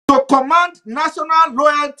command national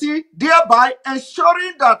loyalty, thereby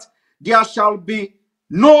ensuring that there shall be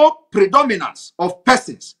no predominance of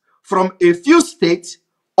persons from a few states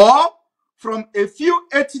or from a few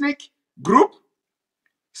ethnic group,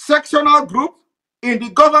 sectional group in the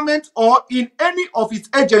government or in any of its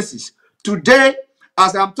agencies. Today,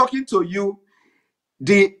 as I'm talking to you,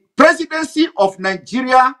 the presidency of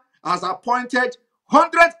Nigeria has appointed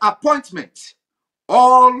 100 appointments,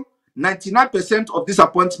 all 99% of these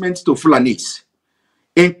appointments to Fulanis,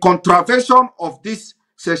 in contravention of this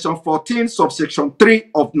Section 14, subsection 3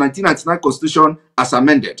 of 1999 Constitution as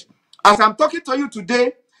amended. As I'm talking to you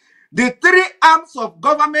today, the three arms of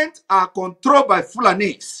government are controlled by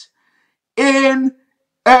Fulanis. In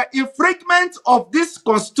infringement of this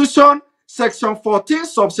Constitution, Section 14,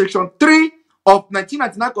 subsection 3 of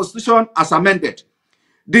 1999 Constitution as amended,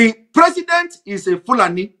 the president is a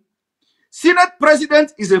Fulani, Senate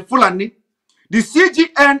president is a Fulani, the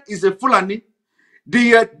CGN is a Fulani,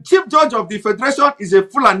 the Chief Judge of the Federation is a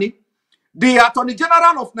Fulani, the Attorney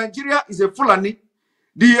General of Nigeria is a Fulani,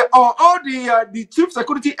 the Chief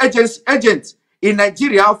Security agents in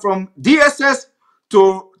Nigeria, from DSS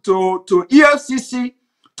to EFCC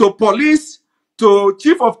to police to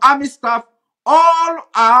Chief of Army Staff, all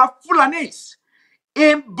are Fulanis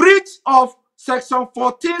in breach of Section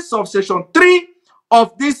 14, subsection 3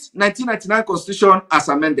 of this 1999 Constitution as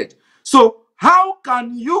amended. So how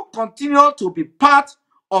can you continue to be part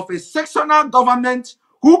of a sectional government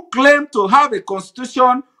who claim to have a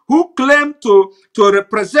constitution, who claim to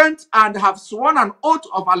represent and have sworn an oath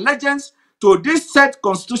of allegiance to this said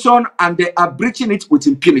constitution, and they are breaching it with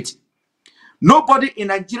impunity? Nobody in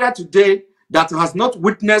Nigeria today that has not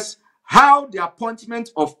witnessed how the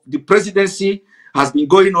appointment of the presidency has been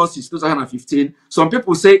going on since 2015. Some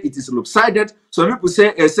people say it is lopsided. Some people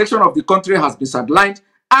say a section of the country has been sidelined,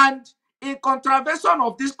 and in contravention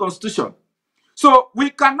of this constitution. So we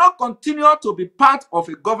cannot continue to be part of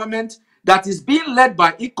a government that is being led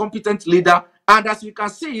by incompetent leader. And as you can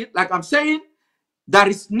see, like I'm saying, there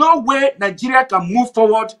is no way Nigeria can move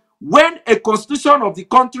forward when a constitution of the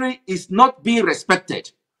country is not being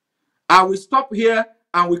respected. I will stop here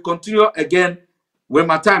and we continue again when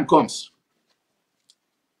my time comes.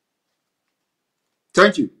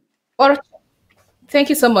 Thank you. All right. Thank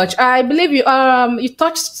you so much. I believe you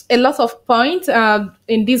touched a lot of points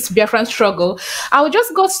in this Biafran struggle. I will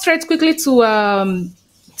just go straight quickly to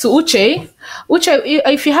Uche. Uche,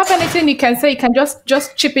 if you have anything you can say, you can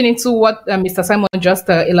just chip in into what Mr. Simon just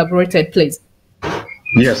elaborated, please.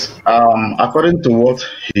 Yes. According to what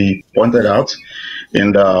he pointed out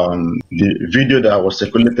in the video that was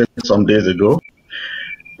circulated some days ago,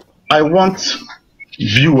 I want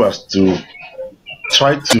viewers to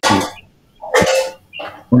try to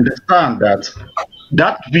understand that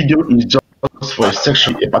that video is just for a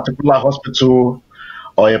section, a particular hospital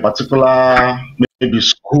or a particular maybe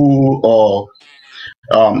school, or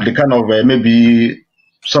the kind of maybe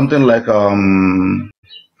something like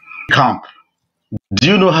camp. Do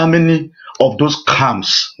you know how many of those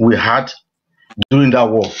camps we had during that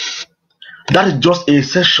war? That is just a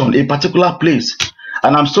section, a particular place,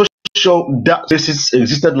 and I'm so sure that places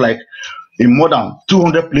existed like in more than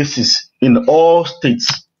 200 places in all states,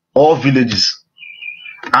 all villages,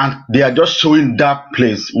 and they are just showing that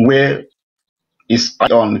place where it's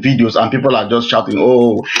on videos, and people are just shouting,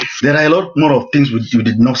 "Oh, there are a lot more of things you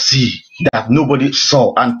did not see that nobody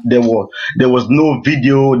saw," and there was no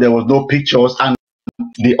video, there was no pictures, and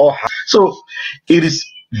they all have. So it is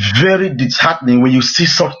very disheartening when you see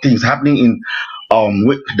such things happening in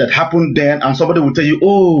that happened then, and somebody will tell you,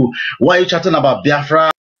 "Oh, why are you chatting about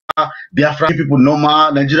Biafra? Biafra people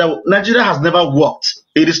normal. Nigeria has never worked.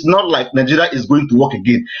 It is not like Nigeria is going to work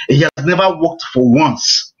again. It has never worked for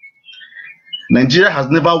once. Nigeria has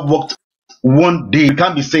never worked one day. You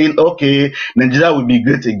can't be saying, okay, Nigeria will be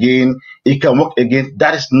great again, it can work again.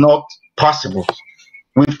 That is not possible.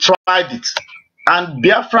 We've tried it, and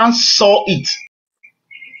Biafrans saw it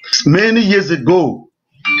many years ago.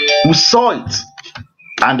 We saw it,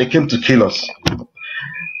 and they came to kill us.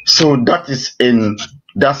 So that is in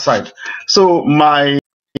that side. So my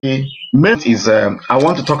main is I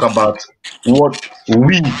want to talk about what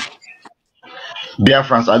we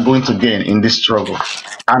Biafrans are going to gain in this struggle,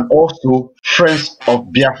 and also friends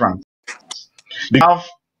of Biafrans. We have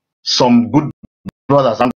some good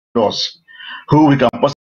brothers and us who we can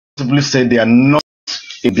possibly say they are not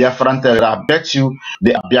a Biafran terror. I bet you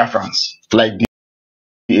they are Biafrans, like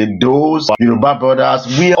those Yoruba brothers.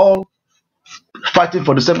 We are all fighting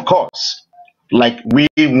for the same cause. Like we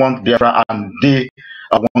want Biafra and they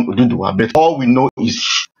want Ududua, but all we know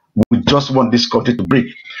is we just want this country to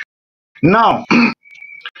break. Now,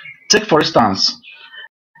 Take for instance,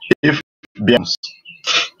 if Biafrans,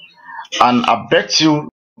 and I bet you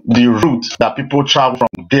the route that people travel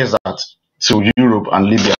from desert to Europe and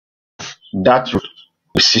Libya, that route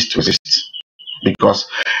will cease to exist because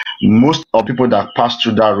most of people that pass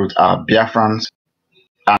through that route are Biafrans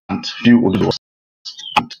and few Oduduwas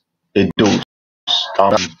and Edos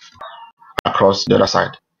um, across the other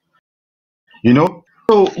side. You know,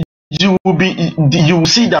 so you will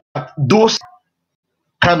see that those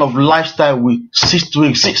kind of lifestyle will cease to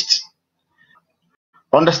exist.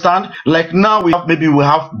 Understand? Like now we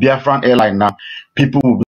have Biafran airline now. People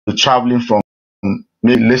will be traveling from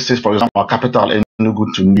maybe let's say for example our capital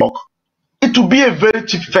Enugu to New York. It will be a very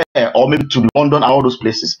cheap fare, or maybe to London and all those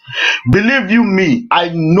places. Believe you me, I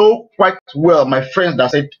know quite well my friends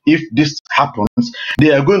that said if this happens,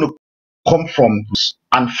 they are going to come from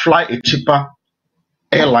and fly a cheaper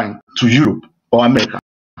airline to Europe or America.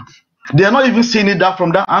 They are not even seeing it that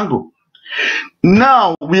from that angle.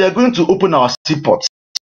 Now we are going to open our seaports.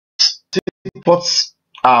 Seaports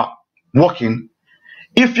are working.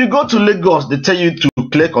 If you go to Lagos, they tell you to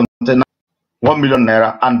clear container 1 million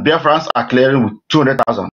naira, and Biafrans are clearing with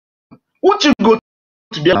 200,000. Would you go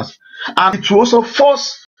to Biafrans? And it will also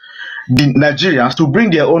force the Nigerians to bring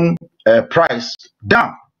their own price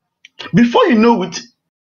down. Before you know it,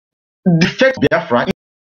 the effect of Biafra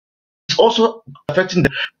is also affecting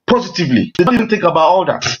them positively. They don't even think about all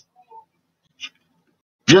that.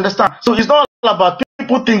 You understand? So it's not all about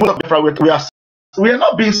people think we are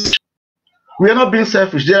not being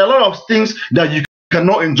selfish. There are a lot of things that you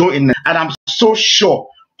cannot enjoy in, and I'm so sure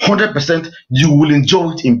 100% you will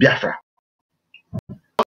enjoy it in Biafra.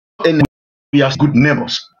 And we are good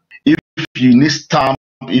neighbors. If you need stamp,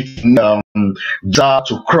 if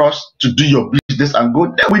to cross to do your business and go,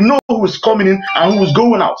 then we know who is coming in and who is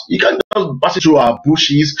going out. You can't just pass it through our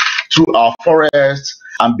bushes, through our forests,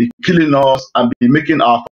 and be killing us and be making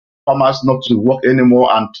our farmers not to work anymore,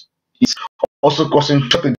 and it's also causing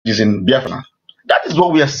shortages in Biafra. That is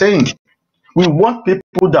what we are saying. We want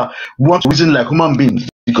people that want to reason like human beings,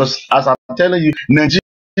 because as I'm telling you,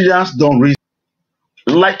 Nigerians don't reason.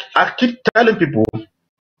 Like I keep telling people,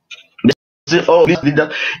 they say, oh, these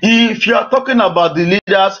leaders. If you are talking about the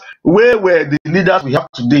leaders, where were the leaders we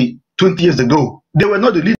have today 20 years ago? They were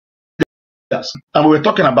not the leaders, and we were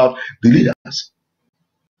talking about the leaders.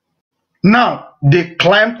 Now they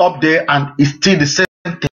climbed up there and it's still the same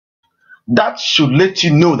thing. That should let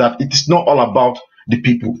you know that it is not all about the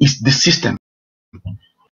people, it's the system.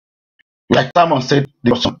 Like someone said,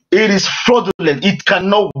 it is fraudulent, it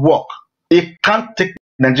cannot work, it can't take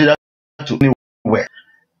Nigeria to anywhere.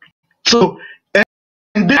 So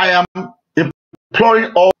and I am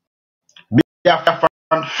imploring all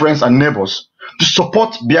Biafran friends and neighbors to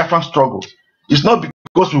support Biafran struggle. It's not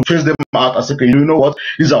because we face them out and say, okay, you know what,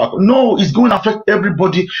 this is our, no, it's going to affect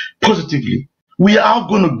everybody positively. We are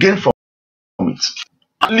going to gain from it.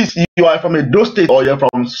 At least you are from a Edo state or you're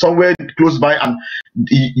from somewhere close by and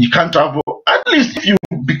you can't travel. At least if you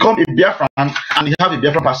become a Biafran and you have a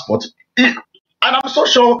Biafran passport, and I'm so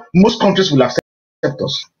sure most countries will accept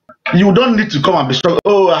us. You don't need to come and be strong.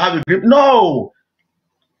 Oh, I have a grip. No.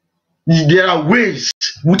 There are ways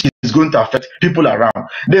which is going to affect people around.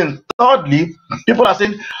 Then thirdly, people are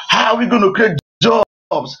saying, how are we going to create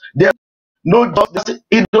jobs? There are no jobs.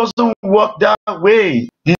 It doesn't work that way.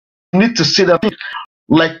 You need to see that.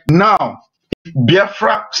 Like now, if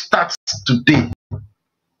Biafra starts today,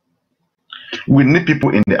 we need people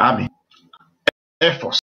in the army, air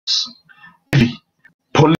force, navy,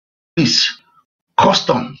 police,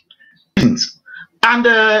 custom, and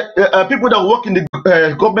people that work in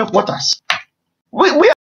the government quarters. We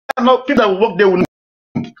are not people that work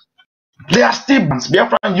there. They are still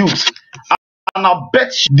Biafran youths, and I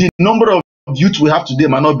bet the number of youths we have today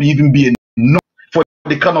might not even be enough for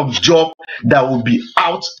the kind of job that will be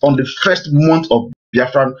out on the first month of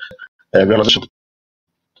Biafran realization.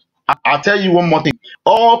 I'll tell you one more thing.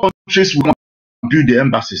 All countries will build their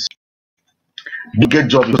embassies. They get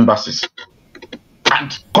jobs in embassies.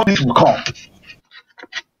 And countries will come.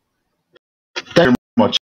 Thank you very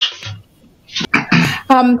much.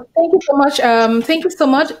 Thank you so much. Thank you so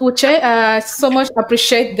much, Uche. So much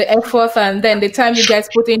appreciate the effort and then the time you guys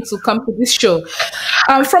put in to come to this show.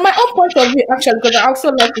 From my own point of view, actually, because I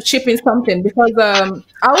also like to chip in something, because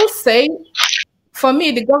I would say, for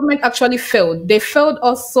me, the government actually failed. They failed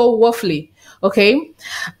us so woefully. Okay.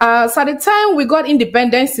 So at the time we got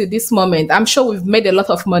independence at this moment, I'm sure we've made a lot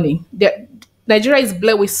of money. Nigeria is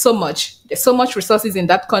blessed with so much. There's so much resources in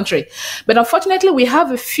that country. But unfortunately, we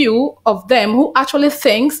have a few of them who actually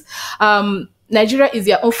thinks Nigeria is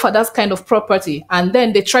their own father's kind of property. And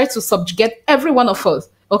then they try to subjugate every one of us.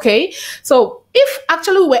 Okay, so if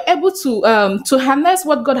actually we're able to harness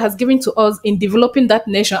what God has given to us in developing that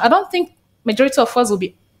nation, I don't think majority of us will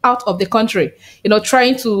be out of the country,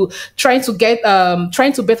 trying to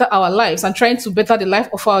better our lives and trying to better the life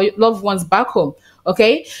of our loved ones back home.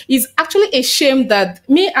 Okay, it's actually a shame that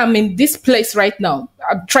I'm in this place right now.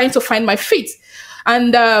 I'm trying to find my feet.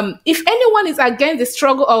 And if anyone is against the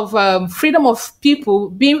struggle of freedom of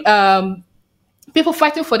people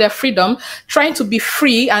fighting for their freedom, trying to be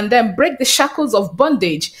free and then break the shackles of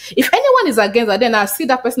bondage. If anyone is against that, then I see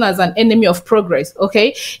that person as an enemy of progress,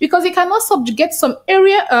 okay? Because he cannot subjugate some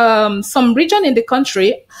area, some region in the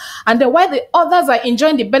country, and then while the others are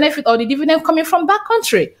enjoying the benefit or the dividend coming from that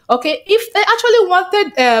country, okay? If they actually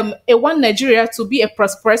wanted a one Nigeria to be a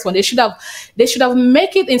prosperous one, they should have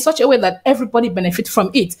make it in such a way that everybody benefit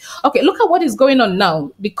from it. Okay, look at what is going on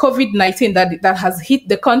now, the COVID-19 that has hit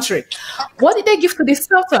the country. What did they give to the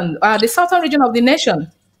southern region of the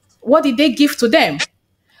nation? What did they give to them?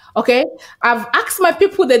 Okay, I've asked my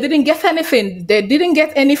people, they didn't get anything. They didn't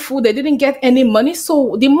get any food. They didn't get any money.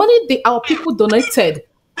 So the money our people donated,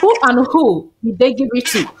 who and who did they give it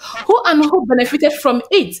to? Who and who benefited from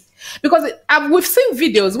it? Because we've seen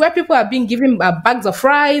videos where people are being given bags of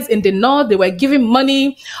rice in the north. They were giving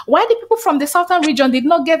money. Why the people from the southern region did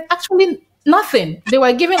not get actually nothing? They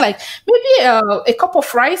were giving like maybe a cup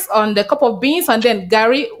of rice on the cup of beans and then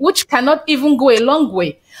gari, which cannot even go a long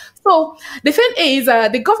way. So the thing is,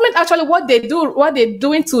 the government actually what they're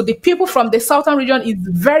doing to the people from the southern region is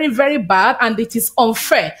very, very bad, and it is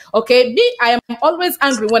unfair. Okay, I am always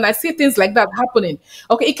angry when I see things like that happening.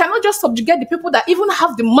 Okay, it cannot just subjugate the people that even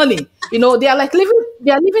have the money. They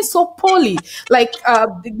are living so poorly, like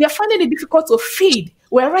they're finding it difficult to feed,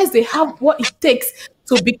 whereas they have what it takes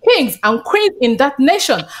to be kings and queens in that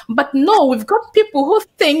nation. But no, we've got people who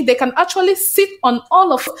think they can actually sit on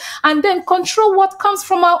all of us and then control what comes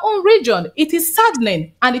from our own region. It is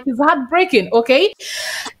saddening and it is heartbreaking. Okay,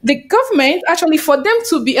 the government actually for them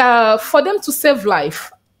to save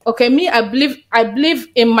life. Okay, I believe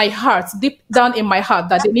in my heart, deep down in my heart,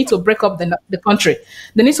 that they need to break up the country.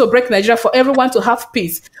 They need to break Nigeria for everyone to have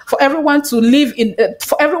peace, for everyone to live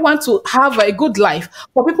for everyone to have a good life,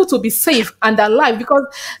 for people to be safe and alive. Because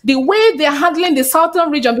the way they're handling the southern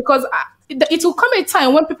region, because it will come a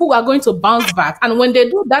time when people are going to bounce back, and when they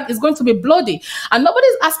do that, it's going to be bloody. And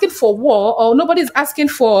nobody's asking for war, or nobody's asking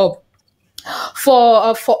for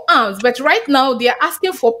arms, but right now they are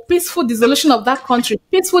asking for peaceful dissolution of that country,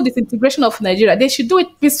 peaceful disintegration of Nigeria. They should do it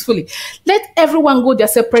peacefully. Let everyone go their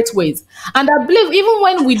separate ways. And I believe even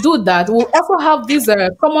when we do that, we'll also have this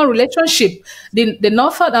common relationship, the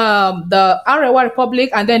northern, the Arewa Republic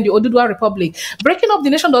and then the Oduduwa Republic. Breaking up the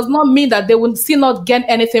nation does not mean that they will still not gain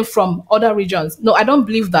anything from other regions. No, I don't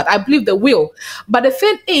believe that. I believe they will. But the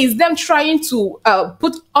thing is, them trying to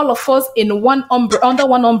put all of us in under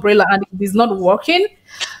one umbrella, and it is not working.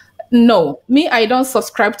 No, I don't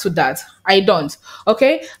subscribe to that. I don't.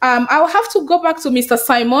 Okay. I'll have to go back to Mr.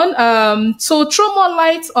 Simon to throw more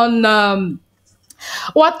light on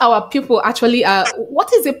what our people actually what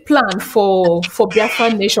is the plan for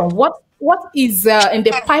Biafra nation? What is in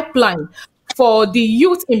the pipeline for the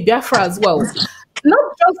youth in Biafra as well?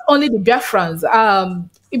 Not just only the Biafrans,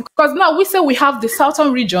 because now we say we have the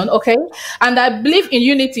southern region, okay, and I believe in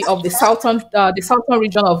unity of the southern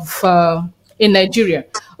region of in Nigeria.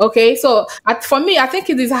 Okay, so for me, I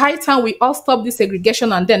think it is high time we all stop this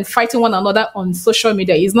segregation and then fighting one another on social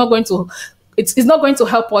media. It's not going to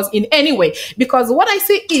help us in any way, because what I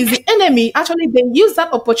see is the enemy actually they use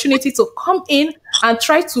that opportunity to come in and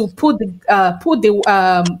try to try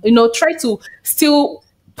to still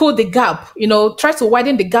pull the gap, try to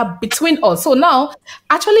widen the gap between us. So now,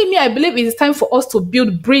 actually, I believe it is time for us to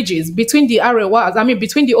build bridges between the Arewas,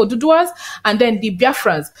 between the Oduduwas and then the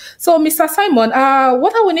Biafrans. So, Mr. Simon,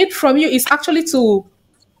 what I will need from you is actually to,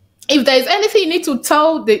 if there is anything you need to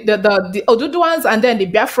tell the Oduduwans and then the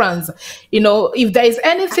Biafrans, if there is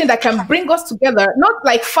anything that can bring us together, not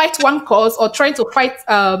like fight one cause or trying to fight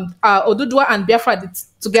Oduduwa and Biafra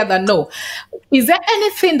together. No. Is there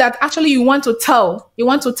anything that actually you want to tell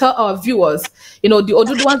our viewers, the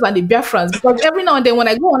Oduduwans and the Biafrans? Because every now and then when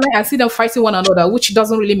I go online, I see them fighting one another, which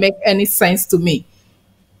doesn't really make any sense to me.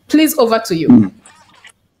 Please, over to you.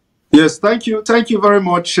 Yes, thank you. Thank you very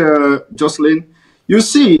much, Jocelyn. You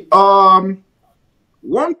see, one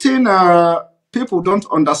thing people don't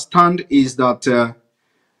understand is that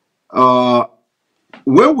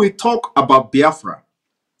when we talk about Biafra,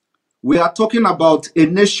 we are talking about a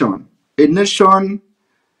nation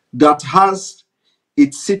that has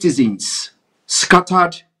its citizens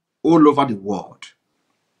scattered all over the world.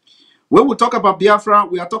 When we talk about Biafra,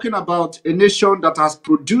 we are talking about a nation that has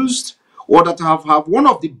produced or that have one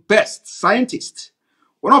of the best scientists,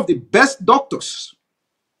 one of the best doctors,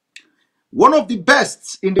 one of the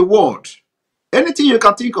best in the world. Anything you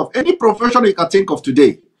can think of, any profession you can think of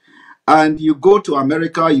today, and you go to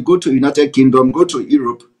America, you go to United Kingdom, go to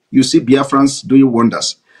Europe, you see Biafrans doing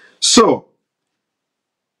wonders. So,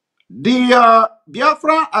 the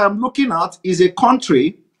Biafra I am looking at is a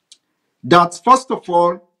country that, first of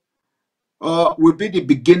all, will be the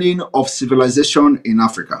beginning of civilization in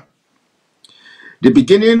Africa. The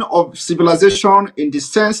beginning of civilization in the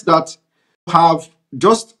sense that have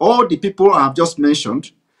just all the people I have just mentioned,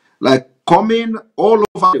 like coming all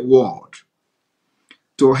over the world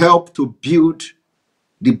to help to build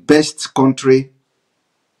the best country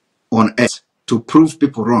on earth, to prove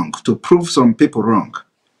people wrong, to prove some people wrong.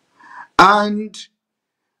 And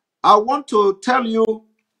I want to tell you,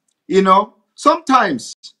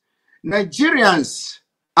 sometimes Nigerians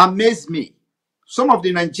amaze me. Some of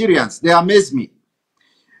the Nigerians, they amaze me.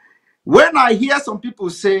 When I hear some people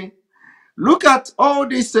say, look at all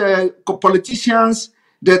these politicians,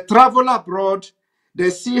 they travel abroad, they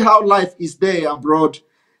see how life is there abroad,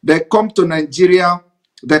 they come to Nigeria,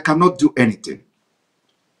 they cannot do anything.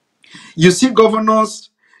 You see governors,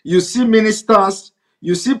 you see ministers,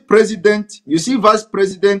 you see president, you see vice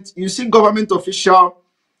president, you see government official,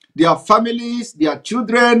 their families, their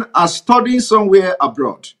children are studying somewhere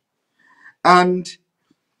abroad. And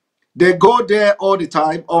they go there all the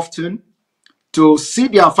time, often, to see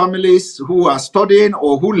their families who are studying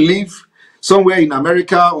or who live somewhere in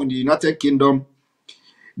America or in the United Kingdom.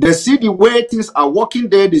 They see the way things are working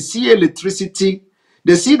there. They see electricity.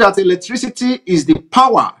 They see that electricity is the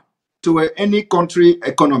power to any country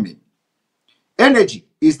economy. Energy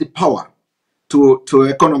is the power to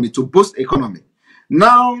economy, to boost economy.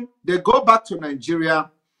 Now, they go back to Nigeria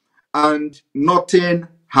and nothing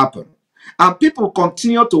happened. And people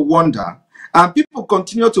continue to wonder, and people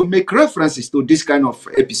continue to make references to this kind of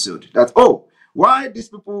episode that, oh, why these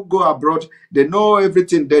people go abroad, they know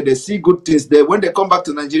everything there, they see good things there. When they come back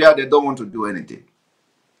to Nigeria, they don't want to do anything.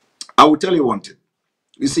 I will tell you one thing.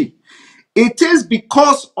 You see, it is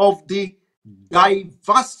because of the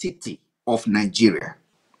diversity of Nigeria.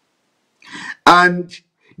 And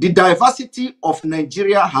the diversity of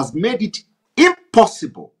Nigeria has made it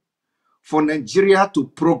impossible for Nigeria to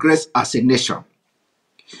progress as a nation.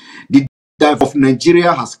 The diversity of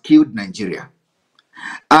Nigeria has killed Nigeria.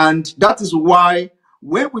 And that is why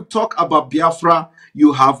when we talk about Biafra,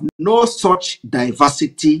 you have no such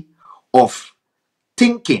diversity of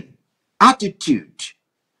thinking, attitude.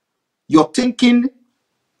 Your thinking,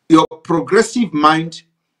 your progressive mind,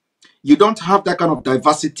 you don't have that kind of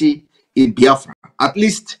diversity in Biafra. At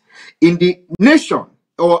least in the nation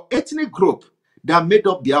or ethnic group that made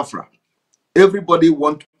up Biafra, everybody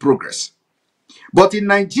wants progress. But in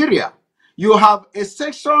Nigeria, you have a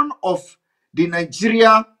section of the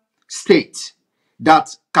Nigeria state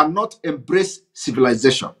that cannot embrace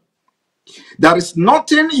civilization. There is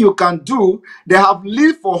nothing you can do. They have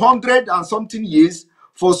lived for 100 and something years.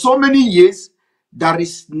 For so many years, there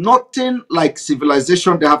is nothing like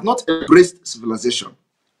civilization. They have not embraced civilization.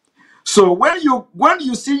 So when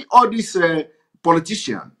you see all these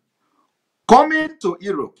politicians coming to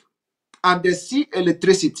Europe and they see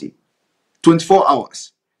electricity 24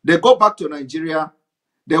 hours, they go back to Nigeria,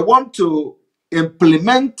 they want to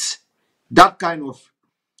implement that kind of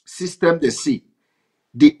system they see.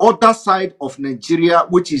 The other side of Nigeria,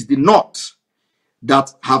 which is the north,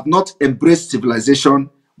 that have not embraced civilization,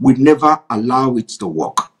 will never allow it to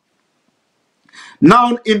work.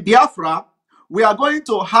 Now, in Biafra, we are going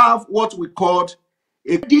to have what we call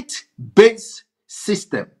a credit-based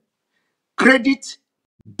system.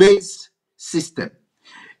 Credit-based system.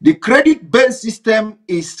 The credit-based system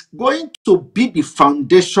is going to be the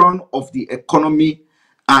foundation of the economy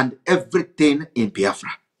and everything in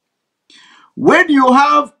Biafra. When you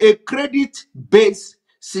have a credit-based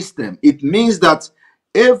system, it means that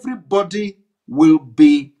everybody will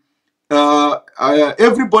be, we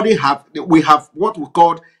have what we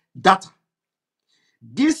call data.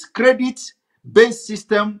 This credit-based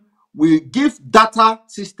system will give data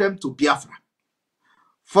system to Biafra.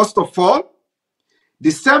 First of all, the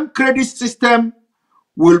same credit system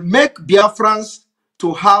will make Biafrans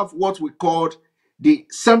to have what we call the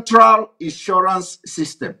central insurance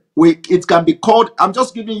system. It can be called, I'm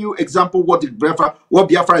just giving you example what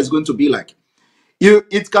Biafra is going to be like.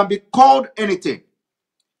 It can be called anything.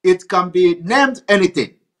 It can be named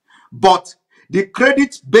anything. But the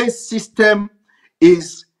credit-based system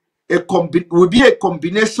will be a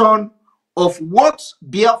combination of what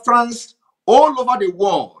Biafrans all over the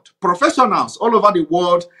world professionals all over the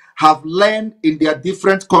world have learned in their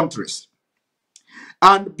different countries.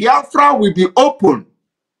 And Biafra will be open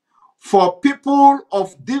for people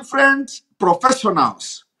of different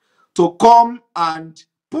professionals to come and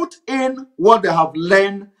put in what they have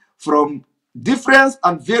learned from different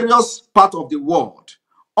and various parts of the world.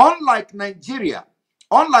 Unlike Nigeria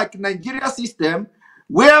system,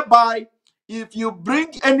 whereby if you bring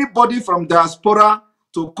anybody from diaspora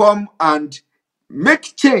to come and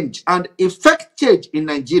make change and effect change in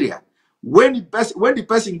Nigeria, when the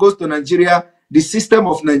person goes to Nigeria, the system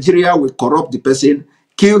of Nigeria will corrupt the person,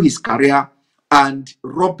 kill his career, and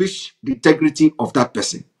rubbish the integrity of that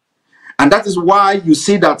person. And that is why you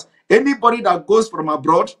see that anybody that goes from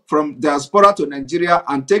abroad, from diaspora to Nigeria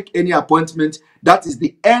and take any appointment, that is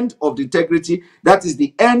the end of the integrity. That is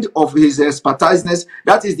the end of his expertiseness.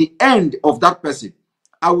 That is the end of that person.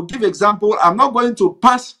 I will give example. I'm not going to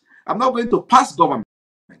pass government.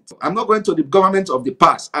 I'm not going to the government of the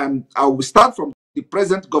past. I will start from the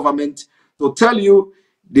present government to tell you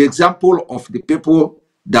the example of the people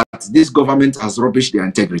that this government has rubbished their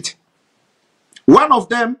integrity. One of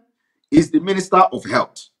them is the Minister of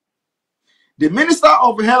Health. The Minister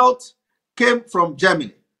of Health came from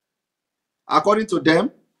Germany. According to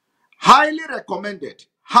them, highly recommended.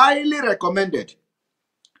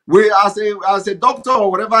 We, as a doctor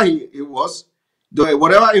or whatever he was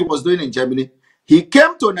doing in Germany, he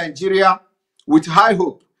came to Nigeria with high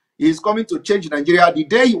hope. He is coming to change Nigeria. The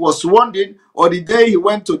day he was sworn in, or the day he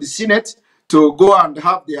went to the Senate to go and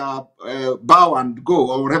have their bow and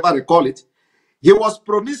go, or whatever they call it, he was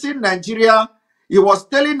promising Nigeria. He was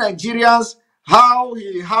telling Nigerians how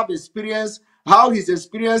he have experience, how his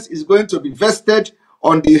experience is going to be vested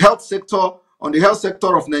on the health sector,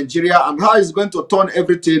 of Nigeria, and how he's going to turn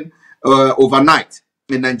everything overnight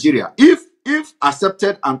in Nigeria, if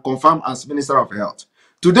accepted and confirmed as Minister of Health.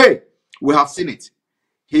 Today, we have seen it.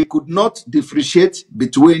 He could not differentiate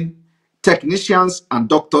between technicians and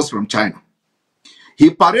doctors from China.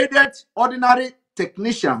 He paraded ordinary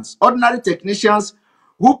technicians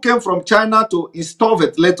who came from China to install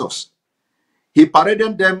ventilators. He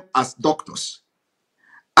paraded them as doctors.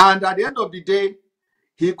 And at the end of the day,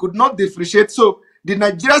 he could not differentiate. So the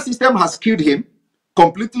Nigeria system has killed him,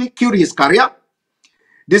 completely killed his career.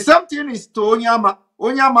 The same thing is to Onyama.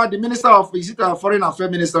 Onyama, the Minister of Foreign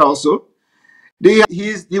Affairs Minister also. He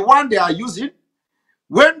is the one they are using.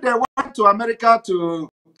 When they went to America to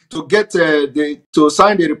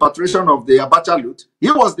sign the repatriation of the Abacha loot,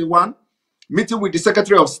 he was the one meeting with the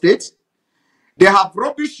Secretary of State. They have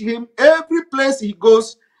rubbished him every place he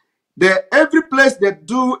goes. Every place they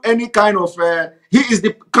do any kind of, he is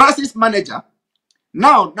the crisis manager.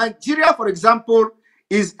 Now, Nigeria, for example,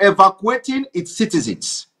 is evacuating its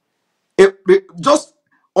citizens. Just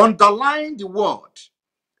underline the word,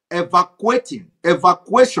 evacuation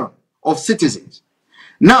of citizens.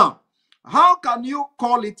 Now, how can you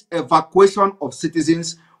call it evacuation of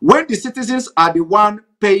citizens when the citizens are the one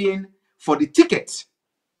paying for the tickets?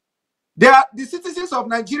 They are the citizens of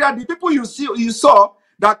Nigeria, the people you saw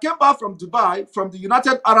that came back from Dubai, from the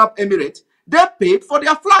United Arab Emirates, they paid for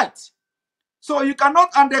their flights. So you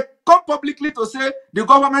cannot, and they come publicly to say the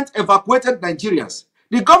government evacuated Nigerians.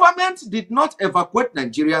 The government did not evacuate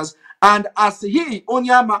Nigerians, and as he,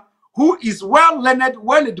 Onyama, who is well-learned,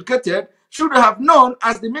 well-educated, should have known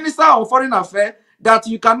as the Minister of Foreign Affairs that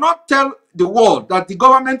you cannot tell the world that the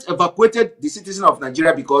government evacuated the citizens of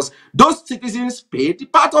Nigeria because those citizens paid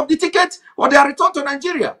part of the ticket or they are returned to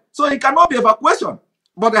Nigeria. So it cannot be evacuation.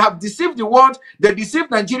 But they have deceived the world. They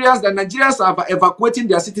deceived Nigerians that Nigerians are evacuating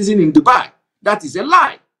their citizens in Dubai. That is a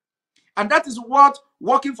lie. And that is what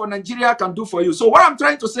working for Nigeria can do for you. So what I'm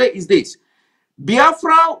trying to say is this.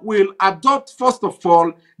 Biafra will adopt, first of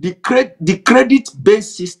all, the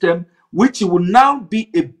credit-based system, which will now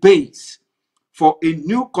be a base for a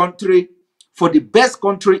new country, for the best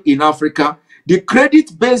country in Africa. The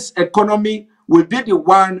credit-based economy will be the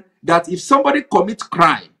one that if somebody commits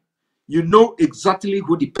crime, you know exactly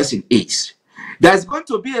who the person is. There's going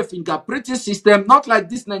to be a fingerprinting system, not like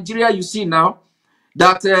this Nigeria you see now,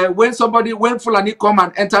 that when Fulani come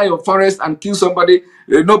and enter your forest and kill somebody,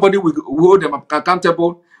 nobody will hold them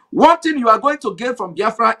accountable. One thing you are going to get from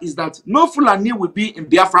Biafra is that no Fulani will be in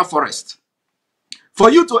Biafra forest. For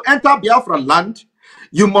you to enter Biafra land,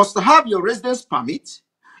 you must have your residence permit.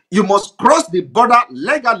 You must cross the border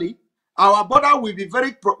legally. Our border will be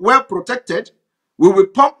very well protected. We will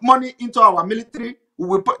pump money into our military.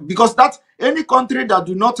 Because that any country that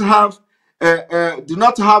do not have a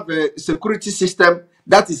security system,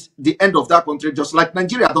 that is the end of that country, just like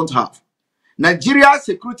Nigeria don't have. Nigeria's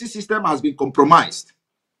security system has been compromised.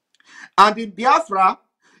 And in Biafra,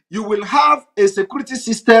 you will have a security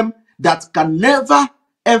system that can never,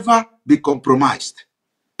 ever be compromised.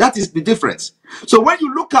 That is the difference. So when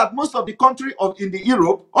you look at most of the country in the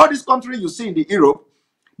Europe, all these countries you see in the Europe,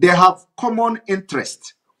 they have common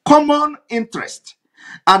interest. Common interest.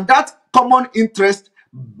 And that common interest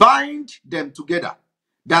bind them together.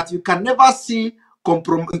 That you can never see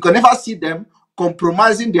them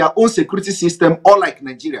compromising their own security system, or like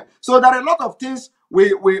Nigeria. So there are a lot of things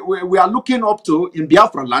we are looking up to in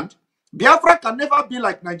Biafra land. Biafra can never be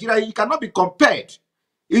like Nigeria. It cannot be compared.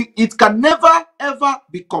 It can never, ever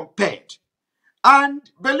be compared. And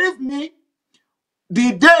believe me,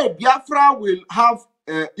 the day Biafra will have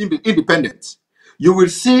independence, you will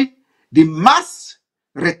see the mass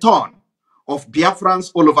return of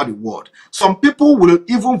Biafrans all over the world. Some people will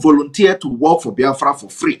even volunteer to work for Biafra for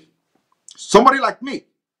free. Somebody like me,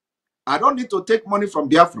 I don't need to take money from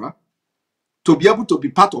Biafra to be able to be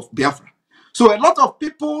part of Biafra. So a lot of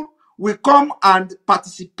people will come and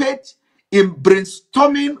participate in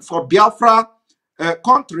brainstorming for Biafra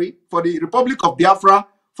country, for the Republic of Biafra,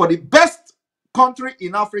 for the best country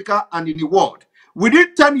in Africa and in the world.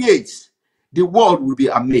 Within 10 years, the world will be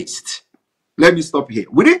amazed. Let me stop here.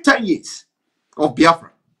 Within 10 years of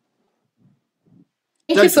Biafra.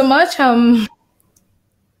 Thank you so much. All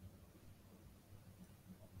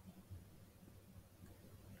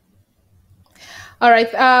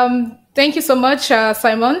right. Thank you so much,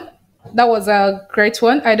 Simon. That was a great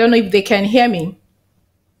one. I don't know if they can hear me.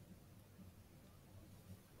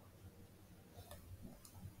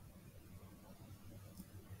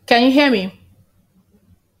 Can you hear me?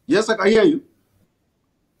 Yes, I can hear you.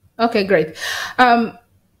 Okay, great.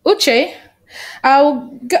 Uche,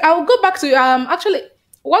 I'll go back to actually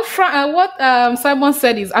what Simon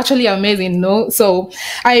said is actually amazing. No, so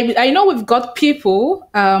I know we've got people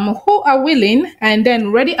who are willing and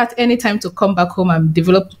then ready at any time to come back home and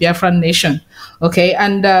develop Biafran nation. Okay,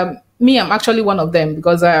 and me, I'm actually one of them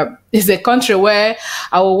because it's a country where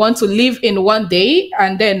I will want to live in one day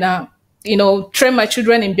and then train my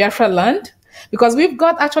children in Biafra land. Because we've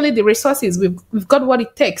got actually the resources, we've got what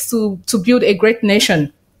it takes to build a great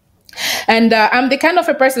nation. And I'm the kind of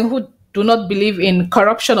a person who do not believe in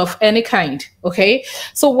corruption of any kind, okay?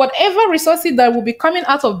 So whatever resources that will be coming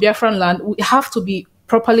out of Biafran land, we have to be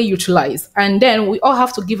properly utilized. And then we all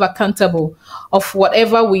have to give accountable of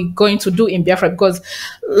whatever we're going to do in Biafra. Because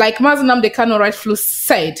like Mazinam Dekano rightfully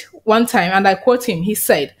said one time, and I quote him, he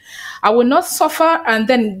said, "I will not suffer and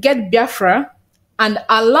then get Biafra and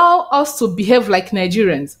allow us to behave like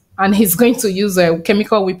Nigerians." And he's going to use a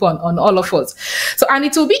chemical weapon on all of us. So, and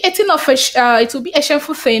it will be it will be a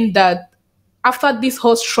shameful thing that after this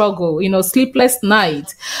whole struggle, sleepless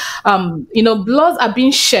nights, bloods are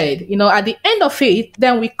being shed. At the end of it,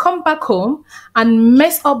 then we come back home and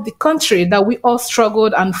mess up the country that we all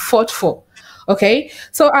struggled and fought for. Okay,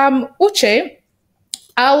 so Uche,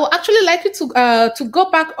 I would actually like you to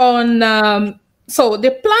go back on. So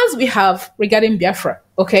the plans we have regarding Biafra,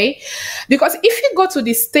 okay? Because if you go to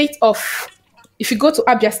if you go to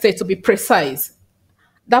Abia State to be precise,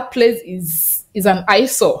 that place is an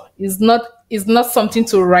eyesore. Is not something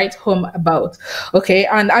to write home about, okay?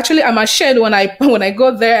 And actually, I'm ashamed when I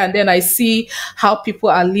go there and then I see how people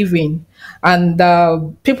are living, and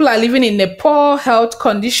people are living in a poor health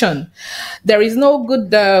condition. There is no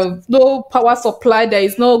good, no power supply. There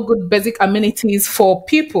is no good basic amenities for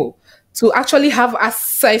people to actually have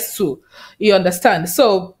access to, you understand?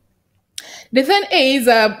 So the thing is,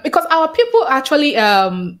 because our people actually,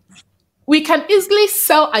 we can easily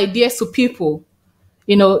sell ideas to people.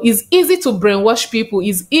 It's easy to brainwash people.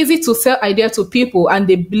 It's easy to sell ideas to people and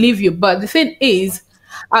they believe you. But the thing is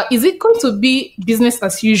it going to be business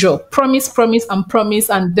as usual? Promise, promise, and promise,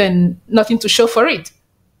 and then nothing to show for it?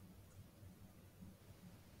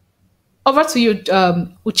 Over to you,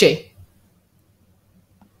 Uche.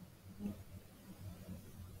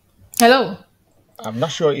 Hello. I'm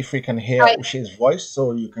not sure if we can hear Uche's voice,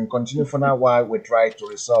 so you can continue for now while we try to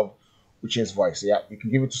resolve Uche's voice. Yeah, you can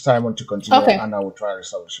give it to Simon to continue, okay, and I will try to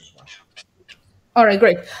resolve Uche's voice. All right,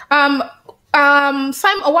 great. Simon,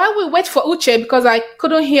 while we wait for Uche, because I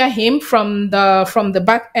couldn't hear him from the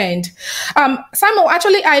back end. Simon,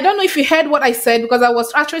 actually, I don't know if you heard what I said, because I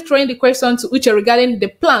was actually throwing the question to Uche regarding the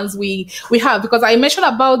plans we have, because I mentioned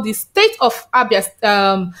about the state of Abia,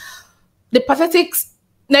 the pathetic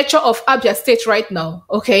nature of Abia State right now.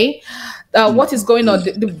 Okay, what is going on?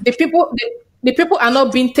 The people are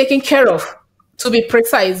not being taken care of, to be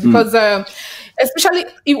precise, because especially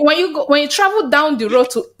when you travel down the road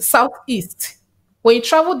to southeast,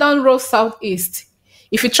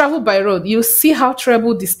 If you travel by road, you see how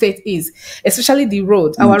terrible the state is, especially the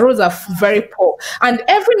roads. Our roads are very poor. And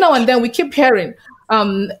every now and then we keep hearing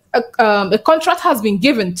a contract has been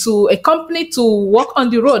given to a company to work on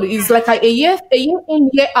the road. It's like a year in,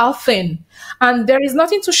 year out thing. And there is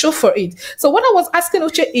nothing to show for it. So what I was asking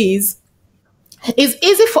Uche is, it's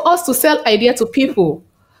easy for us to sell idea to people.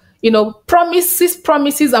 Promises,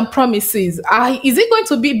 promises, and promises. Is it going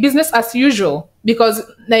to be business as usual? Because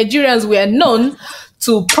Nigerians, we are known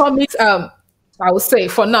to promise. I would say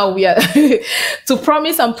for now we are to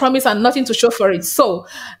promise and nothing to show for it. So,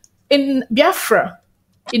 in Biafra,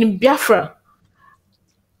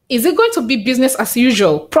 is it going to be business as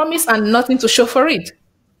usual? Promise and nothing to show for it.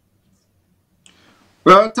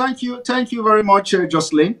 Well, thank you very much,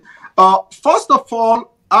 Jocelyn. First of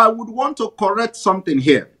all, I would want to correct something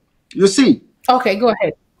here. You see. Okay, go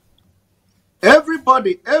ahead.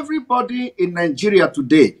 Everybody in Nigeria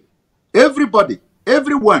today,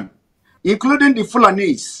 everyone, including the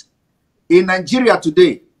Fulanis in Nigeria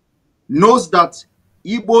today, knows that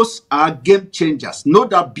Igbos are game changers, know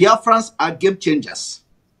that Biafrans are game changers.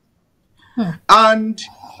 And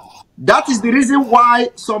that is the reason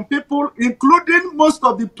why some people, including most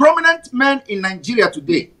of the prominent men in Nigeria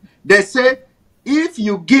today, they say, if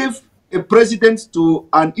you give a president to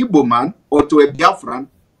an Igbo man or to a Biafran,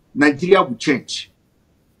 Nigeria will change.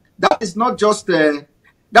 That is not just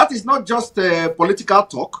political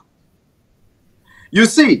talk. You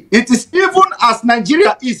see, it is even as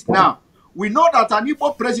Nigeria is now. We know that an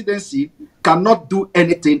Igbo presidency cannot do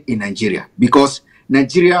anything in Nigeria because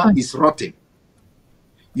Nigeria is rotten.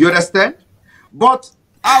 You understand? But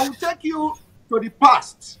I will take you to the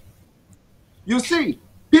past. You see,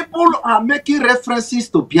 people are making references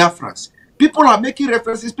to Biafrans. People are making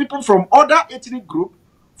references, people from other ethnic groups,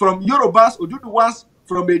 from Yorubas, Oduduwas,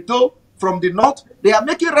 from Edo, from the north. They are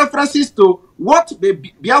making references to what the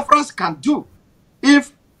Biafrans can do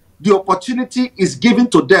if the opportunity is given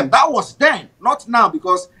to them. That was then, not now,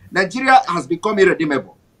 because Nigeria has become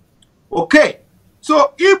irredeemable. Okay.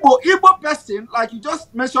 So Igbo person, like you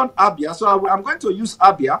just mentioned Abia, so I'm going to use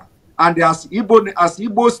Abia, and as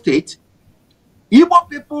Igbo state, Igbo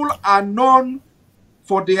people are known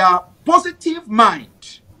for their positive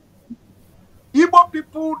mind. Igbo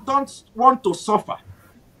people don't want to suffer.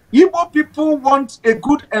 Igbo people want a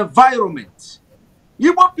good environment.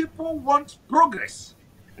 Igbo people want progress.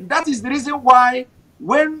 And that is the reason why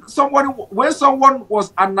when someone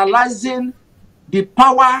was analyzing the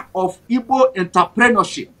power of Igbo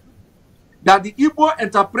entrepreneurship, that the Igbo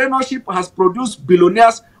entrepreneurship has produced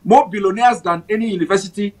billionaires, more billionaires than any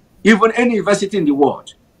university, even any university in the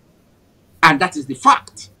world. And that is the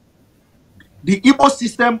fact. The Igbo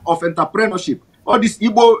system of entrepreneurship, or this the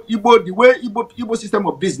way Igbo system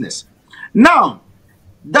of business. Now,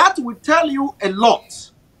 that will tell you a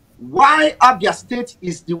lot. Why Abia State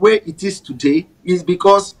is the way it is today is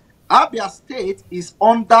because Abia State is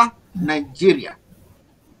under Nigeria.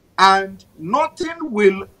 And nothing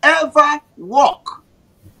will ever work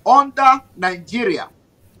under Nigeria.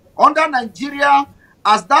 Under Nigeria,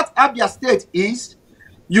 as that Abia State is,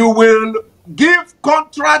 you will give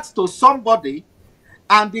contracts to somebody,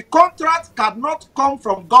 and the contract cannot come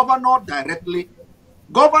from governor directly.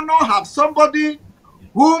 Governor have somebody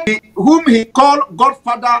whom he called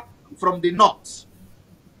Godfather from the north.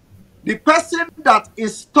 The person that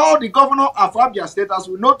installed the governor of Abia State, as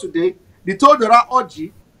we know today, the Todera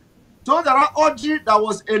Oji, that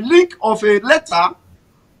was a leak of a letter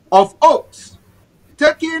of oaths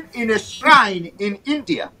taken in a shrine in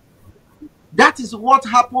India. That is what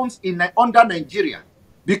happens under Nigeria,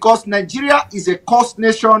 because Nigeria is a coast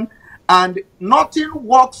nation and nothing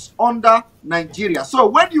works under Nigeria. So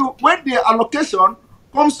when the allocation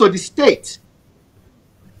comes to the state,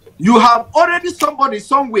 you have already somebody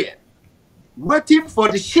somewhere waiting for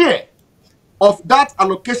the share of that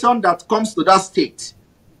allocation that comes to that state.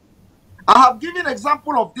 I have given an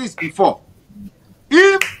example of this before.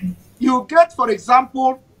 If you get, for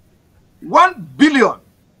example, 1 billion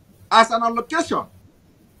as an allocation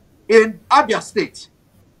in Abia State,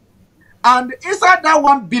 and inside that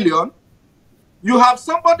 1 billion, you have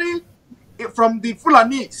somebody from the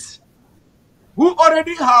Fulanis who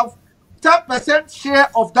already have 10% share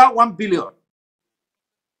of that 1 billion.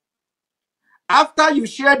 After you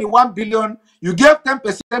share the 1 billion, you give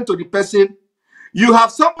 10% to the person. You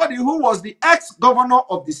have somebody who was the ex-governor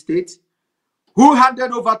of the state who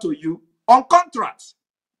handed over to you on contract.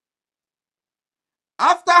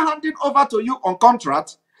 After handing over to you on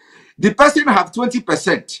contract, the person have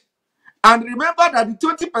 20%. And remember that the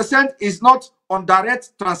 20% is not on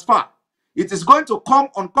direct transfer. It is going to come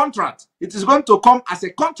on contract. It is going to come as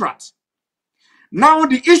a contract. Now,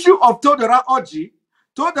 the issue of Todera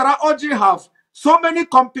Oji have so many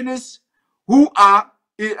companies who are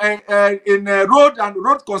in road and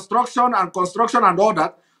road construction and all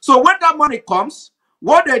that. So when that money comes,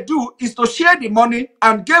 what they do is to share the money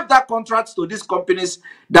and give that contract to these companies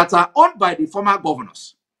that are owned by the former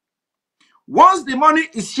governors. Once the money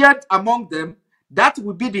is shared among them, that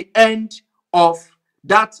will be the end of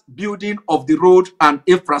that building of the road and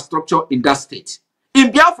infrastructure in that state.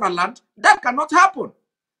 In Biafra land, that cannot happen.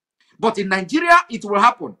 But in Nigeria, it will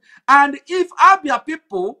happen. And if Abia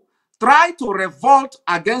people try to revolt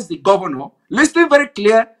against the governor, listen very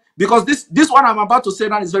clear, because this one I'm about to say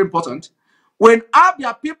now is very important. When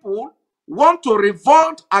Abia people want to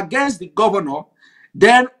revolt against the governor,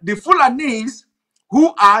 then the Fulanese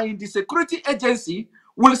who are in the security agency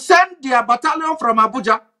will send their battalion from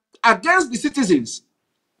Abuja against the citizens,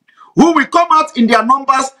 who will come out in their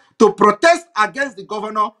numbers to protest against the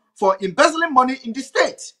governor for embezzling money in the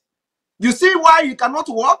state. You see why you cannot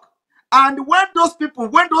work? And when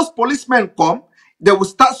those policemen come, they will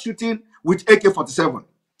start shooting with AK-47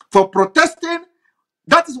 for protesting.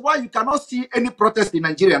 That is why you cannot see any protest in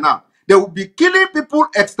Nigeria now. They will be killing people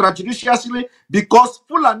extrajudicially because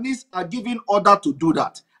Fulanis are giving order to do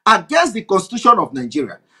that against the constitution of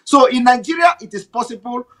Nigeria. So in Nigeria, it is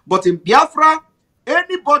possible, but in Biafra,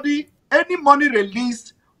 any money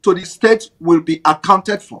released to the state will be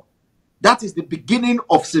accounted for. That is the beginning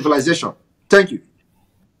of civilization. Thank you.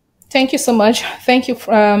 Thank you so much. Thank you,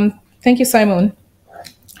 Simon.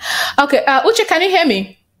 Okay, Uche, can you hear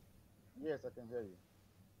me? Yes, I can hear you.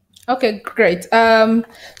 Okay, great.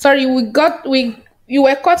 Sorry, you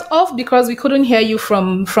were cut off because we couldn't hear you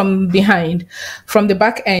from behind, from the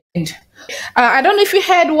back end. I don't know if you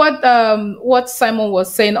heard what Simon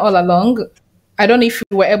was saying all along. I don't know if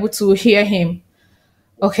you were able to hear him.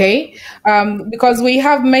 Okay, because we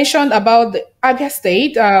have mentioned about the Abia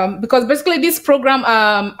State, because basically this program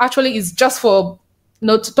actually is just for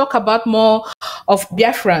to talk about more of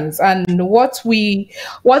Biafrans and what we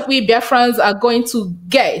Biafrans are going to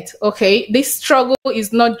get. Okay, this struggle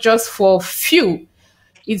is not just for few.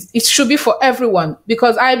 It should be for everyone,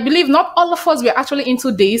 because I believe not all of us were actually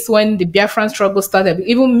into this when the Biafran struggle started.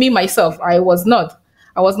 Even me myself, I was not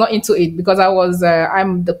into it, because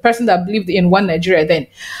I'm the person that believed in one Nigeria then.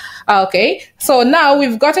 Okay, so now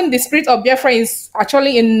we've gotten the spirit of Biafra is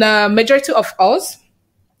actually in majority of us,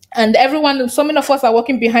 and everyone, so many of us are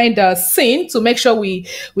working behind the scene to make sure we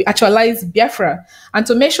actualize Biafra and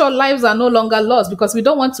to make sure lives are no longer lost, because we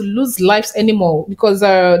don't want to lose lives anymore, because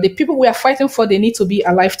the people we are fighting for, they need to be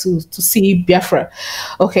alive to see Biafra.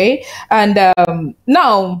 Okay, and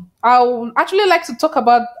now I would actually like to talk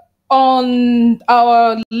about on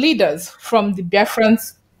our leaders from the Biafran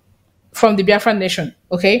nation,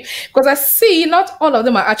 okay? Because I see not all of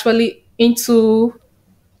them are actually into.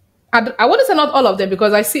 I wouldn't say not all of them,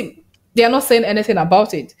 because I see they are not saying anything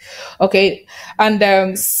about it, okay?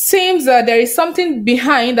 And seems there is something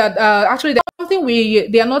behind that. Actually, there's something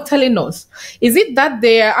they are not telling us. Is it that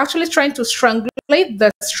they are actually trying to strangulate the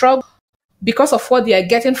struggle because of what they are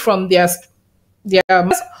getting from their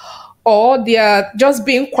or they are just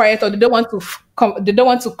being quiet, or they don't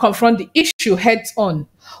want to confront the issue heads on?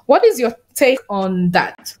 What is your take on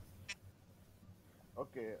that?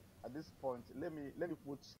 Okay, at this point, let me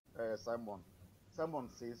put Simon. Simon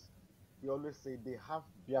says he always say they have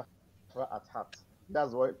Biafra at heart.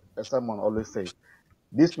 That's what Simon always says.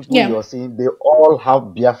 These people you're seeing, they all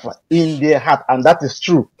have Biafra in their heart, and that is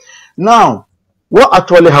true. Now, what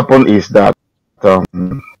actually happened is that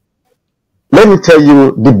let me tell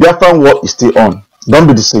you, the Biafran war is still on. Don't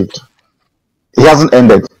be deceived. It hasn't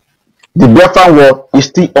ended. The Biafran war is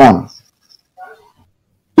still on.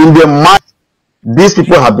 In their mind, these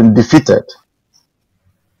people have been defeated.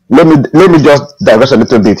 Let me just digress a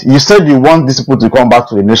little bit. You said you want these people to come back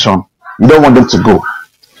to the nation. You don't want them to go.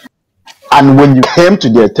 And when you came to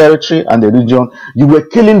their territory and the region, you were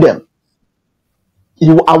killing them.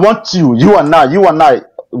 I want you and I,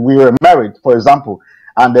 we were married, for example,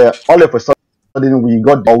 and all of a sudden we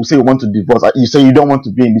say we want to divorce. You say you don't want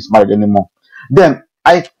to be in this marriage anymore. Then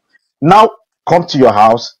I now come to your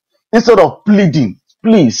house, instead of pleading,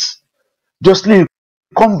 please, just leave,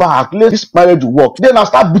 come back, let this marriage work. Then I'll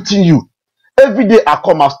start beating you. Every day I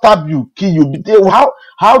come, I'll stab you, kill you.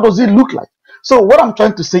 How does it look like? So what I'm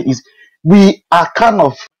trying to say is, we are kind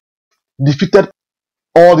of defeated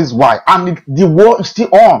all this while, and the war is still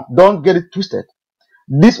on. Don't get it twisted.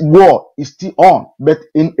 This war is still on, but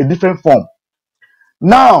in a different form.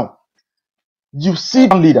 Now, you see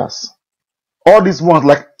leaders, all these ones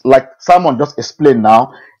like Simon just explained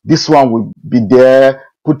now, this one will be there,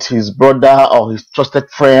 put his brother or his trusted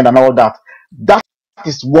friend and all that. That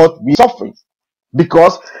is what we're suffering,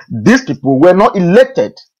 because these people were not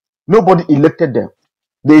elected. Nobody elected them.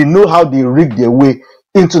 They know how they rigged their way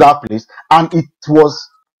into that place, and it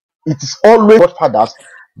is always godfathers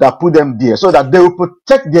that put them there so that they will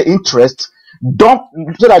protect their interests, don't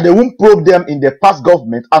so that they won't probe them in the past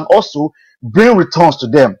government, and also bring returns to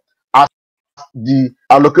them as the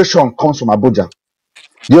allocation comes from Abuja.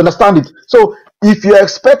 You understand it? So if you're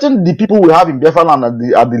expecting the people we have in Biafra land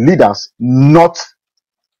are the leaders not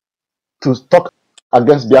to talk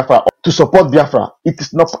against Biafra or to support Biafra, it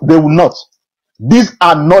is not. They will not. These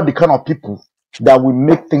are not the kind of people that will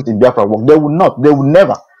make things in Biafra work. They will not. They will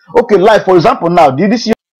never. Okay, like for example, now did you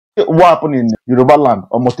see what happened in Yoruba land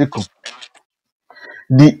or Moteko?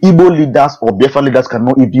 The Igbo leaders or Biafra leaders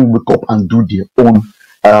cannot even wake up and do their own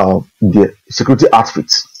their security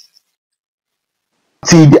outfits.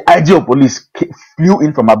 See, the IG of police flew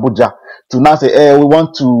in from Abuja to now say, hey, we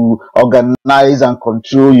want to organize and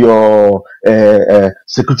control your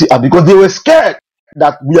security, because they were scared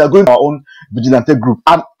that we are going to our own vigilante group.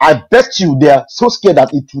 And I bet you they are so scared that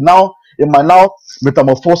it might now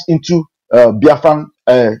metamorphose into Biafran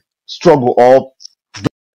struggle or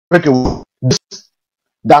breakaway.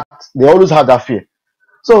 That they always have that fear.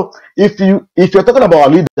 So if you're talking about our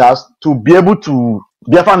leaders to be able to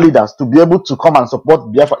Biafran leaders to be able to come and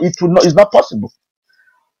support Biafra, it's not possible.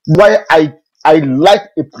 Why I like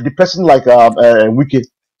the person like Wike,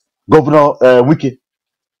 Governor Wike.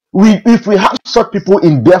 If we have such people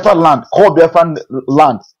in Biafra land, called Biafran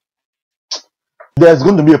land, there's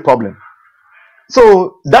going to be a problem.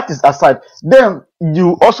 So that is aside. Then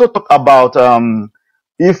you also talk about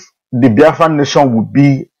if the Biafran nation would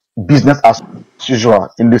be business as usual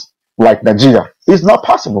in this, like Nigeria. It's not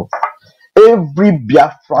possible. Every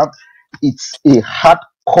Biafran, it's a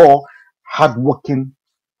hardcore, hardworking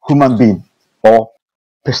human being or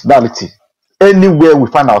personality. Anywhere we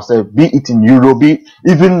find ourselves, be it in Europe, be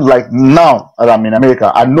even like now as I'm in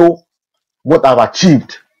America, I know what I've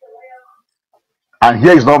achieved. And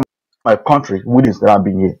here is not my country, which is that I've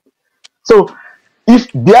been here. So if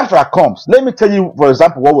Biafra comes, let me tell you, for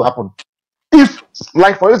example, what will happen. If,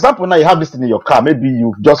 like, for example, now you have this in your car, maybe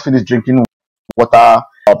you've just finished drinking water,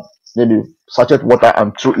 maybe sachet water,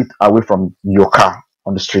 and throw it away from your car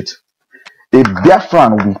on the street. A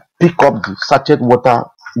Biafran will pick up the sachet water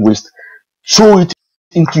waste, throw it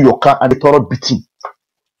into your car, and the thorough beating.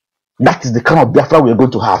 That is the kind of Biafra we are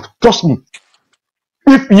going to have. Trust me.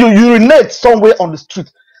 If you urinate somewhere on the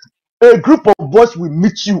street, a group of boys will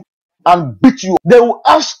meet you and beat you. They will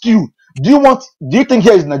ask you, do you think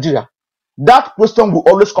here is Nigeria? That question will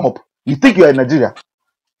always come up. You think you are in Nigeria?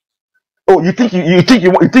 Oh, you think you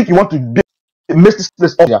want to make this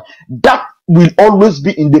place up here? That will always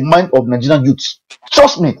be in the mind of Nigerian youths.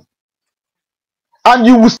 Trust me. And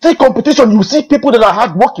you will see competition. You will see people that are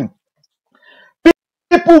hardworking.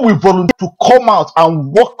 People will volunteer to come out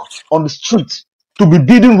and walk on the street to be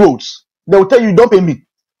building roads. They will tell you, don't pay me.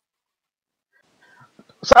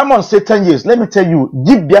 Simon said 10 years. Let me tell you,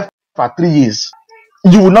 give Biafra 3 years.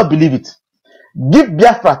 You will not believe it. Give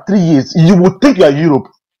Biafra 3 years. You will think you are Europe.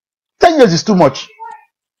 10 years is too much.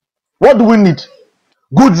 What do we need?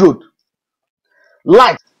 Good road,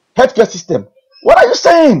 light, healthcare system. What are you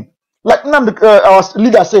saying? Like our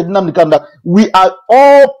leader said, that we are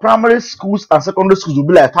all primary schools and secondary schools will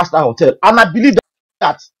be like a 5-star hotel. And I believe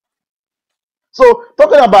that. So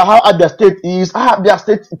talking about how Abia State is, Abia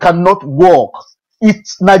State cannot work.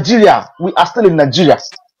 It's Nigeria. We are still in Nigeria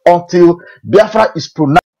until Biafra is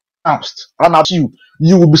pronounced. And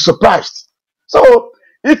you will be surprised. So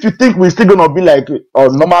if you think we're still gonna be like a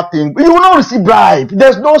normal thing, you will not receive bribe.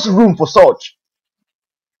 There's no room for such.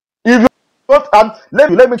 If you don't, and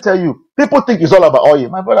let me tell you, people think it's all about oil.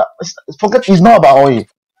 My brother, forget it's not about oil.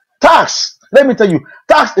 Tax. Let me tell you,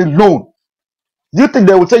 tax alone. You think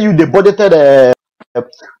they will tell you they budgeted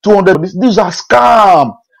 200? These are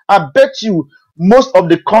scam. I bet you most of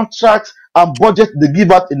the contracts and budget they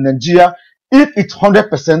give out in Nigeria, if it's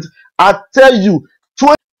 100%, I tell you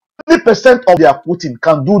 20% of their Putin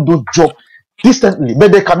can do those jobs decently,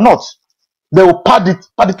 but they cannot. They will pad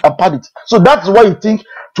it. So that's why you think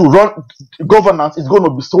to run governance is going to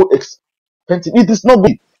be so expensive. It is not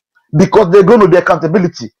good because there's going to be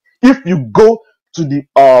accountability. If you go to the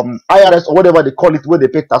IRS or whatever they call it, where they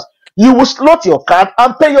pay tax, you will slot your card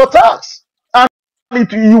and pay your tax, and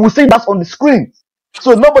you will see that on the screen.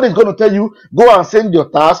 So nobody's going to tell you go and send your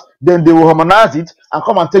tax, then they will harmonize it and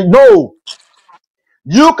come and tell you no.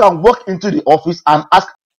 You can walk into the office and ask,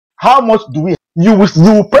 how much do we have? You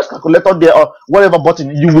will press calculator there or whatever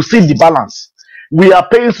button, you will see the balance. We are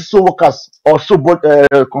paying so workers or so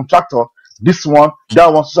contractor, this one,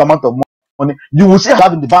 that one, so amount of money, you will see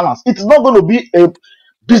having the balance. It's not going to be a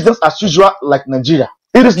business as usual like Nigeria.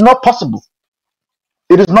 It is not possible.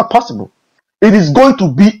 It is not possible. It is going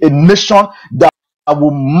to be a nation that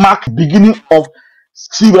will mark the beginning of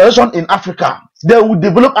civilization in Africa. They will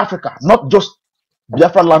develop Africa, not just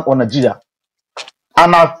Biafra land or Nigeria.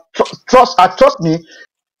 And I trust me,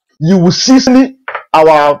 you will see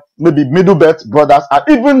our maybe middle belt brothers and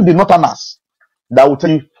even the northerners that will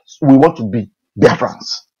tell you we want to be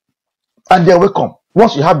Biafrans. And they're welcome.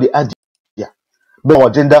 Once you have the idea, our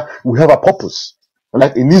agenda, we have a purpose.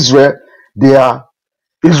 Like in Israel, they are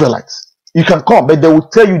Israelites. You can come, but they will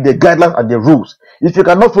tell you the guidelines and the rules. If you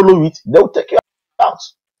cannot follow it, they will take you out.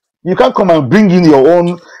 You can't come and bring in your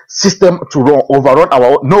own system to overrun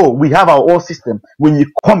our own. No, we have our own system. When you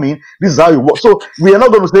come in, this is how you work. So we are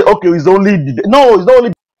not going to say, okay, it's only no, it's not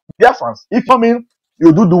only Biafrans. If I mean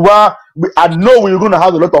you do the work, I know we're going to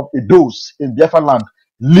have a lot of Edos in Biafra land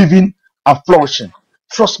living and flourishing.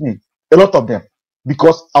 Trust me, a lot of them,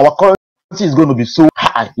 because our currency is going to be so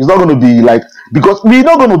high. It's not going to be like, because we're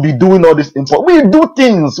not going to be doing all this import. We do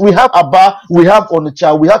things. We have Aba, we have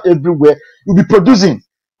Onitsha, we have everywhere. We'll be producing.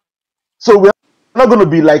 So we're not going to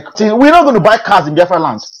be like, we're not going to buy cars in Biafra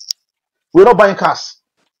land. We're not buying cars.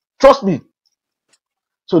 Trust me.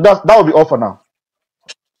 So that will be all for now.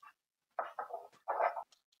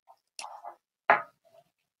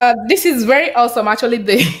 This is very awesome. Actually,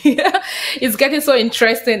 it's getting so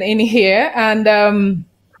interesting in here, and I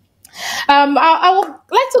would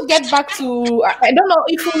like to get back to. I don't know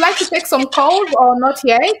if you'd like to take some calls or not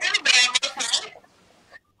yet.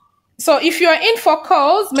 So if you are in for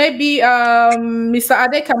calls, maybe Mr.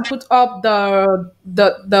 Ade can put up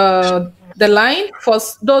the line for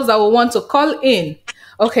those that will want to call in.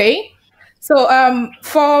 Okay. So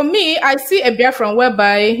for me, I see a Biafran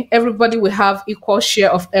whereby everybody will have equal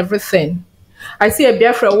share of everything. I see a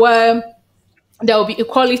Biafra where there will be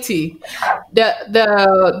equality.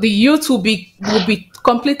 The youth will be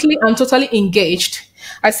completely and totally engaged.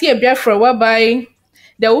 I see a Biafra whereby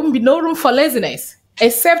there won't be no room for laziness,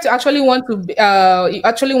 except you actually want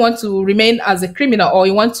to remain as a criminal, or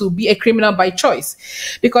you want to be a criminal by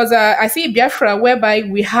choice. Because I see a Biafra whereby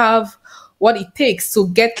we have what it takes to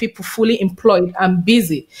get people fully employed and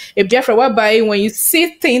busy. A Biafra whereby when you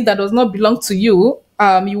see things that does not belong to you,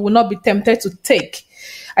 you will not be tempted to take.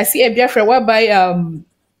 I see a Biafra whereby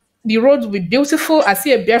the roads will be beautiful. I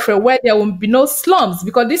see a Biafra where there will be no slums,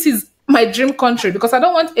 because this is my dream country. Because I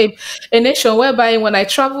don't want a nation whereby when I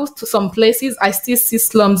travel to some places, I still see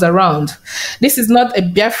slums around. This is not a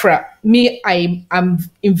Biafra I'm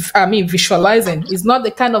visualizing. It's not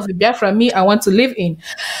the kind of a Biafra I want to live in.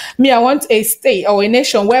 I want a state or a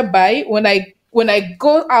nation whereby when I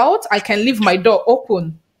go out, I can leave my door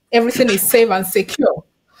open. Everything is safe and secure.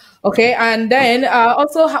 Okay, and then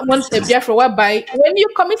also want a Biafra whereby when you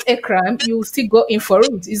commit a crime, you still go in for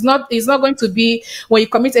it. It's not going to be when you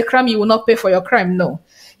commit a crime, you will not pay for your crime. No,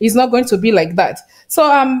 it's not going to be like that.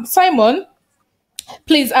 So, Simon,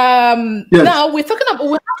 please, Yes. now we have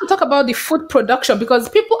to talk about the food production, because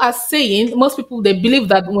people are saying, most people, they believe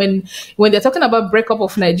that when they're talking about breakup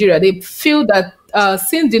of Nigeria, they feel that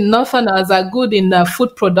since the Northerners are good in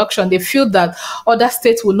food production, they feel that other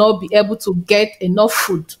states will not be able to get enough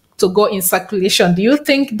food to go in circulation. Do you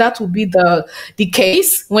think that will be the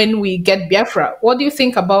case when we get Biafra? What do you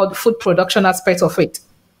think about the food production aspect of it?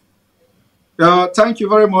 Thank you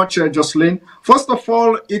very much, Jocelyn. First of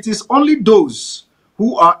all, it is only those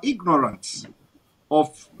who are ignorant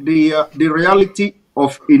of the reality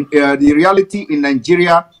in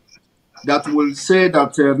Nigeria that will say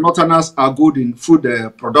that Northerners are good in food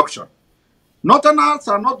production. Northerners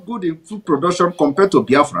are not good in food production compared to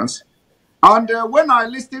Biafrans. And when I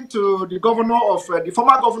listened to the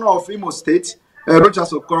former governor of Imo State, Rogers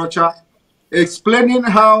Okorocha, explaining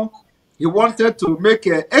how he wanted to make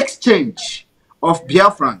an exchange of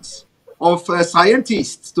Biafrans, of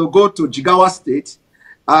scientists to go to Jigawa State,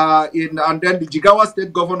 and then the Jigawa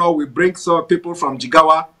State governor will bring some people from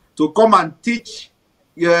Jigawa to come and teach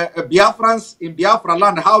Biafrans in Biafra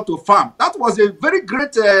land how to farm. That was a very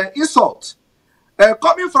great insult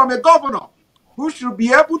coming from a governor who should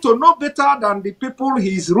be able to know better than the people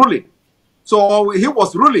he is ruling. So he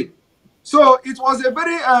was ruling. So it was a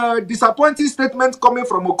very disappointing statement coming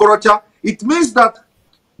from Okorocha. It means that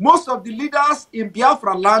most of the leaders in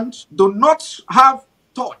Biafra land do not have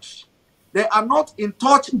touch. They are not in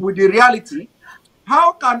touch with the reality.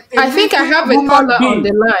 How can I think I have a caller on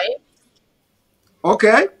the line.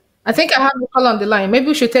 Okay. I think I have a call on the line. Maybe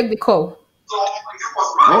we should take the call.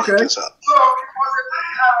 Okay.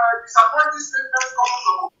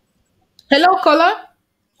 Hello, caller.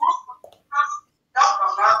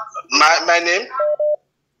 My name?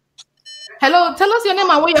 Hello, tell us your name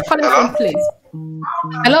and where you're calling from, please.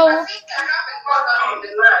 Hello?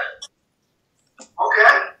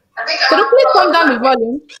 Could you please turn down the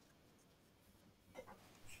volume?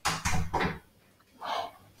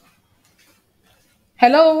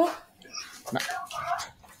 Hello?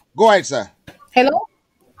 Go ahead, sir. Hello?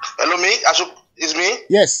 Hello, me? It's me?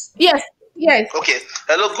 Yes. Yes, yes. Okay.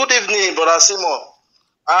 Hello, good evening, Brother Simon.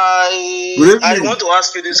 I want to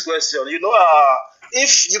ask you this question. You know,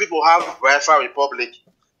 if you people have Biafra Republic,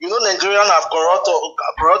 you know Nigerians have corrupt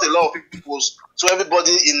a lot of people. So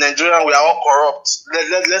everybody in Nigeria, we are all corrupt.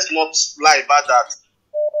 Let's not lie about that.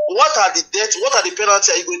 What are the penalties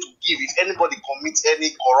are you going to give if anybody commits any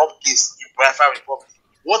corrupt case in Biafra Republic?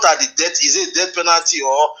 What are the death? Is it a death penalty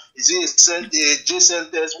or is it a jail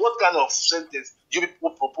sentence? What kind of sentence do you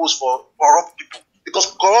people propose for corrupt people?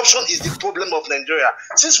 Because corruption is the problem of Nigeria.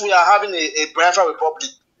 Since we are having a Biafra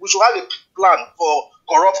Republic, we should have a plan for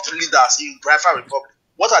corrupt leaders in Biafra Republic.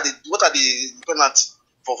 What are the penalties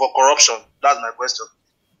for corruption? That's my question.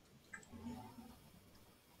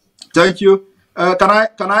 Thank you. Can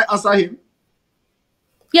I answer him?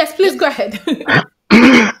 Yes, please go ahead.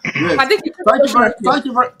 Yes.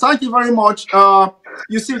 Thank you very much.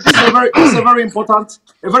 You see, this is a very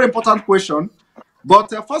important question.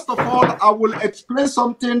 But first of all, I will explain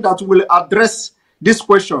something that will address this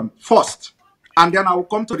question first, and then I will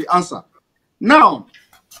come to the answer. Now,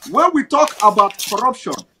 when we talk about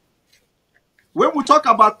corruption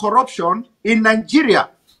in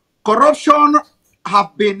Nigeria, corruption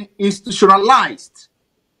have been institutionalized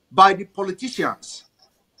by the politicians.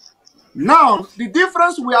 Now, the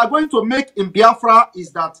difference we are going to make in Biafra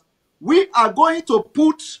is that we are going to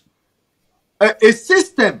put a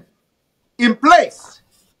system in place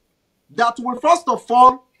that will first of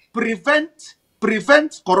all prevent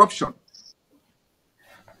corruption.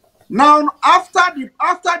 Now, after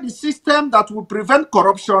the system that will prevent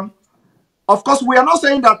corruption, of course, we are not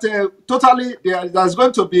saying that totally there's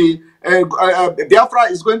going to be Biafra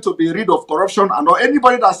is going to be rid of corruption, and or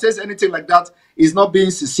anybody that says anything like that is not being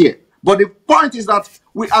sincere. But the point is that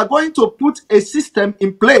we are going to put a system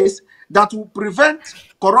in place that will prevent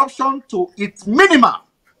corruption to its minimum.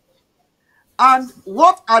 And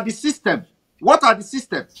what are the systems?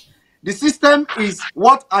 The system is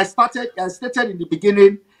what I stated in the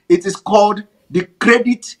beginning. It is called the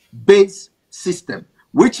credit-based system,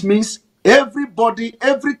 which means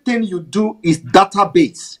everything you do is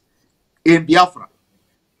database in Biafra.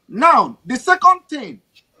 Now, the second thing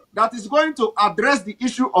that is going to address the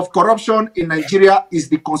issue of corruption in Nigeria is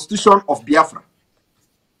the Constitution of Biafra.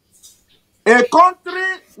 A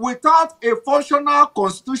country without a functional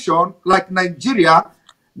constitution like Nigeria,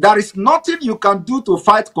 there is nothing you can do to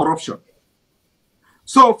fight corruption.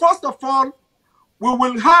 So first of all, we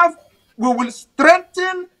will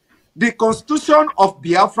strengthen the Constitution of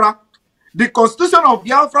Biafra. The Constitution of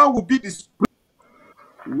Biafra will be the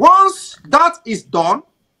once that is done,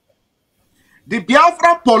 the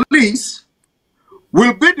Biafra police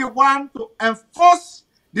will be the one to enforce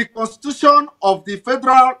the Constitution of the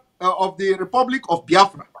of the Republic of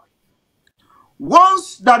Biafra.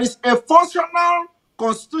 Once there is a functional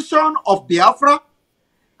Constitution of Biafra,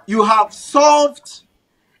 you have solved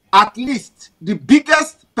at least the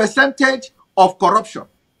biggest percentage of corruption.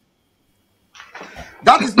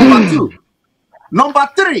 That is number two. Number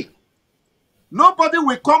three, nobody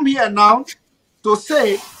will come here now to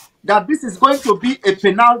say that this is going to be a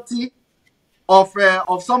penalty of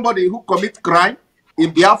somebody who commits crime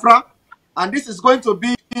in Biafra, and this is going to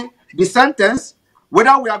be the sentence,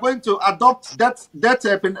 whether we are going to adopt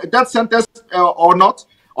that sentence or not.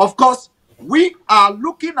 Of course, we are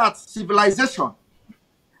looking at civilization.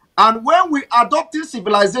 And when we adopting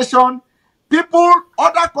civilization,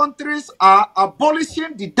 other countries are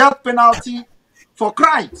abolishing the death penalty for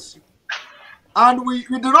crimes. And we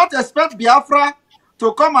do not expect Biafra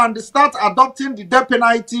to come and start adopting the death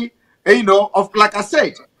penalty, like I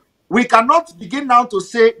said. We cannot begin now to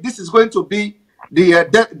say this is going to be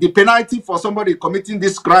the penalty for somebody committing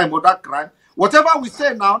this crime or that crime. Whatever we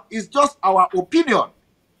say now is just our opinion.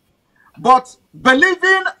 But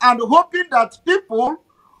believing and hoping that people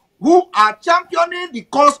who are championing the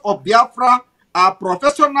cause of Biafra are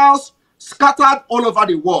professionals scattered all over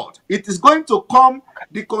the world. It is going to come,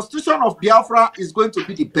 the Constitution of Biafra is going to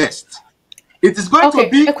be the best. It is going to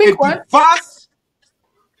be a diverse...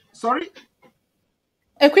 Sorry?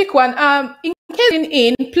 A quick one. In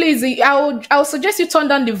case please, I'll suggest you turn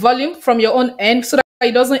down the volume from your own end so that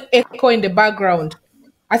it doesn't echo in the background.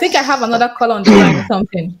 I think I have another call on the line or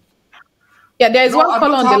something. Yeah, there is one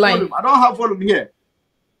call on the line. I don't have volume here.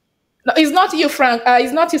 No, it's not you, Frank.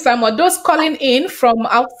 It's not you, Simon. Those calling in from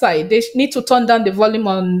outside, they need to turn down the volume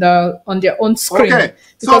on their own screen. Okay.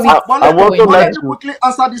 So, let me quickly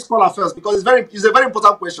answer this caller first because it's a very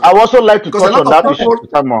important question. I would also like to touch on that issue.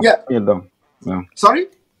 Yeah. Sorry?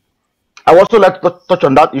 I would also like to touch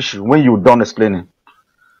on that issue when you're done explaining.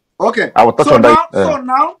 Okay. I will touch on that.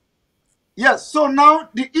 So now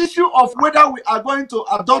the issue of whether we are going to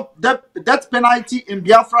adopt death penalty in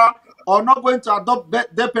Biafra or not going to adopt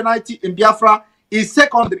death penalty in Biafra is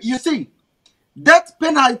secondary. You see, death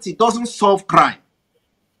penalty doesn't solve crime.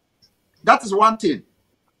 That is one thing.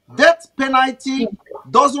 Death penalty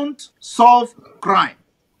doesn't solve crime.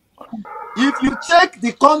 If you check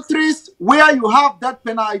the countries where you have death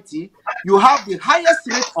penalty, you have the highest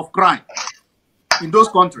rate of crime in those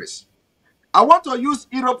countries. I want to use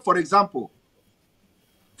Europe, for example.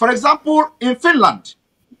 For example, in Finland,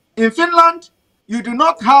 you do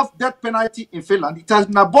not have death penalty in Finland. It has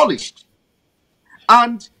been abolished.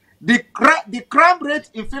 And the crime rate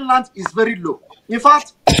in Finland is very low. In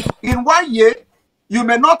fact, in 1 year, you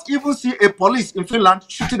may not even see a police in Finland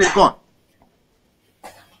shooting a gun.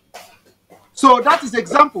 So that is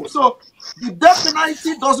example. So the death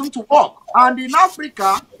penalty doesn't work. And in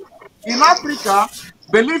Africa,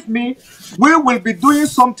 believe me, we will be doing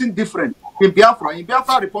something different in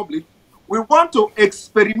Biafra Republic. We want to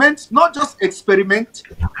experiment, not just experiment,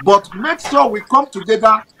 but make sure we come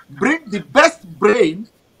together, bring the best brain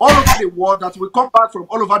all over the world, that we come back from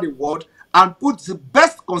all over the world and put the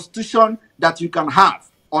best constitution that you can have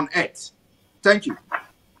on earth. Thank you.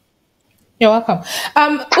 You're welcome.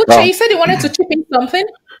 Uche, you said you wanted to chip in something?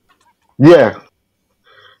 Yeah.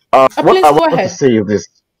 What I want to say is this.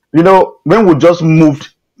 You know, when we just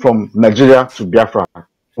moved from Nigeria to Biafra,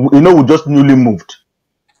 we just newly moved.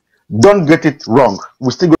 Don't get it wrong.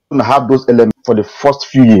 We're still going to have those elements for the first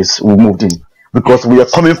few years we moved in, because we are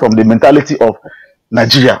coming from the mentality of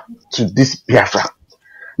Nigeria to this Biafra.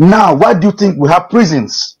 Now, why do you think we have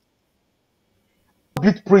prisons?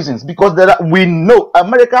 Prisons, because we know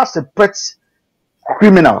America separates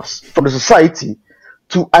criminals from the society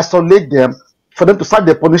to isolate them, for them to start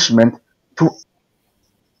their punishment, to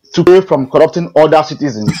pay from corrupting other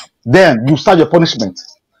citizens. Then you start your punishment.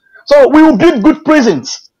 So we will build good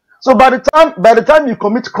prisons. So by the time you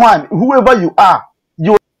commit crime, whoever you are,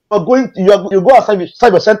 you go and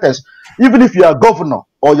serve your sentence, even if you are a governor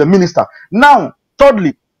or your minister. Now,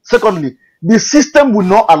 secondly, the system will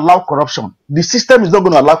not allow corruption. The system is not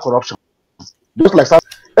going to allow corruption. Just like that,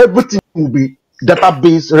 everything will be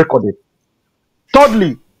database recorded.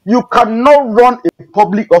 Thirdly, you cannot run a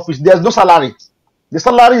public office. There's no salary. The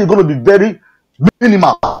salary is going to be very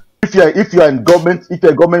minimal. If you are in government, if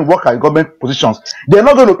you're a government worker in government positions, they're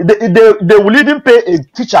not going to. They will even pay a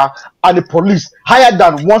teacher and a police higher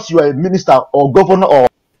than once you are a minister or governor or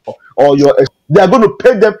they are going to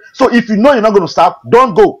pay them. So if you know you're not going to serve,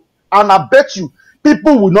 don't go. And I bet you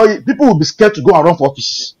people will be scared to go and run for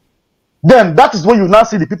office. Then that is when you now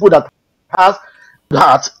see the people that has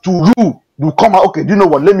that to rule will come out. Okay, do you know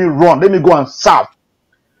what? Let me run. Let me go and serve.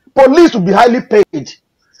 Police will be highly paid.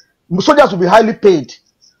 Soldiers will be highly paid.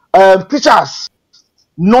 Teachers,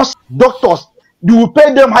 nurses, doctors, you will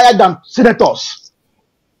pay them higher than senators.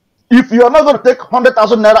 If you are not going to take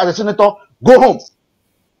 100,000 naira as a senator, go home.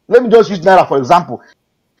 Let me just use naira for example.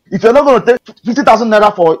 If you're not going to take 50,000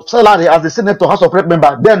 naira for salary as a senator, House of Rep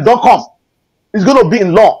member, then don't come. It's going to be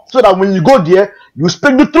in law, so that when you go there, you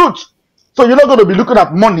speak the truth. So you're not going to be looking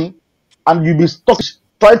at money and you'll be stuck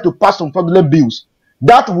trying to pass some fraudulent bills.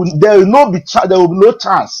 There will be no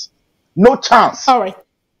chance. No chance. All right.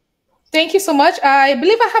 Thank you so much. I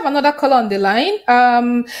believe I have another caller on the line.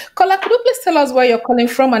 Caller, could you please tell us where you're calling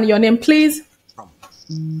from and your name, please?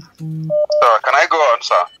 Can I go on,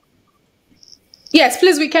 sir? Yes,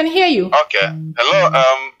 please. We can hear you. Okay. Hello.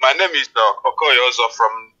 My name is Okoyozo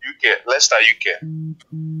from UK, Leicester, UK.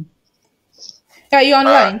 Yeah, you're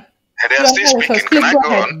online. They are still speaking. Can I go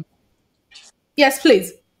on? Yes,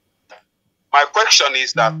 please. My question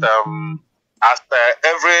is that as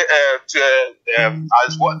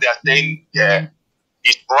what they are saying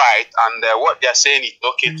is right, and what they are saying is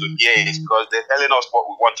okay to hear, is because they're telling us what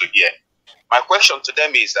we want to hear. My question to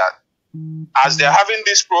them is that as they're having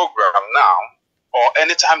this program now, or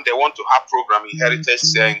anytime they want to have program in heritage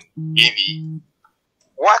saying EV,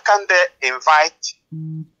 why can't they invite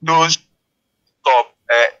those top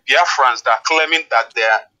Biafrans that are claiming that they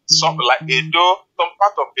are some part of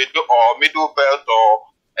Edo or Middle Belt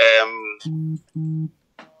or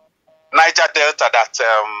Niger Delta, that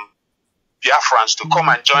Biafrans to come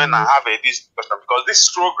and join and have this discussion, because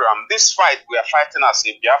this program, this fight we are fighting as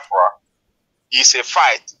a Biafra is a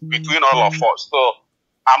fight between all of us. So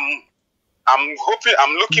I'm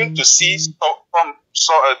I'm looking to see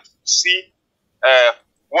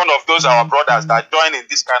one of those our brothers that join in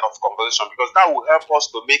this kind of conversation, because that will help us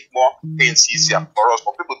to make more things easier for us,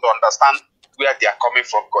 for people to understand where they are coming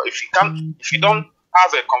from. Because if you don't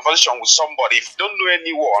have a conversation with somebody, if you don't know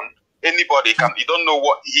anybody you don't know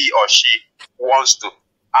what he or she wants to,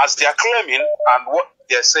 as they are claiming and what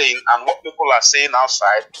they're saying and what people are saying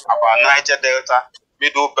outside about Niger Delta,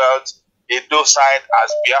 Middle Belt, Edo side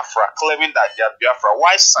as Biafra, claiming that they are Biafra.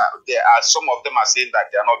 Why some of them are saying that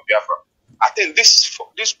they are not Biafra? I think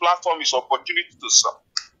this platform is an opportunity to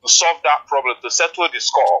solve that problem, to settle the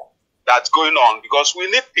score that's going on, because we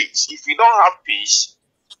need peace. If we don't have peace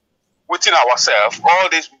within ourselves, all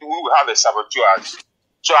this, we will have a sabotage.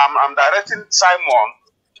 So I'm directing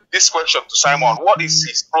this question to Simon. What is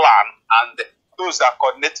his plan, and those that are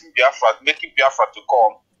coordinating Biafra, making Biafra to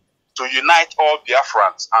come, to unite all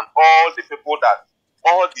Biafrans and all the people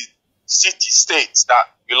all the city-states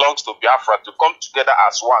that belongs to Biafra to come together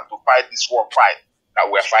as one to fight this one fight that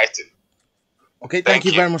we're fighting. Okay, thank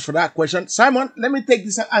you very much for that question. Simon, let me take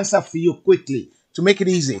this answer for you quickly to make it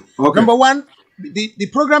easy. Okay. Number one, the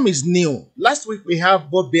program is new. Last week, we have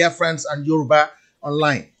both Biafrans and Yoruba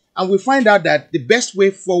online. And we find out that the best way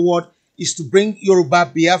forward is to bring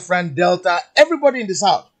Yoruba, Biafran, Delta, everybody in the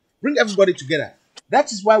South. Bring everybody together.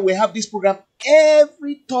 That is why we have this program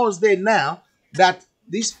every Thursday now that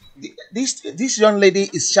this young lady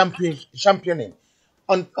is championing.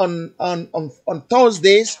 On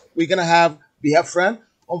Thursdays, we're going to have Biafran.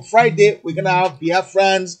 On Friday, we're going to have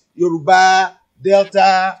Biafrans, Yoruba,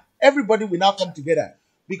 Delta. Everybody will now come together.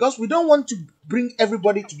 Because we don't want to bring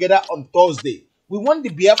everybody together on Thursday. We want the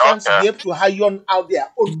Biafrans to be able to iron out their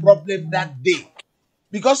own problem that day.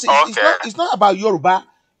 Because it's not about Yoruba.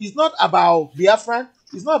 It's not about Biafran.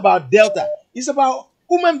 It's not about Delta. It's about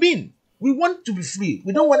human being. We want to be free.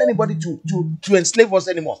 We don't want anybody to enslave us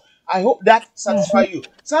anymore. I hope that satisfies you.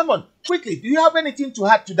 Simon, quickly, do you have anything to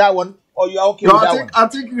add to that one, or you are okay with that one? I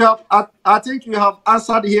think you have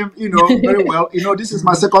answered him, very well. This is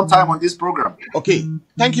my second time on this program. Okay,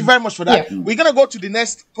 thank you very much for that. Yeah. We're gonna go to the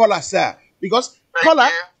next caller, sir, because caller,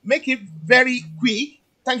 make it very quick.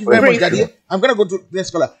 Thank you very much, Daddy. I'm gonna go to the next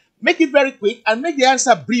caller. Make it very quick and make the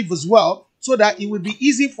answer brief as well, so that it will be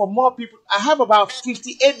easy for more people. I have about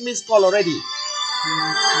 58 missed call already.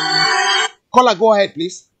 Caller, go ahead,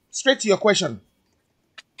 please. Straight to your question.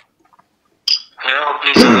 Hello,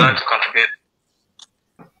 please, I'd like to contribute.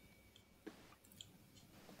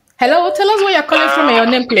 Hello, tell us where you're calling from and your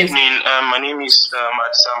name, please. Good evening. My name is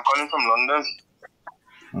Matt. I'm calling from London.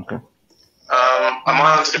 Okay. I'm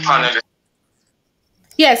on to the panel.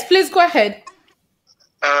 Yes, please go ahead.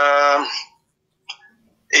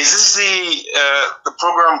 Is this the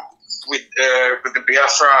program with the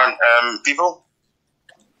Biafran people?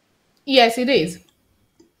 Yes, it is.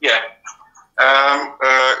 Yeah.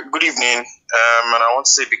 Good evening. And I want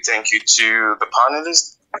to say a big thank you to the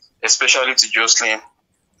panelists, especially to Jocelyn.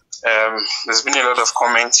 There's been a lot of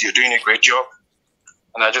comments. You're doing a great job.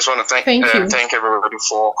 And I just want to thank everybody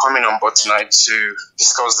for coming on board tonight to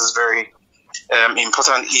discuss this very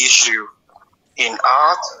important issue in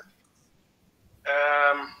art.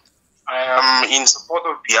 I am in support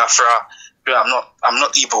of Biafra. I'm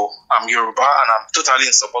not Igbo. I'm Yoruba, and I'm totally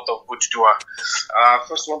in support of Odùduwà.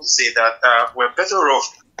 First, I want to say that we're better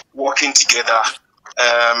off working together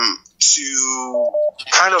to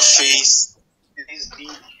kind of face this big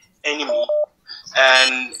enemy.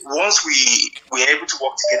 And once we're able to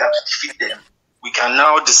work together to defeat them, we can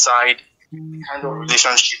now decide the kind of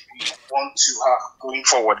relationship we want to have going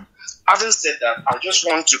forward. Having said that, I just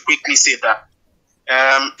want to quickly say that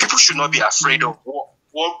people should not be afraid of what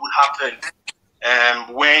would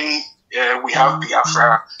happen when we have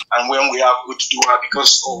Biafra and when we have Odùduwà,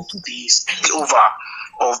 because of the spillover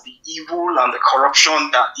of the evil and the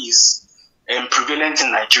corruption that is prevalent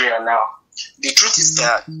in Nigeria now. The truth is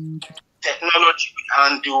that technology will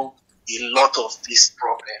handle a lot of these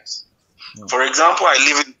problems. For example, I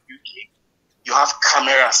live in the UK. You have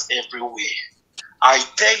cameras everywhere. I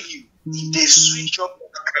tell you, if they switch up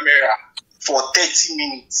the camera for 30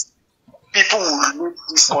 minutes, people will leave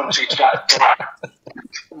this country that dry.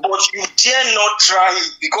 But you dare not try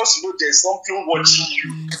it because there's something watching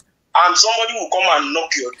you. And somebody will come and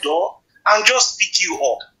knock your door and just pick you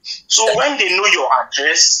up. So when they know your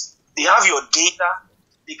address, they have your data,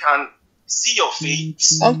 they can see your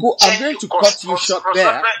face. Uncle, I'm going to cut you short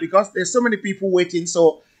there because there's so many people waiting.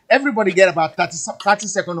 So everybody get about 30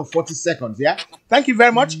 seconds or 40 seconds, yeah? Thank you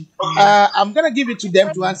very much. I'm going to give it to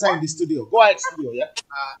them to answer in the studio. Go ahead, studio, yeah?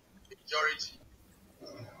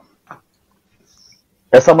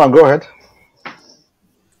 Yes, someone go ahead.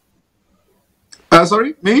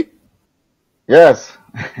 Sorry, me? Yes.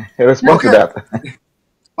 Respond to that.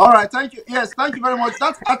 All right, thank you. Yes, thank you very much.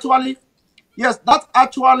 That's actually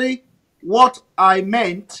what I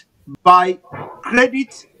meant by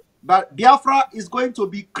credit. But Biafra is going to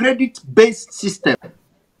be credit-based system,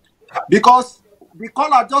 because the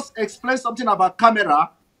caller just explained something about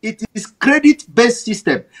camera. It is credit-based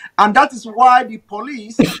system, and that is why the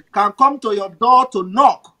police can come to your door to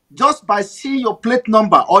knock just by seeing your plate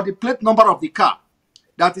number or the plate number of the car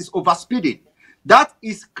that is overspeeding. That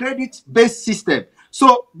is credit-based system.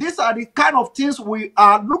 So these are the kind of things we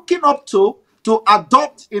are looking up to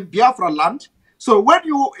adopt in Biafra land. So when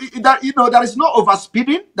there is no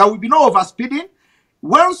overspeeding, there will be no overspeeding.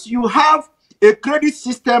 Once you have a credit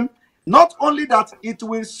system, not only that it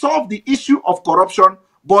will solve the issue of corruption,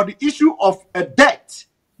 but the issue of a debt,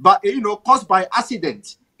 but caused by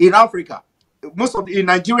accident in Africa. In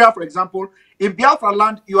Nigeria, for example, in Biafra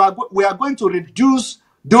land, we are going to reduce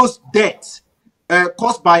those debts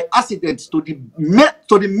caused by accidents to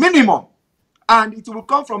the minimum, and it will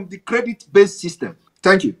come from the credit-based system.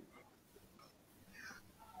 Thank you.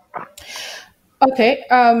 Okay.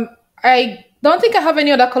 I don't think I have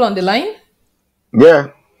any other call on the line. Yeah,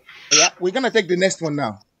 we're gonna take the next one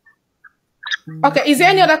now. Okay, is there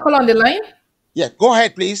any other call on the line? Yeah, go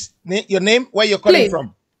ahead, please. Your name, where you're calling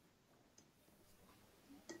from.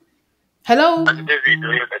 Hello. David,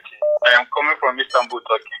 I am coming from Istanbul,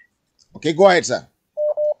 Turkey. Okay, go ahead, sir.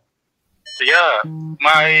 Yeah,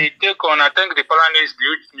 my take on, I think the panelists,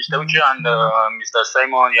 Mr. Uche and Mr.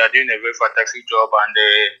 Simon, you are doing a very fantastic job, and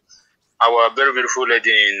our very beautiful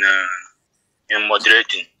lady in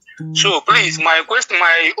moderating. So please, my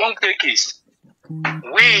own take is,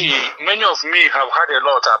 many of me have heard a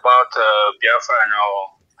lot about Biafra and our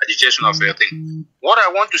agitation of everything. What I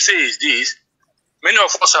want to say is this: many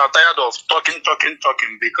of us are tired of talking,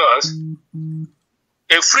 because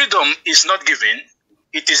a freedom is not given,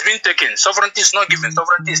 it is being taken. Sovereignty is not given,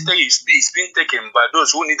 sovereignty is being taken by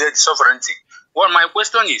those who needed sovereignty. Well, my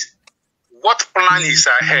question is, what plan is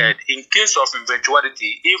ahead in case of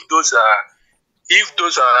eventuality, if those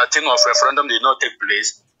thing of referendum did not take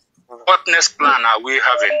place? What next plan are we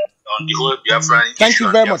having on the whole Biafra? Thank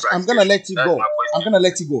you very much. I'm gonna let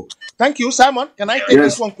you go. Thank you, Simon. Can I take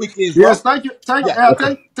this one quickly as well? Yes, thank you.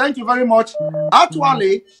 Thank you very much.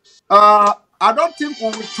 Actually, I don't think we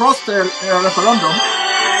will trust a referendum.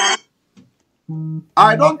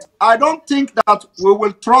 I don't think that we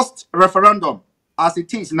will trust referendum as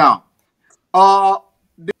it is now.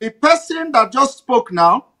 The person that just spoke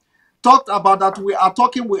now talked about that we are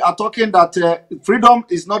talking that freedom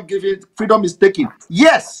is not given, freedom is taken.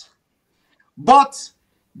 Yes, but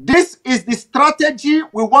this is the strategy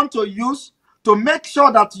we want to use to make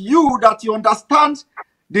sure that you understand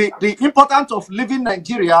the importance of living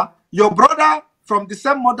Nigeria. Your brother from the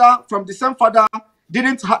same mother, from the same father,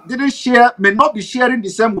 may not be sharing the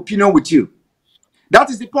same opinion with you. That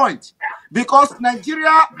is the point. Because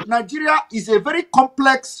Nigeria is a very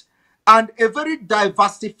complex and a very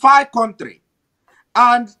diversified country.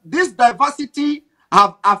 And this diversity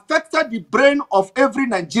have affected the brain of every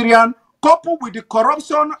Nigerian, coupled with the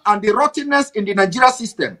corruption and the rottenness in the Nigeria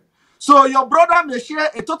system. So your brother may share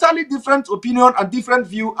a totally different opinion and different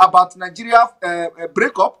view about Nigeria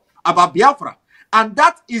breakup, about Biafra. And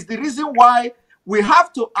that is the reason why we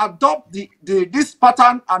have to adopt this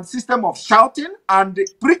pattern and system of shouting and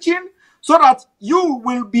preaching, so that you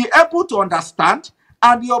will be able to understand,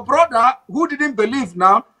 and your brother who didn't believe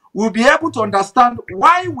now will be able to understand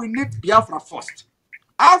why we need Biafra first.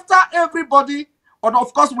 After everybody, and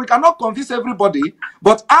of course we cannot convince everybody,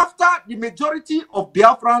 but after the majority of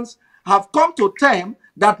Biafrans have come to term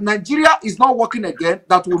that Nigeria is not working again,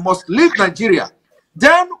 that we must leave Nigeria,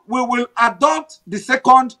 then we will adopt the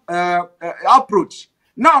second approach.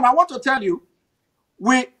 Now, I want to tell you,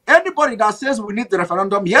 anybody that says we need the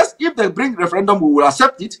referendum, yes, if they bring referendum, we will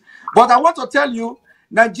accept it. But I want to tell you,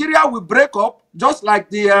 Nigeria will break up, just like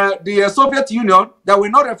the Soviet Union. There will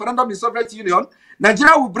no referendum in Soviet Union.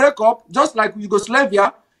 Nigeria will break up, just like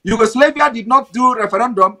Yugoslavia. Yugoslavia did not do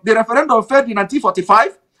referendum. The referendum failed in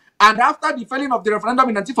 1945. And after the failing of the referendum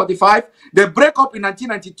in 1945, they break up in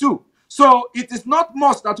 1992. So it is not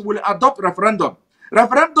must that will adopt referendum.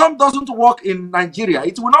 Referendum doesn't work in Nigeria.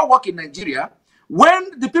 It will not work in Nigeria.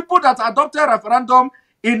 When the people that adopted referendum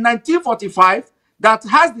in 1945, that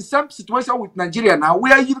has the same situation with Nigeria now,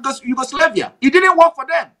 we are Yugoslavia. It didn't work for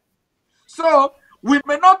them. So we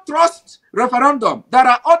may not trust referendum. There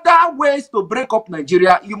are other ways to break up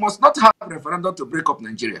Nigeria. You must not have referendum to break up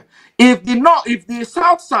Nigeria. If the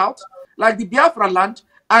South, like the Biafra land,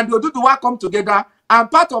 and the Oduduwa come together and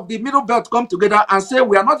part of the middle belt come together and say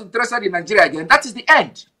we are not interested in Nigeria again, that is the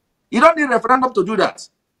end. You don't need referendum to do that.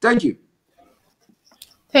 Thank you.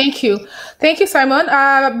 Thank you. Thank you, Simon.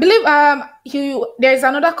 I believe there is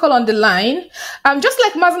another call on the line. Just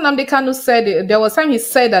like Mazen Nnamdi Kanu said, there was time he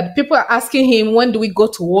said that people are asking him, when do we go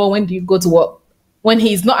to war? When do you go to war? When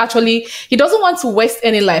he's not actually, he doesn't want to waste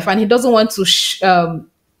any life, and he doesn't want to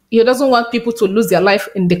he doesn't want people to lose their life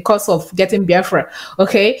in the course of getting Biafra.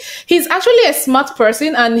 Okay, he's actually a smart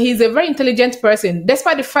person, and he's a very intelligent person,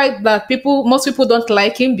 despite the fact that most people don't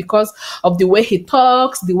like him because of the way he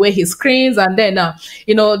talks, the way he screams, and then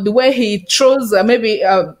the way he throws. Maybe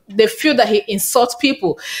they feel that he insults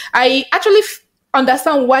people. I actually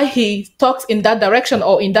understand why he talks in that direction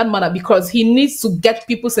or in that manner, because he needs to get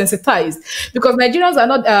people sensitized, because Nigerians are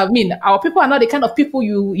not our people are not the kind of people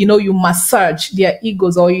you massage their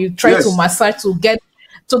egos, or you try to massage to get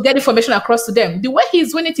information across to them. The way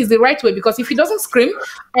he's doing it is the right way, because if he doesn't scream,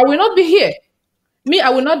 I will not be here. I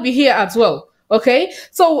will not be here as well. Okay,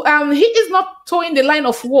 so he is not towing the line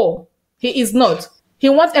of war. He is not. He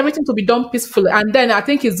wants everything to be done peacefully, and then I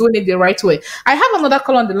think he's doing it the right way. I have another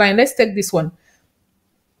call on the line. Let's take this one.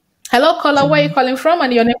 Hello, caller. Where are you calling from,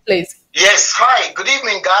 and your name, please? Yes, hi. Good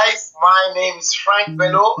evening, guys. My name is Frank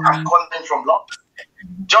Bello. I'm calling from London.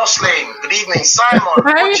 Jocelyn, good evening. Simon,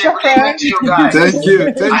 Hi, good evening to you guys. Thank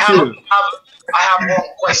you. I have one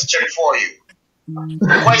question for you.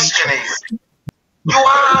 The question is, you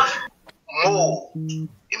have mold in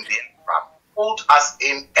Biafra, mold as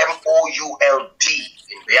in M-O-U-L-D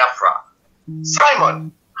in Biafra.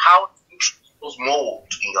 Simon, how do you treat those mold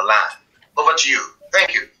in your land? Over to you.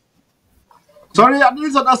 Thank you. Sorry, I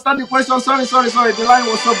didn't understand the question. Sorry. The line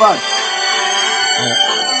was so bad.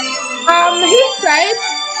 He said,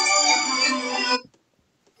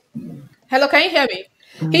 hello, can you hear me?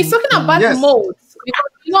 He's talking about modes.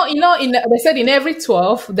 Because, they said in every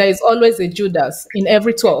 12, there is always a Judas in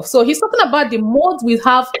every 12. So he's talking about the modes we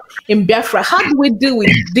have in Biafra. How do we deal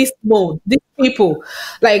with this mode, these people?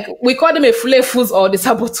 Like, we call them a fulefus or the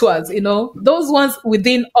saboteurs, those ones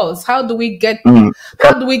within us. How do we get,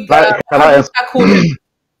 how do we tackle them?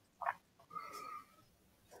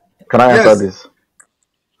 Can I answer this?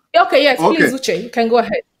 Okay, yes, please, Uche, you can go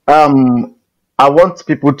ahead. I want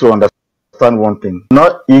people to understand one thing.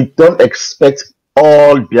 You don't expect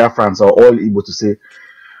all Biafrans or all Igbo to say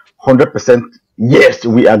 100% yes,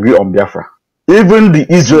 we agree on Biafra. Even the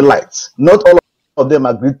Israelites, not all of them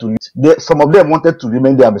agreed to it. Some of them wanted to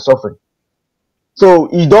remain there and be suffering.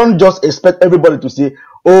 So you don't just expect everybody to say,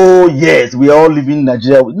 oh yes, we are all living in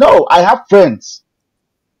Nigeria. No, I have friends.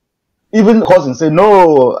 Even cousins say,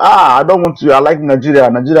 no, I don't want to, I like Nigeria.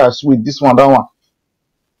 Nigeria is sweet, this one, that one.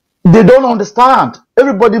 They don't understand.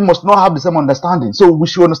 Everybody must not have the same understanding. So we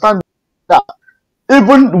should understand that.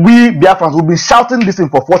 Even we Biafrans will be shouting this thing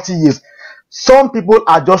for 40 years. Some people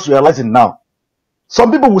are just realizing now.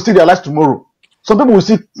 Some people will see realize tomorrow. Some people will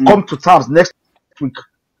see come to terms next week.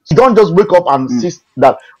 You don't just wake up and see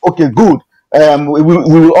that, okay, good. We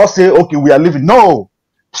will all say, okay, we are living. No.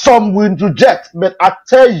 Some will reject. But I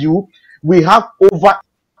tell you, we have over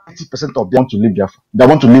 80% of them want to leave Biafra. They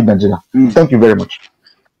want to leave Nigeria. Thank you very much.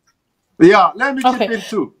 Yeah, let me chip in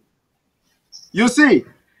too. You see,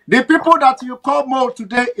 the people that you call more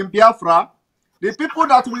today in Biafra, the people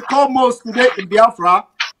that we call most today in Biafra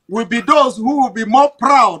will be those who will be more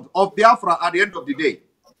proud of Biafra at the end of the day.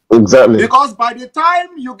 Exactly. Because by the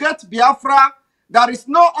time you get Biafra, there is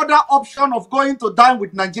no other option of going to dine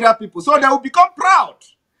with Nigeria people. So they will become proud.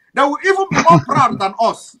 They will even be more proud than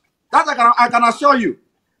us. That I can assure you.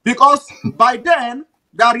 Because by then,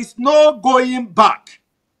 there is no going back.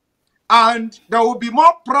 And they will be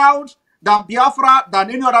more proud than Biafra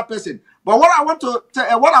than any other person. But what I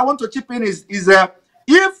want to chip in is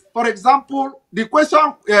if, for example, the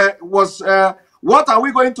question was what are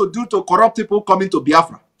we going to do to corrupt people coming to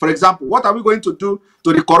Biafra? For example, what are we going to do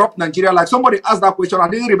to the corrupt Nigeria? Like somebody asked that question, I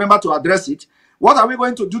didn't remember to address it. What are we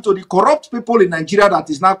going to do to the corrupt people in Nigeria that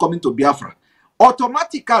is now coming to Biafra?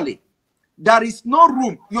 Automatically, there is no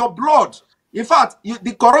room. Your blood, in fact,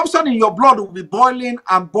 the corruption in your blood will be boiling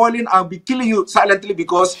and be killing you silently,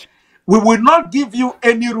 because we will not give you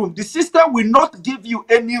any room. The system will not give you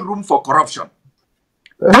any room for corruption.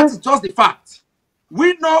 That's just the fact.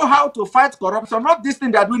 We know how to fight corruption, not this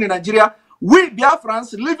thing they are doing in Nigeria. We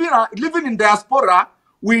Biafrans living in diaspora,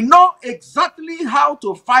 we know exactly how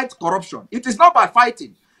to fight corruption. It is not by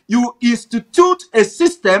fighting. You institute a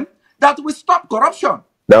system that will stop corruption.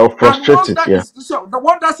 That will frustrate it, yeah. The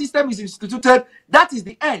one that system is instituted, that is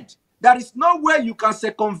the end. There is no way you can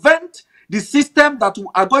circumvent the system that we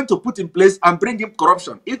are going to put in place and bring in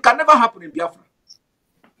corruption. It can never happen in Biafra.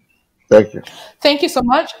 Thank you. Thank you so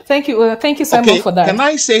much. Thank you, Simon, for that. Can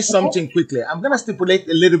I say something quickly? I'm gonna stipulate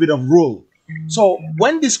a little bit of rule. So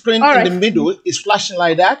when the screen in the middle is flashing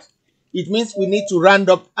like that, it means we need to round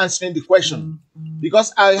up answering the question,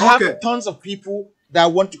 because I have tons of people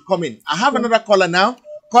that want to come in. I have another caller now.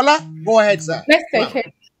 Caller, go ahead, sir. Let's take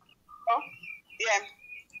it. Yeah.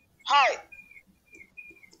 Hi.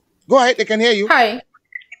 Go ahead, they can hear you. Hi.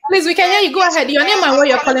 Please, we can hear you. Go ahead. Your name and where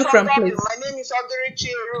you're calling from, please. My name is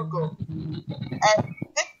Odirichi Erugo.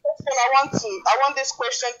 I want this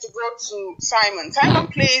question to go to Simon. Simon,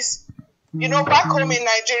 please. You know, back home in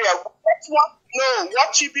Nigeria,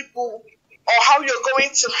 what you people, or how you're going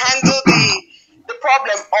to handle the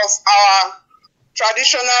problem of our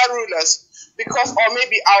traditional rulers, because, or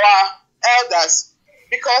maybe our elders,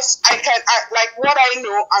 because like what I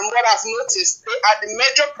know and what I've noticed, they are the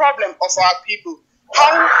major problem of our people.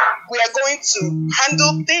 How we are going to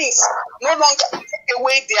handle things, no longer take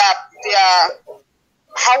away their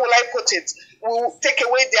how will I put it? We'll take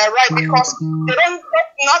away their right, because they don't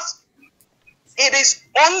not. It is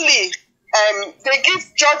only they give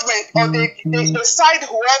judgment, or they decide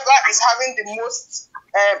whoever is having the most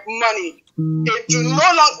money. They no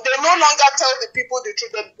longer tell the people the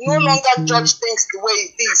truth. They no longer judge things the way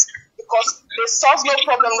it is, because they solve no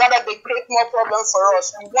problem, rather they create more problem for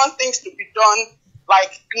us. We want things to be done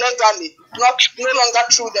like legally, no longer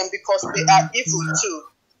through them, because they are evil too.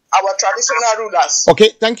 Our traditional rulers. Okay,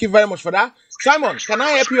 thank you very much for that. Simon, can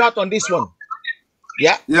I help you out on this one?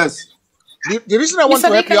 Yeah? Yes. The reason I want to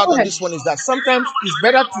help you out on this one is that sometimes it's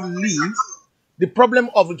better to leave the problem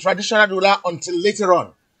of the traditional ruler until later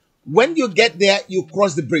on. When you get there, you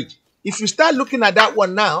cross the bridge. If you start looking at that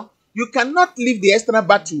one now, you cannot leave the external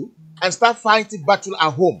battle and start fighting battle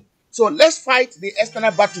at home. So let's fight the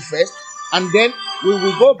external battle first, and then we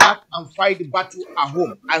will go back and fight the battle at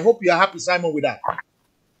home. I hope you are happy, Simon, with that.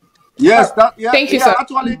 Yes, thank you, sir.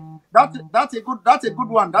 Actually, that's a good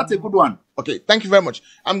one. That's a good one. Okay, thank you very much.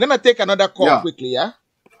 I'm gonna take another call quickly, yeah?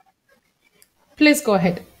 Please go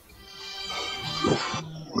ahead.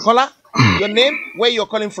 Caller, your name, where you're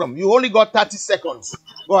calling from. You only got 30 seconds.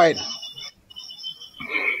 Go ahead.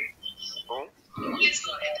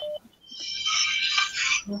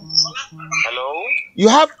 Hello? You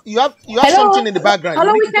have something in the background.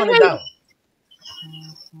 Hello, you need to turn it down.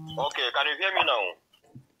 Okay, can you hear me now?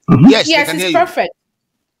 Yes, it's perfect.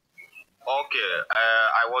 Okay,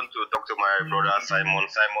 I want to talk to my brother Simon.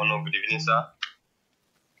 Simon, good evening, sir.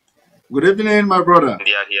 Good evening, my brother.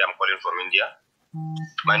 India here, I'm calling from India.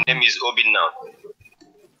 My name is Obin now.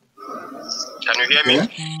 Can you hear me?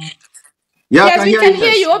 Yeah, yes, we can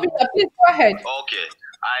hear you, Obin. Please go ahead. Okay.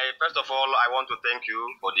 First of all, I want to thank you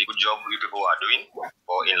for the good job you people are doing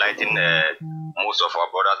for enlightening most of our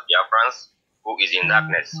brothers, Biafrans, who is in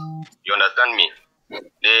darkness. You understand me?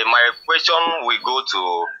 My question will go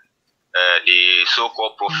to the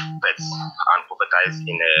so-called prophets and prophetess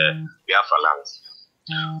in Biafra lands.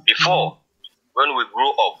 Before, when we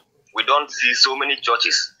grew up, we don't see so many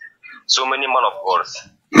churches, so many men of God.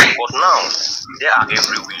 But now, they are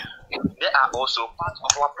everywhere. They are also part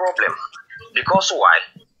of our problem. Because why?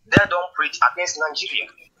 They don't preach against Nigeria.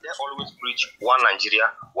 They always preach one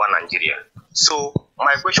Nigeria, one Nigeria. So,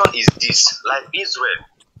 my question is this, like Israel,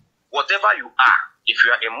 whatever you are, if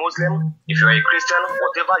you are a Muslim, if you are a Christian,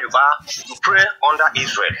 whatever you are, you pray under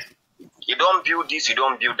Israel. You don't build this, you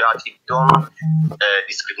don't build that, you don't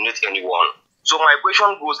discriminate anyone. So my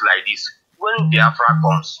question goes like this. When Biafra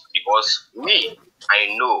comes, because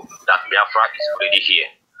I know that Biafra is already here,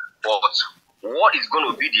 but what is going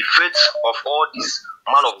to be the fate of all these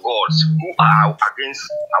men of God who are against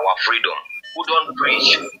our freedom, who don't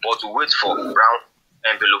preach, but wait for brown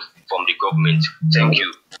envelope from the government? Thank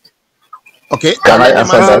you. Okay, can I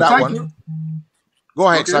answer that one? Go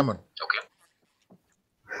ahead, Simon.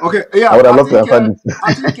 Okay, yeah. I would have loved to answer this.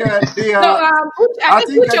 I think I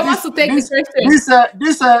think Uche wants to take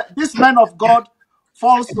this man of God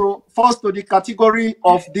falls to the category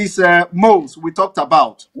of these moles we talked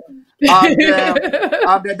about, and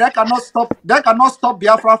they cannot stop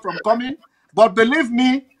Biafra from coming. But believe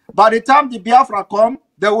me, by the time the Biafra come,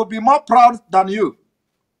 they will be more proud than you.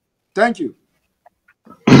 Thank you.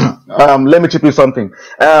 Let me chip you something.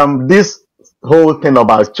 This whole thing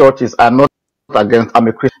about churches are not against, I'm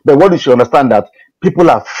a Christian, but what you should understand that people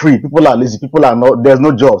are free, people are lazy, people are not, there's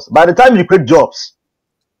no jobs. By the time you create jobs,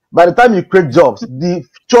 the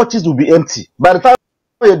churches will be empty. By the time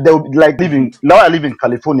they will be like living, now I live in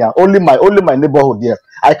California, only my neighborhood here,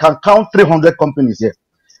 I can count 300 companies here.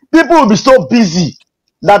 People will be so busy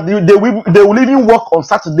that they will even work on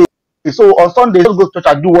Saturday. So on Sunday, just go to church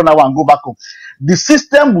and do 1 hour and go back home. the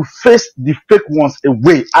system will face the fake ones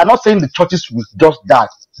away. I'm not saying the churches will just die,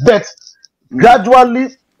 but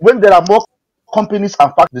gradually, when there are more companies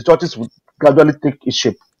and facts, the churches will gradually take its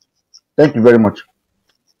shape. Thank you very much.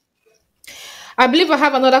 I believe I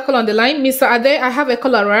have another call on the line. Mr. Ade, I have a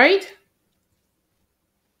caller, right?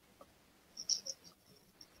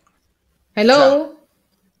 Hello?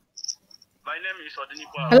 My name is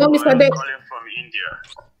Odinipo. Hello, Mr. Ade. I'm calling from India.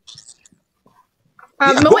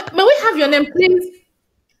 May we have your name, please?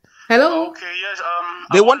 Hello? Okay, yes.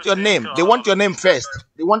 They want your name. They want your name first.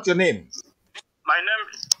 They want your name.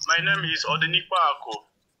 My name is Odinipo Ako.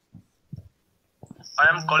 I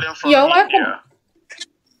am calling from You're India. welcome.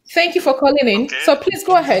 Thank you for calling in. Okay. So please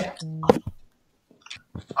go ahead.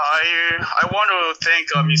 I want to thank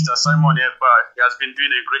Mr. Simon Aragbaye. He has been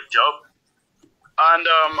doing a great job. And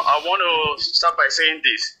I want to start by saying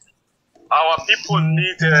this. Our people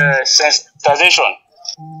need sensitization.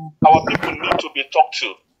 Our people need to be talked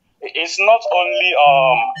to. It's not only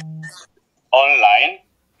online.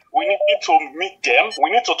 We need to meet them.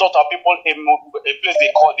 We need to talk to our people in a place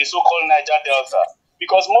they call the so-called Niger Delta.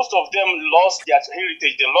 Because most of them lost their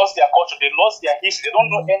heritage, they lost their culture, they lost their history, they don't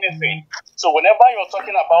know anything. So whenever you're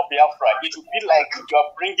talking about Biafra, it will be like you're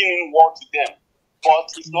bringing in war to them. But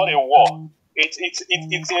it's not a war. It's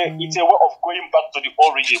a way of going back to the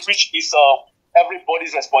origin, which is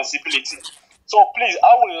everybody's responsibility. So please,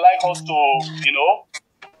 I would like us to,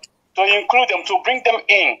 to include them, to bring them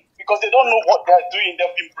in, because they don't know what they're doing.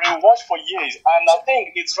 They've been brainwashed for years, and I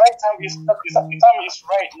think it's right time. The time is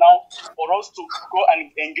right now for us to go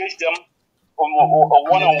and engage them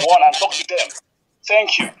one-on-one and talk to them.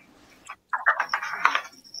 Thank you.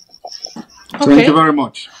 Okay. Thank you very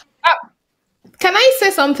much. Can I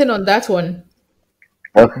say something on that one?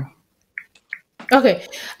 Okay. Okay.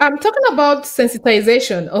 I'm talking about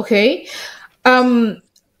sensitization. Okay.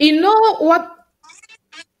 You know what?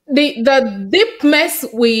 The deep mess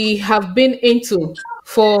we have been into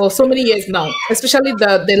for so many years now, especially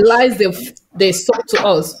the lies they sold to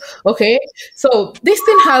us. Okay, so this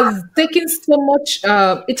thing has taken so much.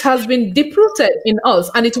 It has been deep rooted in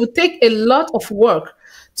us, and it will take a lot of work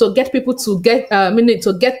to get people to get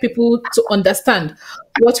people to understand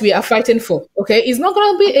what we are fighting for. Okay, it's not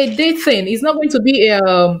going to be a day thing. It's not going to be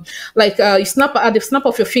you snap at the snap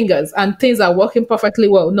of your fingers and things are working perfectly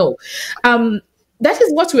well. No. That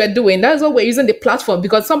is what we are doing. That is what we're using the platform,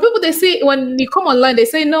 because some people, they say, when you come online, they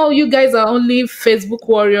say, no, you guys are only Facebook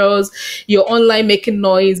warriors. You're online making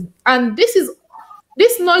noise. And this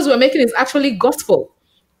noise we're making is actually gospel.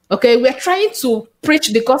 Okay, we are trying to preach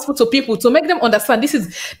the gospel to people, to make them understand this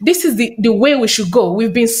is the way we should go.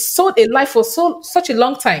 We've been sold a lie for such a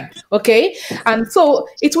long time. Okay, and so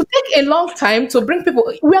it will take a long time to bring people.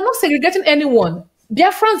 We are not segregating anyone.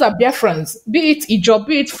 Biafrans are Biafrans, be it Ijo,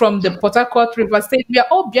 be it from the Port Harcourt River State. We are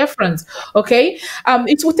all Biafrans, okay?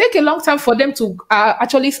 It will take a long time for them to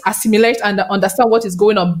actually assimilate and understand what is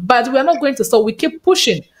going on, but we are not going to stop. We keep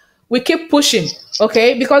pushing.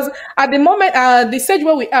 Okay? Because at the moment, the stage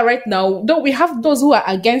where we are right now, though we have those who are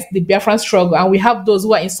against the Biafran struggle and we have those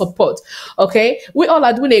who are in support, okay? We all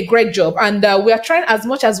are doing a great job, and we are trying as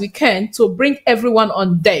much as we can to bring everyone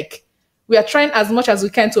on deck. We are trying as much as we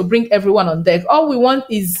can to bring everyone on deck. All we want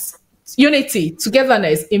is unity,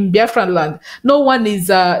 togetherness in Biafran land. No one is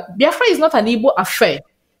Biafra is not an Igbo affair.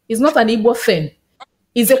 It's not an Igbo thing.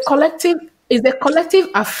 It's a collective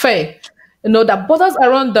affair. That borders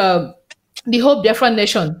around the whole Biafran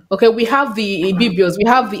nation. Okay, we have the Ibibios, we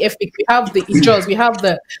have the Efik, we have the Ijos, we have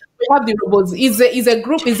the robots. It's a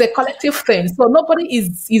group, it's a collective thing. So nobody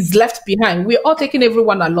is left behind. We're all taking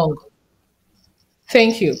everyone along.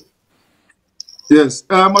 Thank you. Yes,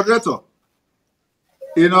 moderator.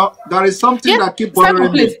 There is something that keeps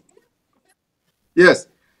bothering me. Yes,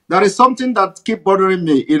 there is something that keeps bothering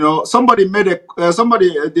me. Somebody made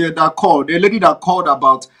that called, a lady that called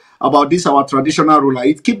about this our traditional ruler.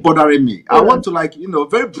 It keeps bothering me. I want to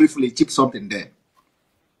very briefly chip something there.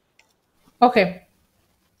 Okay.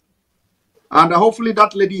 And hopefully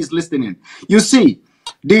that lady is listening. You see,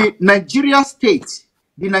 the Nigeria state,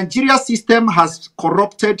 the Nigeria system has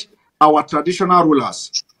corrupted our traditional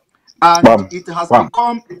rulers, and it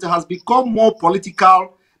has become more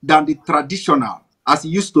political than the traditional as it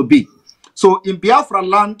used to be. So in Biafra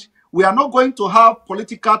land, we are not going to have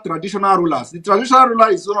political traditional rulers. The traditional ruler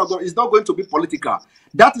is not going to be political.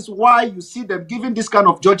 That is why you see them giving this kind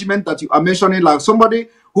of judgment that you are mentioning, like somebody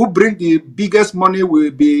who bring the biggest money will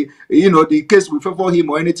be, the case will favor him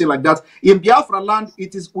or anything like that. In Biafra land,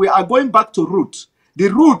 we are going back to root. The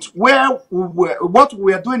root where what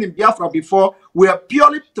we were doing in Biafra before were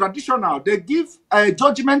purely traditional. They give a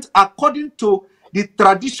judgment according to the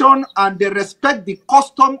tradition and they respect the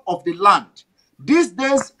custom of the land. These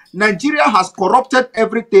days, Nigeria has corrupted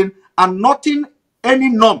everything and nothing, any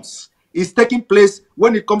norms is taking place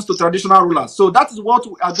when it comes to traditional rulers. So that is what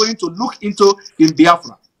we are going to look into in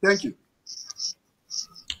Biafra. Thank you.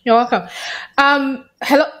 You're welcome.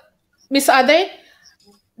 Hello, Miss Ade.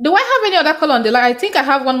 Do I have any other call on the line? I think I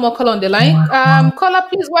have one more call on the line. Caller,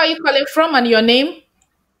 please, where are you calling from and your name?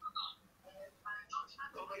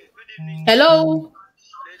 Hello.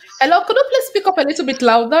 Hello, could you please speak up a little bit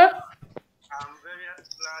louder? I'm very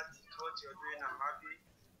glad with what you're doing. I'm happy.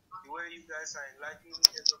 The way you guys are enlightening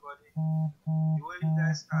everybody. The way you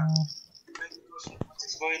guys are making us know what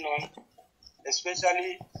is going on.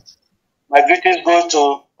 Especially, my greetings go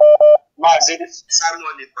to Mazin Simon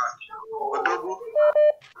Odogu.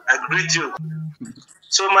 I greet you.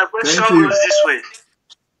 So my question goes this way.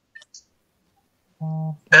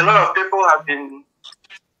 A lot of people have been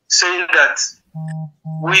saying that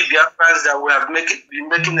we Biafrans that we have been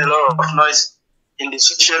making a lot of noise in the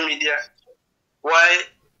social media. Why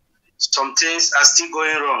some things are still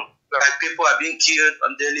going wrong? Like people are being killed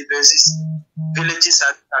on a daily basis, villages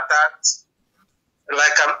are attacked.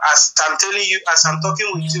 Like as I'm telling you, as I'm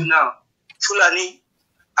talking with you now, Fulani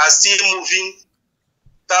are still moving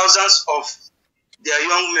thousands of their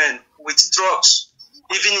young men with drugs,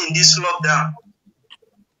 even in this lockdown,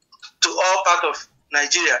 to all parts of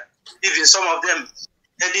Nigeria, even some of them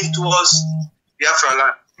heading towards Biafra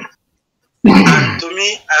land. And to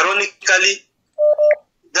me, ironically,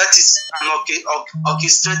 that is an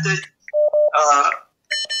orchestrated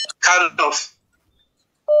kind of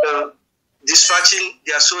dispatching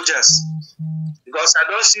their soldiers. Because I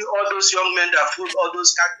don't see all those young men that pull all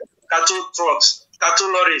those cattle trucks,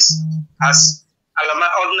 cattle lorries as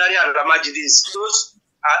ordinary Alamajidis. Those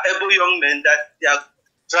are able young men that they are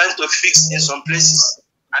trying to fix in some places.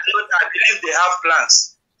 I believe they have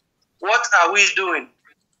plans. What are we doing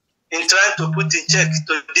in trying to put in check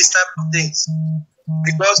to this type of things?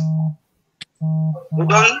 Because we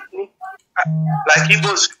don't, like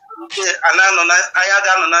Igbos,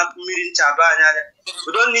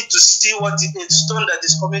 we don't need to see what a stone that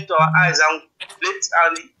is coming to our eyes and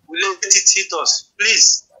we let it hit us.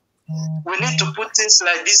 Please, we need to put things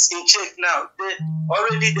like this in check now.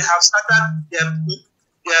 They have started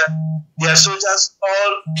their soldiers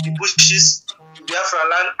all the bushes to Biafra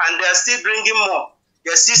land, and they are still bringing more.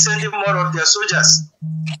 They are still sending more of their soldiers.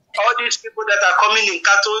 All these people that are coming in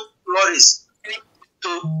cattle lorries to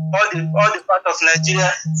all the part of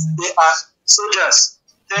Nigeria, they are soldiers.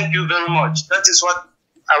 Thank you very much. That is what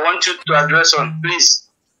I want you to address on, please.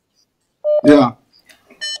 Yeah.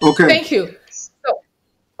 Okay. Thank you. So,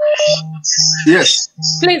 yes.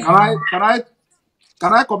 Please. Can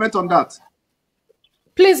I comment on that?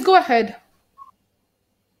 Please go ahead.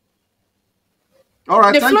 All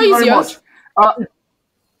right. The Thank floor you is very yours. much.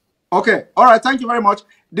 Okay. All right. Thank you very much.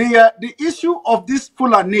 The issue of these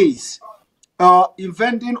Fulanis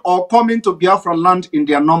inventing or coming to Biafra land in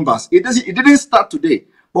their numbers, it didn't start today.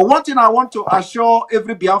 But one thing I want to assure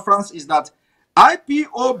every Biafrans is that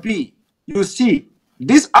IPOB, you see,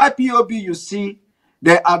 this IPOB, you see,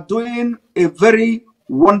 they are doing a very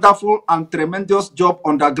wonderful and tremendous job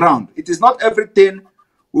on the ground. It is not everything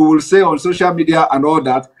we will say on social media and all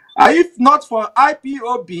that. If not for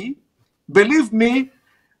IPOB, believe me,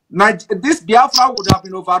 this Biafra would have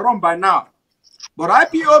been overrun by now. But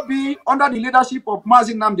IPOB, under the leadership of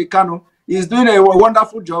Mazin Nnamdi Kanu, is doing a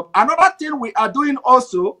wonderful job. Another thing we are doing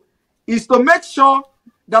also is to make sure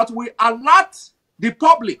that we alert the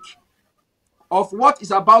public of what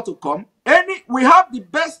is about to come. We have the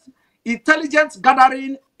best intelligence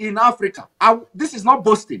gathering in Africa. This is not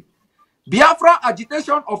boasting. Biafra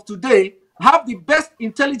agitation of today have the best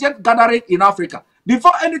intelligence gathering in Africa.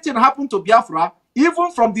 Before anything happened to Biafra,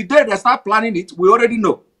 even from the day they start planning it, we already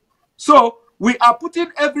know. So we are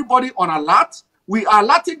putting everybody on alert. We are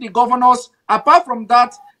alerting the governors. Apart from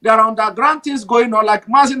that, there are underground things going on, like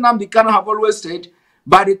Mazin Nnamdi Kanu have always said.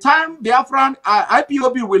 By the time Biafran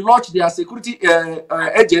IPOB will launch their security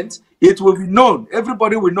agents, it will be known.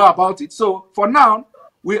 Everybody will know about it. So for now,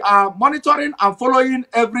 we are monitoring and following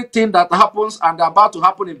everything that happens and about to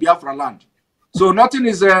happen in Biafra land. So nothing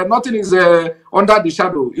is under the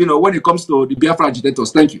shadow, when it comes to the Biafra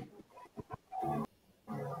agitators. Thank you.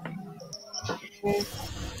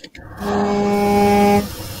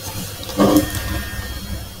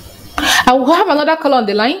 I will have another call on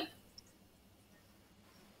the line.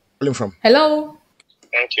 From? Hello.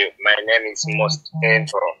 Thank you. My name is Most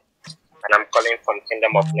Entro, and I'm calling from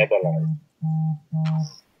Kingdom of Netherlands.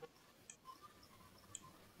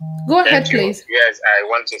 Go ahead, Thank you. please. Yes, I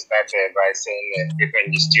want to start by saying people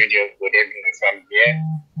in the studio, good evening from here,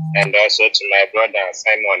 and also to my brother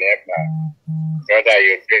Simon Ekba. Brother,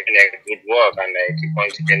 you're doing a good work, and I keep on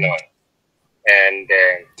keeping on. And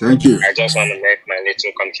thank you. I just want to make my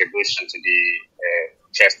little contribution to the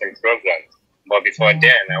testing program. But before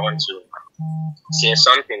then, I want to say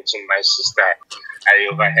something to my sister. I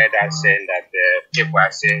overheard her saying that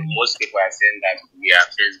most people are saying that we are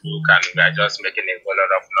Facebook and we are just making a whole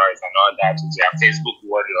lot of noise and all that. We are Facebook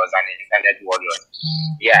warriors and internet warriors.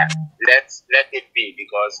 Yeah, let it be,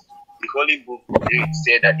 because the Holy Book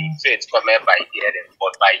say that the faith cometh by hearing,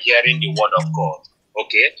 but by hearing the word of God.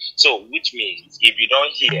 Okay, so which means if you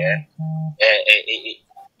don't hear,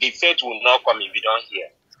 the faith will not come if you don't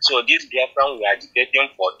hear. So this Biafran we are agitating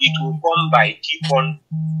for, it will come by keep on.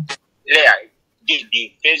 Yeah,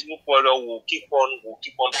 the Facebook follower will keep on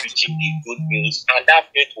preaching the good news, and that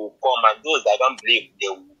faith will come, and those that don't believe, they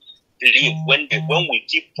will believe when we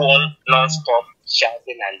keep on non-stop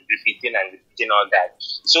shouting and repeating all that.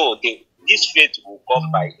 So this faith will come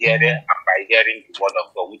by hearing, and by hearing the word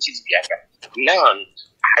of God, which is Biafra. Now,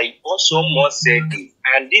 I also must say this,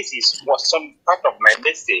 and this is what some part of my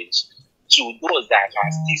message to those that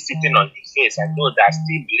are still sitting on the face and those that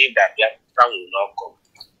still believe that Biafra will not come.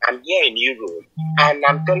 I'm here in Europe, and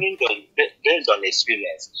I'm telling them, based on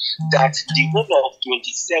experience, that the whole of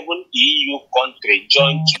 27 EU countries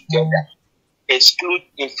joined together, in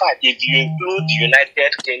fact, if you include the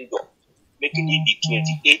United Kingdom, making it the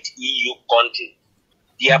 28 EU countries,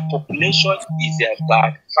 their population is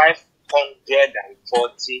about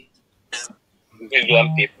 540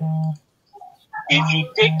 million people. If you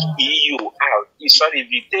take EU out, if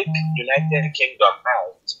you take United Kingdom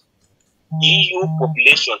out, EU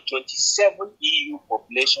population, 27 EU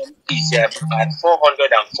population is about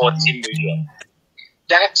 440 million.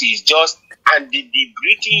 That is just, and the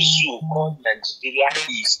British Zoo called Nigeria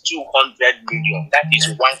is 200 million. That is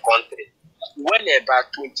one country. When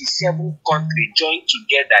about 27 countries join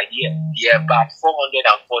together here, they are about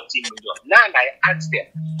 440 million. Now I ask them,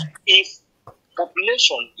 if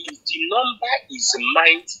population, if the number is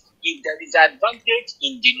mined, if there is advantage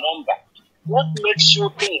in the number, what makes you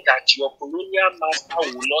think that your colonial master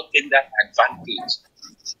will not take that advantage?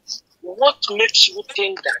 What makes you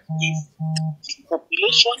think that if the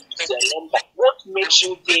population is a number, what makes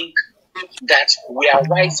you think that we are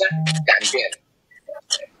wiser than them?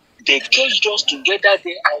 They caged us together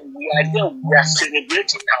there, and we are there. We are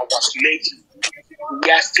celebrating our slavery.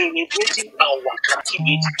 We are celebrating our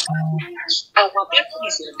captivity. Our people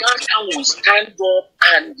is about time we stand up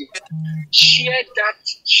and share that.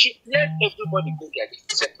 Let everybody go their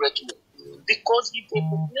separate way. Because if the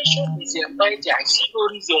population is a mighty, I see no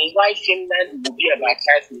reason why Finland will be about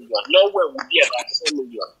 5 million, Norway will be about 4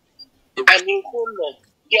 million. And in Holland,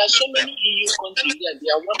 there are so many EU countries here,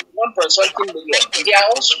 there are 1.something million. There are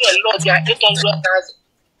also a lot, there are 800,000.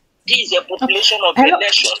 This is a population of the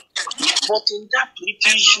nation. But in that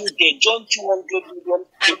British EU, they joined 200 million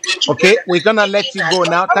people. Okay, we're gonna let you go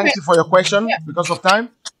now. Thank you for your question. Because of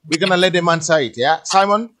time, we're gonna let them answer it. Yeah,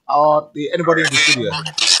 Simon or anybody in the studio.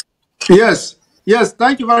 Yes,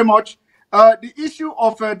 thank you very much. The issue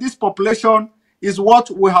of this population is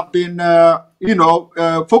what we have been, we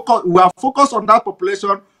are focused on that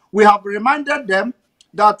population. We have reminded them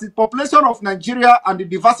that the population of Nigeria and the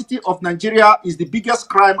diversity of Nigeria is the biggest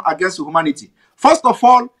crime against humanity. First of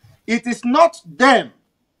all, it is not them.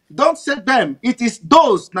 Don't say them. It is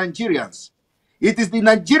those Nigerians. It is the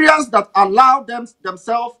Nigerians that allow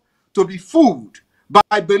themselves to be fooled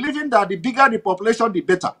by believing that the bigger the population, the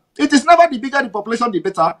better. It is never the bigger the population, the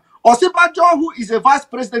better. Osibajo, who is a vice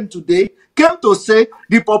president today, came to say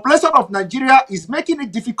the population of Nigeria is making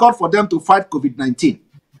it difficult for them to fight COVID-19.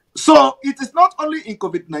 So it is not only in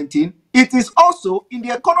COVID-19, it is also in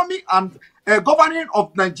the economy and governing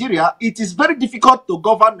of Nigeria. It is very difficult to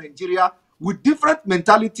govern Nigeria with different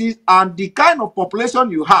mentalities and the kind of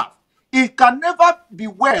population you have. It can never be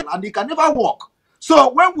well and it can never work. So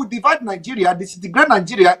when we divide Nigeria, disintegrate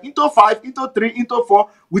Nigeria into 5, into 3, into 4,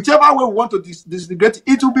 whichever way we want to disintegrate,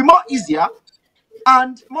 it will be more easier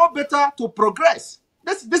and more better to progress.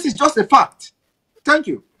 This is just a fact. Thank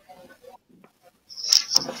you.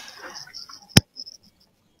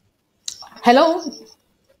 Hello,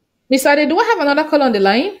 Mr. Ade, do I have another call on the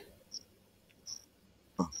line?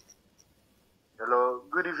 Hello,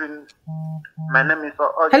 good evening. My name is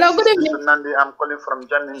Hello, good evening. Nandi. I'm calling from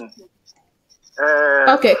Germany.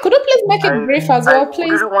 Okay, could you please make it brief as well, please?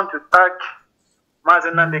 I really want to thank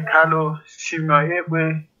Mazenande Carlo, Shima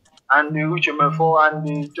Ebe, and the Uchemefo and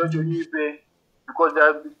the Jojo Ibe, because they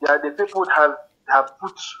are the people that have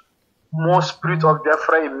put more spirit of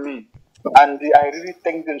Biafra in me. And I really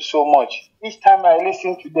thank them so much. Each time I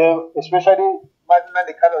listen to them, especially Madina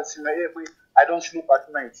the Carol Simayebu, I don't sleep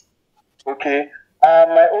at night. Okay.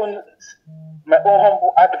 My own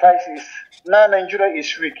humble advice is now Nigeria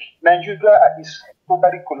is weak. Nigeria is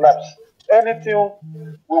totally collapsed. Anything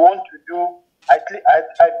we want to do, I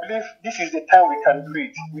believe this is the time we can do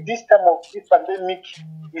it. With this time of this pandemic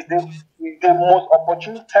is the most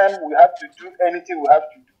opportune time we have to do anything we have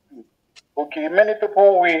to do. Okay, many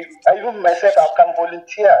people even myself, I can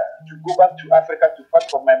volunteer to go back to Africa to fight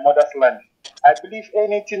for my mother's land. I believe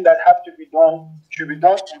anything that has to be done should be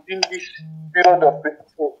done within this period of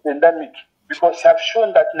pandemic, because they have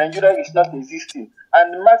shown that Nigeria is not existing.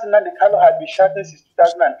 And Martin and the Carlo have been shouting since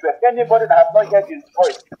 2012. Anybody that have not heard his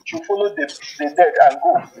voice should follow the dead and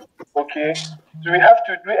go. Okay, so we have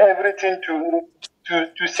to do everything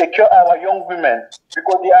to secure our young women,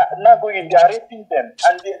 because they are now going, they are raping them,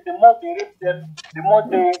 and the more they rape them, the more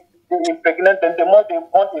they impregnate them, the more they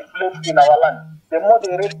born a slave in our land. The more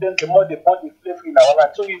they rape them, the more they born a slave in our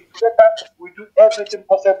land. So it's better we do everything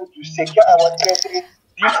possible to secure our territory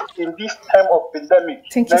in this time of pandemic.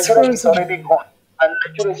 Nigeria is already gone, and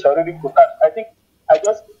Nigeria is already collapsed. I think I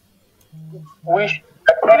just wish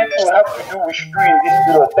that anything we have to do, we should do in this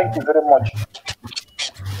period. Thank you very much.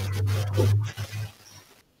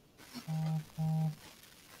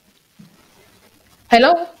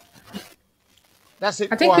 Hello? That's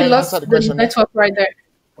it. I think we lost the network right there.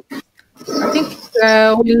 I think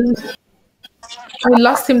we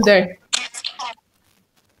lost him there.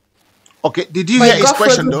 Okay, did you hear his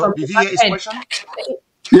question though? Did you hear his question?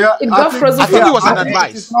 Yeah, it got frozen. I think it was an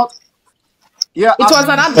advice. Yeah, it was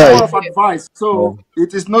an advice. Of advice, so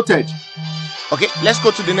it is noted. Okay, let's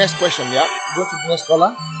go to the next question. Yeah, go to the next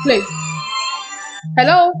caller, please.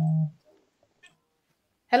 Hello,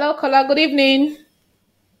 hello, caller. Good evening.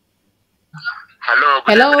 Hello.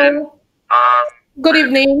 Good evening. Good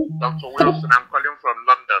evening. Dr. Wilson, I'm calling from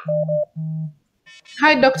London.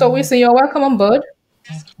 Hi, Dr. Wilson. You're welcome on board.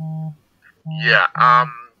 Yeah.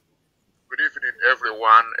 Good evening,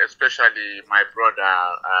 everyone, especially my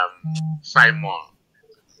brother Simon.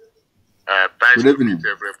 Nice to meet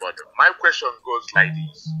everybody. My question goes like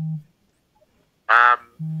this: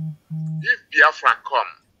 if Biafra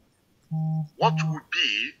come, what would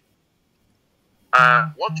be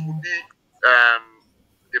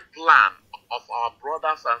the plan of our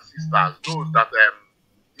brothers and sisters, those that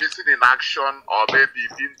missing in action or maybe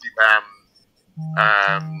being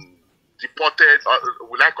deported, or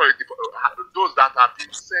will I call it those that have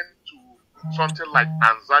been sent to something like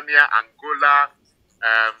Tanzania, Angola,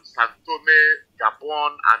 Sao Tome,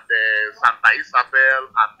 Gabon, and Santa Isabel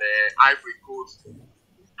and Ivory Coast?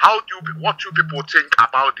 What do people think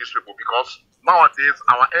about these people? Because nowadays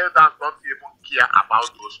our elders don't even care about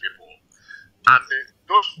those people, and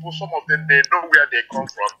those people, some of them, they know where they come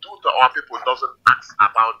from. Our people doesn't ask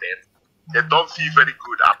about them. They don't feel very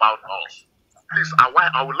good about us. Please,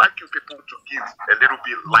 I would like you people to give a little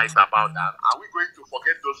bit light about that. Are we going to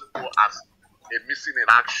forget those people as a missing in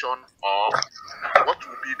action, or what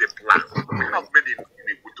will be the plan? We have many in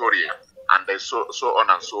Equatoria, and so on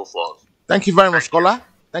and so forth. Thank you very much, scholar.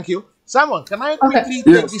 Thank you. Simon, can I quickly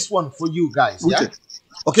take this one for you guys? Yeah.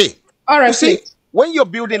 Okay. All right. You see, when you're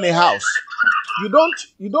building a house,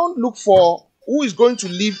 you don't look for who is going to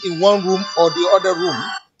live in one room or the other room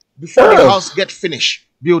before the house gets finished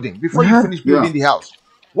building. Before you finish building the house.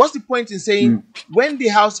 What's the point in saying when the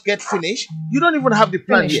house gets finished, you don't even have the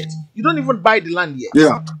plan yet. You don't even buy the land yet.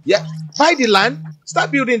 Yeah. Buy the land,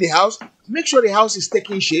 start building the house, make sure the house is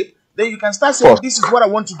taking shape. Then you can start saying, this is what I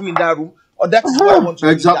want to do in that room, or that is what I want to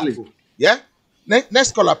do in that room. Yeah?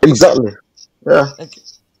 Next caller, please. Exactly. Yeah. Thank you.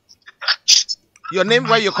 Your name,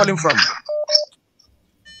 where you're calling from?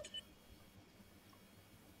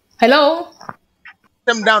 Hello?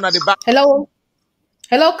 Them down at the back. Hello?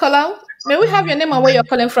 Hello, caller. May we have your name and where you're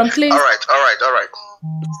calling from, please? All right.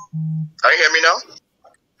 Can you hear me now?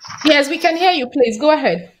 Yes, we can hear you, please. Go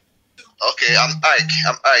ahead. Okay, I'm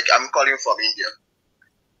Ike. I'm calling from India.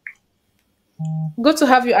 Good to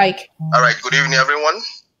have you, Ike. All right. Good evening, everyone.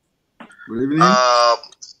 Good evening.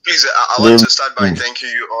 Please, I want to start by thanking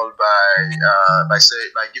you all by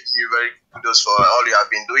giving you very kudos for all you have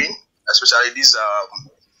been doing, especially this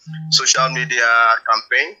social media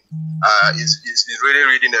campaign. Is really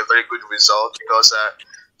reading a very good result, because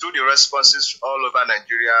through the responses all over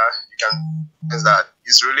Nigeria, you can sense that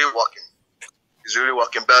it's really working. It's really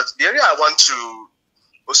working. But the area I want to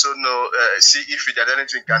also know, see if there's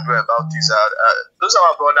anything we can do about this. Those are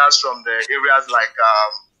our brothers from the areas like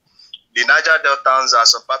the Niger Deltans are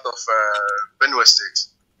some part of Benue State.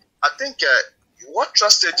 I think what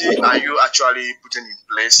strategy are you actually putting in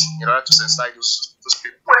place in order to sensitize those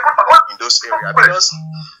people in those areas? Because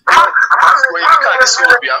when you look at this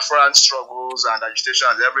whole Biafran struggles and agitation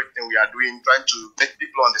and everything we are doing, trying to make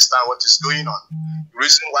people understand what is going on, the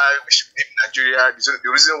reason why we should leave Nigeria,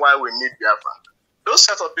 the reason why we need Biafra, those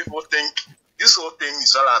set of people think this whole thing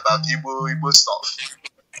is all about Igbo stuff.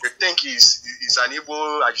 They think it's an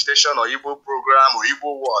Igbo agitation or Igbo program or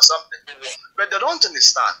Igbo war or something, but they don't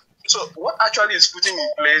understand. So what actually is putting in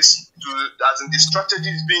place as in the strategy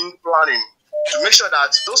is being planning to make sure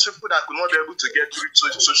that those people that could not be able to get through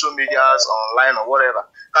social medias, online or whatever,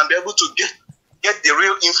 can be able to get the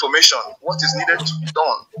real information, what is needed to be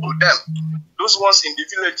done to them. Those ones in the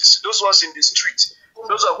villages, those ones in the street,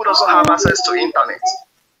 those who doesn't have access to internet.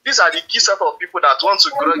 These are the key set of people that want to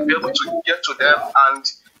be able to get to them and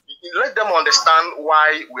let them understand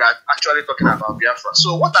why we are actually talking about Biafra.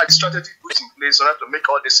 So what are the strategies put in place in order to make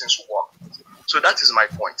all these things work? So that is my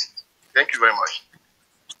point. Thank you very much.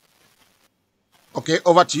 Okay,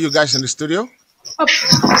 over to you guys in the studio.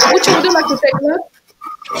 Which would you like to take that?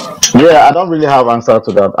 Yeah, I don't really have answer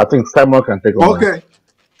to that. I think Simon can take over. Okay.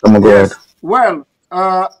 Simon, go ahead. Well,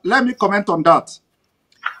 let me comment on that.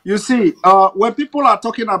 You see, when people are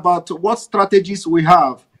talking about what strategies we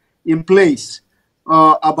have in place,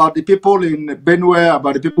 about the people in Benue,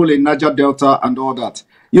 about the people in Niger Delta and all that.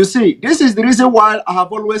 You see, this is the reason why I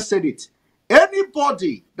have always said it.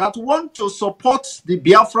 Anybody that wants to support the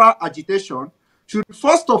Biafra agitation should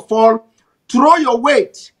first of all throw your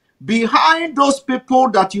weight behind those people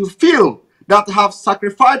that you feel that have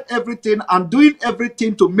sacrificed everything and doing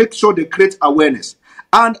everything to make sure they create awareness.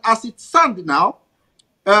 And as it stands now,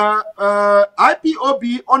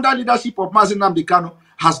 IPOB under leadership of Mazi Nnamdi Kanu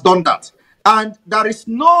has done that. And there is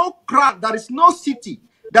no crowd, there is no city,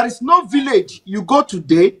 there is no village you go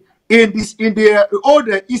today in the old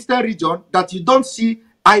eastern region that you don't see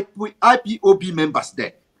IPOB members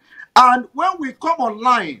there. And when we come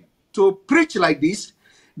online to preach like this,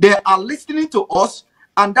 they are listening to us,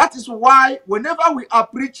 and that is why whenever we are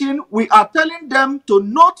preaching, we are telling them to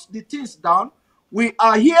note the things down. We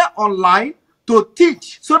are here online to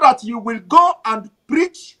teach so that you will go and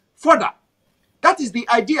preach further. That is the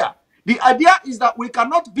idea. The idea is that we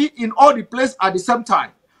cannot be in all the places at the same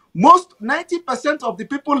time. Most 90% of the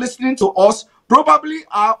people listening to us probably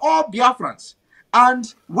are all Biafrans.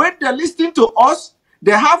 And when they're listening to us,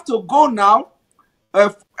 they have to go now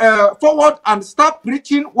forward and start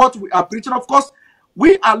preaching what we are preaching. Of course,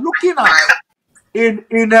 we are looking at in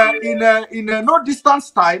a no distance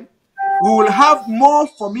time, we will have more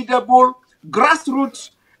formidable grassroots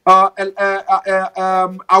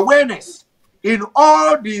awareness in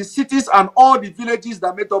all the cities and all the villages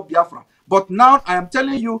that made up Biafra. But now I am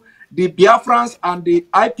telling you, the Biafrans and the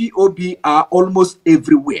IPOB are almost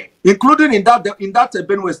everywhere, including in that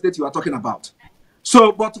Benue state you are talking about.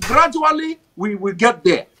 So, but gradually we will get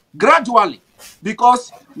there, gradually,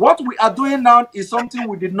 because what we are doing now is something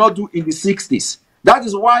we did not do in the 60s. That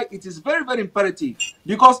is why it is very, very imperative,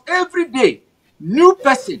 because every day, new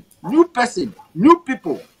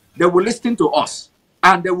people, they will listen to us.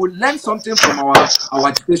 And they will learn something from our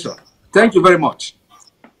education. Thank you very much.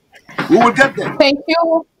 We will get there. Thank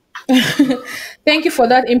you. Thank you for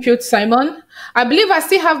that input, Simon. I believe I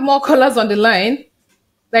still have more callers on the line.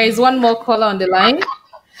 There is one more caller on the line.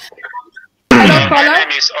 Hello, caller. My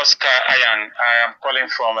name is Oscar Ayang. I am calling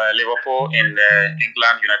from Liverpool in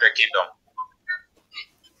England, United Kingdom.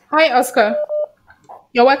 Hi, Oscar.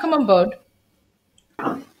 You're welcome on board.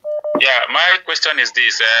 Yeah, my question is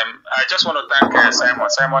this. I just want to thank Simon.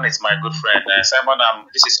 Simon is my good friend. Simon,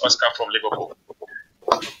 this is Oscar from Liverpool.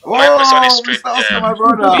 My question is straight. Oscar, my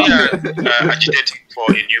brother. We are agitating for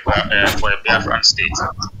a Biafran state.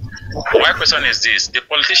 My question is this: the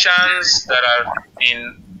politicians that are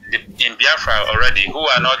in Biafra already, who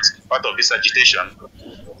are not part of this agitation,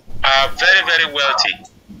 are very, very wealthy.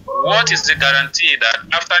 What is the guarantee that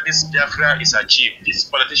after this Biafra is achieved, these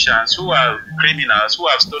politicians who are criminals, who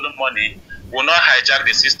have stolen money, will not hijack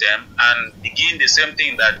the system and begin the same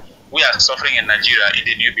thing that we are suffering in Nigeria in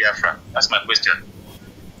the new Biafra? That's my question.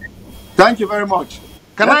 Thank you very much.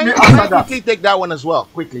 Can I quickly take that one as well,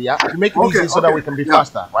 quickly, yeah? To make it easy so that we can be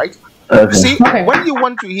faster, right? You see, when you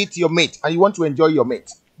want to eat your meat and you want to enjoy your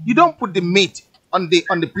meat, you don't put the meat on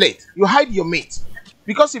the plate. You hide your meat.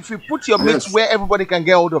 Because if you put your meat where everybody can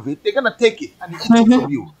get hold of it, they're going to take it and eat it from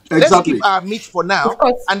you. Exactly. Let's keep our meat for now.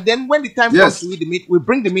 And then when the time comes to eat the meat, we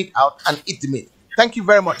bring the meat out and eat the meat. Thank you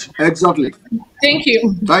very much. Exactly. Thank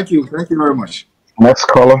you. Thank you. Thank you very much. Next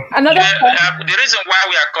caller. Another the reason why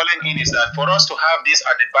we are calling in is that for us to have this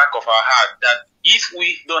at the back of our heart, that if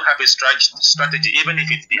we don't have a strategy, even if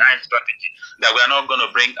it's behind strategy, that we are not going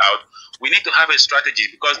to bring out, we need to have a strategy,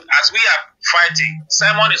 because as we are fighting,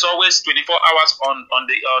 Simon is always 24 hours on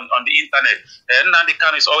the internet, and Nnamdi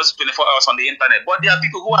Kanu is always 24 hours on the internet. But there are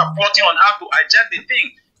people who are plotting on how to hijack the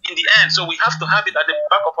thing in the end. So we have to have it at the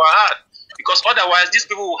back of our heart, because otherwise these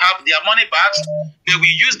people will have their money back. They will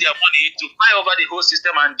use their money to fly over the whole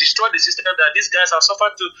system and destroy the system that these guys have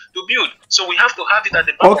suffered to build. So we have to have it at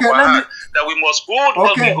the back of our heart that we must hold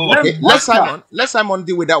what we hold. Okay, let Simon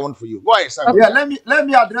deal with that one for you. Go ahead, Simon. Yeah,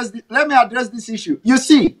 let me address this issue. You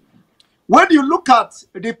see, when you look at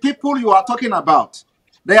the people you are talking about,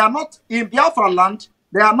 they are not in Biafra land.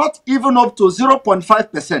 They are not even up to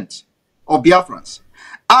 0.5% of Biafrans,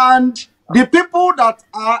 and the people that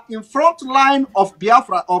are in front line of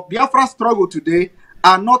Biafra struggle today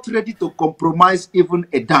are not ready to compromise even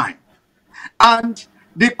a dime. And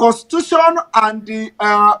the constitution and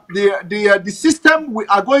the system we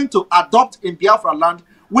are going to adopt in Biafra land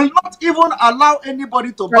will not even allow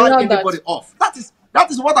anybody to buy anybody off. That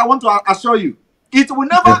is what I want to assure you. It will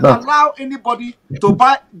never allow anybody to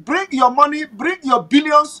buy. Bring your money, bring your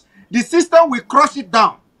billions. The system will crush it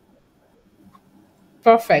down.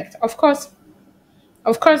 Perfect. Of course,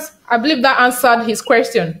 I believe that answered his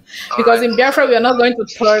question. Because in Biafra, we are not going to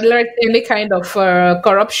tolerate any kind of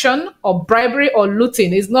corruption or bribery or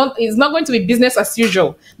looting. It's not going to be business as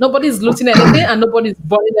usual. Nobody's looting anything and nobody's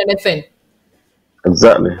burning anything.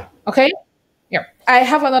 Exactly. Okay? Yeah. I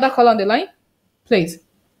have another call on the line. Please.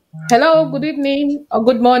 Hello, good evening or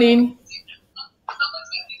good morning.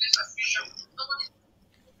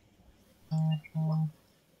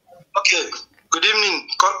 Okay. Good evening,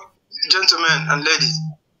 gentlemen and ladies.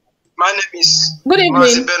 My name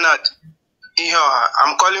is Bernard.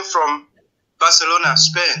 I'm calling from Barcelona,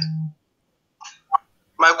 Spain.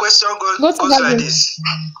 My question goes like this.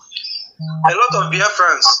 A lot of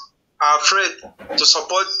Biafrans are afraid to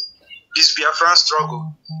support this Biafran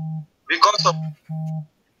struggle because of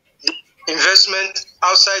the investment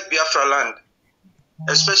outside Biafra land,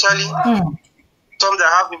 especially some that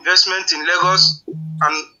have investment in Lagos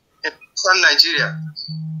and in Nigeria.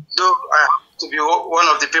 Though I have to be one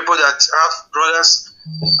of the people that have brothers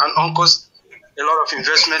and uncles, a lot of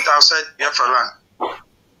investment outside Biafra land.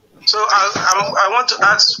 So I want to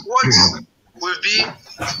ask, what will be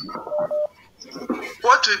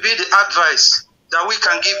the advice that we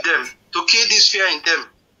can give them to kill this fear in them,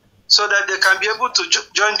 so that they can be able to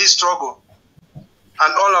join this struggle,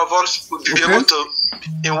 and all of us will be able to,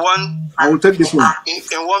 I will take this one.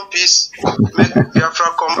 In one piece, make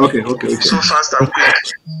Biafra come so fast and quick.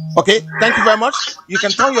 Okay, thank you very much. You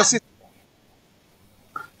can turn your seat.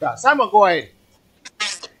 Yeah, Simon, go ahead.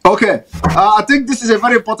 Okay, I think this is a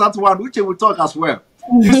very important one, which I will talk as well.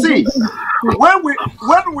 You see, when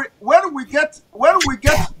we get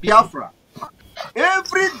Biafra,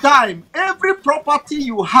 every dime, every property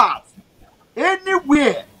you have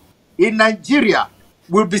anywhere in Nigeria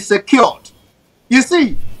will be secured. You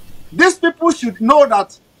see, these people should know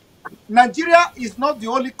that Nigeria is not the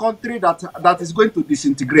only country that is going to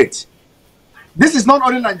disintegrate. This is not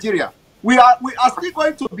only Nigeria. We are still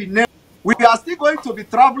going to be we are still going to be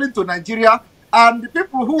traveling to Nigeria, and the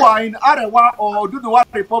people who are in Arewa or Oduduwa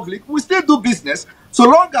Republic will still do business, so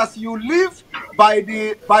long as you live by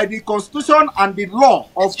the constitution and the law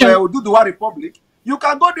of Oduduwa Republic. You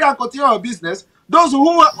can go there and continue your business. Those who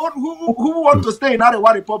want to stay in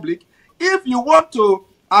Arewa Republic, if you want to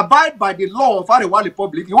abide by the law of Arewa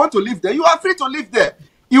Republic, you want to live there, you are free to live there.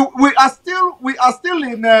 We are still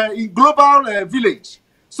in global village.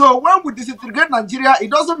 So when we disintegrate Nigeria, it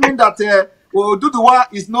doesn't mean that Oduduwa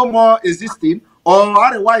is no more existing or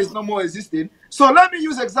Arewa is no more existing. So let me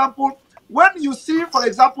use example. When you see, for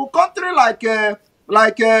example, country like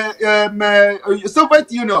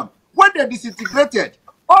Soviet Union, when they disintegrated,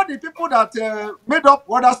 all the people that made up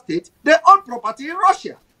other states, they own property in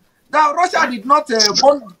Russia. Now, Russia did not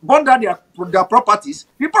burn down their properties.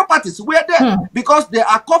 The properties were there because they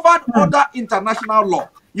are covered under international law.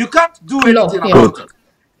 You can't do anything about it.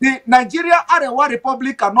 The Nigeria Arewa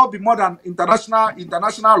Republic cannot be more than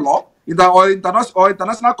international law or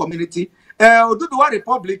international community. Oduduwa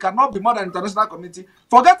Republic cannot be more than international community.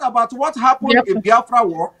 Forget about what happened in Biafra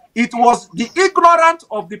War. It was the ignorance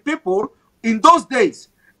of the people in those days.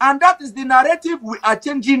 And that is the narrative we are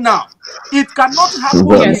changing now. It cannot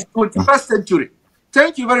happen in the 21st century.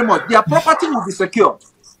 Thank you very much. Their property will be secured.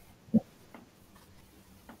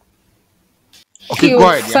 Okay, go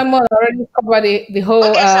ahead. Someone already covered the whole.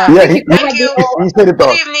 He said it all. He said it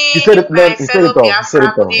all. Good evening, my fellow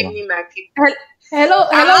Biafra. Good evening, my people. Hello,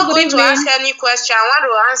 I'm not good going to ask evening. any question. I want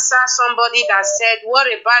to answer somebody that said, what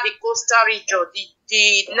about the coastal region,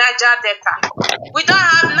 the Niger Delta? We don't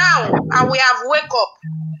have now, and we have wake up.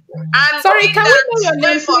 And Sorry, can we that know your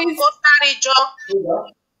way name, from please? coastal region.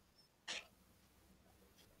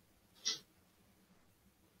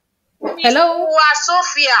 Hello. Uwa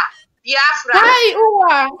Sophia, Biafra. Hi,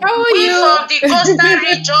 Uwa. How are We you? from the coastal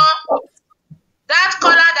region. That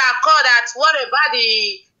caller that called that, what about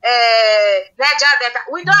the Niger Delta?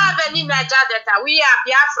 We don't have any Niger Delta. We are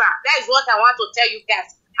Biafra. That is what I want to tell you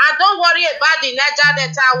guys. And don't worry about the Niger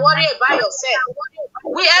Delta. Worry about yourself.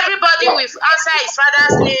 Everybody will answer his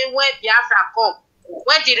father's name when Biafra come,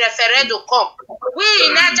 when the referendum come. We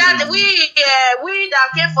in Niger, we that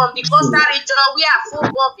came from the coastal region, we are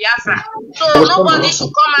full-born Biafra. So nobody should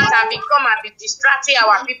come out and be distracting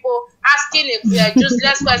our people, asking a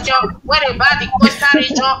useless question. What about the coastal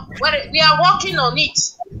region? We are working on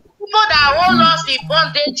it. People that hold us in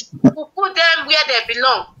bondage, we put them where they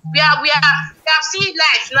belong. We have seen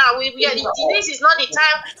life now. This is not the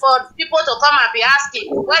time for people to come and be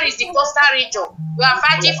asking, where is the coastal region? We are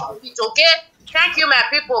fighting for it, okay? Thank you, my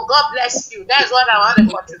people. God bless you. That's what I want to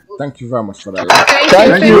contribute. Thank you very much for that.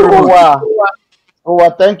 Thank you. Owa.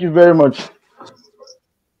 Owa, thank you very much.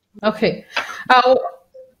 Okay.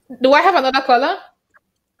 Do I have another caller?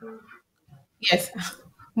 Yes.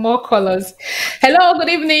 More callers. Hello, good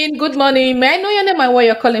evening, good morning. May I know your name and where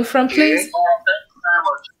you're calling from, please?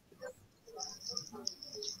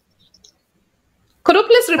 Could you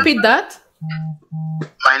please repeat that?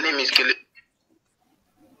 My name is Kele.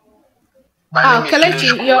 I'm calling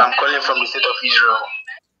from the state of Israel.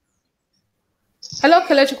 Hello,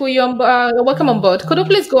 Kelechiku. You're welcome on board. Could you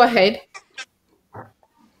please go ahead?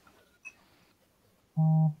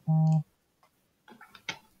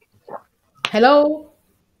 Hello?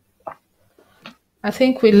 I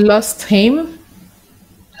think we lost him.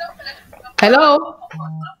 Hello?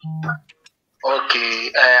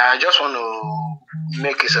 Okay, I just want to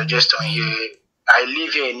make a suggestion here. I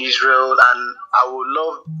live here in Israel and I would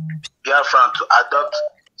love Biafran to adopt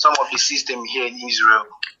some of the system here in Israel.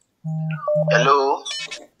 Hello?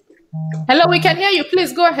 Hello, we can hear you.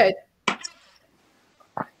 Please go ahead.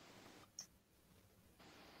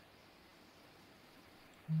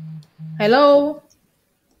 Hello?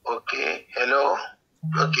 Okay, hello?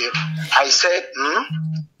 Okay, I said,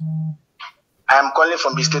 I am calling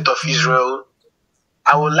from the state of Israel.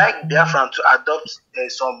 I would like Biafran to adopt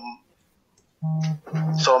some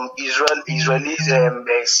Israeli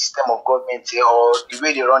system of government here, or the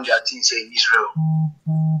way they run their things here in Israel.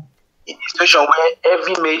 In a situation where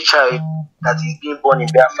every male child that is being born in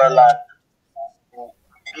Biafra land will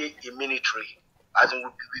be a military, as in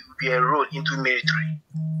will be enrolled into military.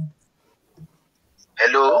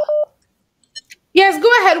 Hello? Yes, go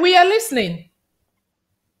ahead. We are listening.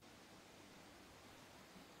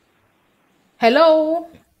 Hello?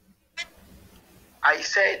 I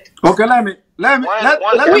said. Okay, let me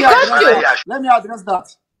address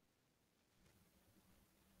that.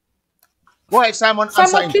 Go ahead, Simon.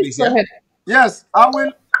 Answer him, please. Yeah? Yes, I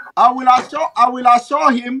will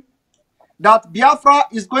assure him that Biafra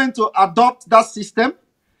is going to adopt that system.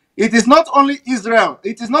 It is not only Israel.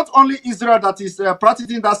 It is not only Israel that is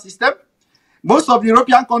practicing that system. Most of the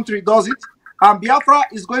European countries does it, and Biafra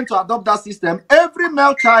is going to adopt that system. Every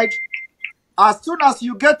male child, as soon as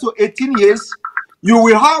you get to 18 years, you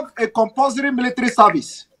will have a compulsory military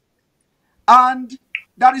service. And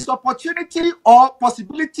there is opportunity or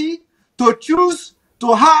possibility to choose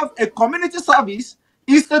to have a community service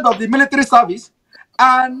instead of the military service.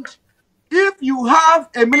 And if you have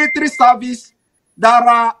a military service, there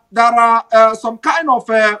are some kind of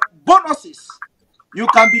bonuses you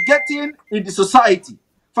can be getting in the society.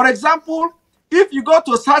 For example, if you go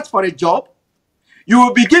to search for a job, you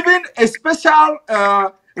will be given a special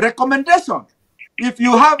recommendation if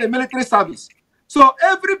you have a military service. So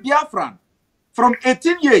every Biafran from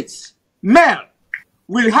 18 years, male,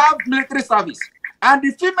 will have military service. And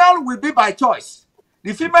the female will be by choice.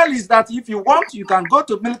 The female is that if you want, you can go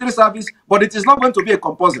to military service, but it is not going to be a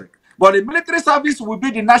compulsory. But the military service will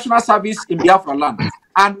be the national service in Biafra land.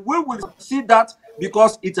 And we will see that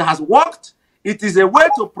because it has worked. It is a way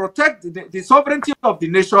to protect the sovereignty of the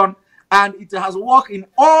nation. And it has worked in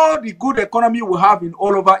all the good economy we have in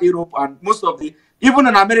all over Europe and most of the, even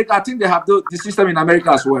in America. I think they have the system in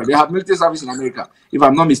America as well. They have military service in America, if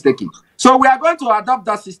I'm not mistaken. So we are going to adopt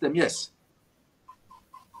that system, yes.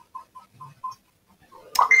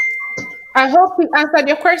 I hope we answered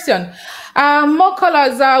your question. More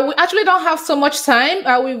callers. We actually don't have so much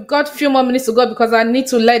time. We've got a few more minutes to go because I need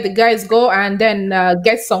to let the guys go and then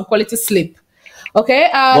get some quality sleep. Okay,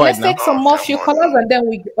 Go let's ahead now. take some more few callers and then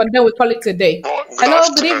we call it a day. Hello,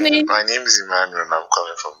 good evening. My name is Emmanuel and I'm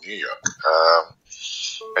calling from New York.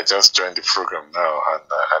 I just joined the program now and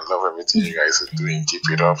I love everything you guys are doing. Keep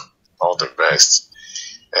it up. All the best.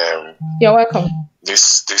 You're welcome.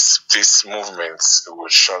 This movement will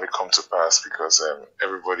surely come to pass because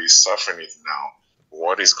everybody is suffering it now.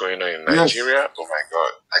 What is going on in Nigeria? Oh my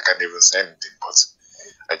God, I can't even say anything. But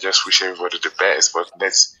I just wish everybody the best. But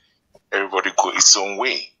let's everybody go its own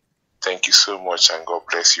way. Thank you so much and God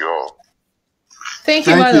bless you all. Thank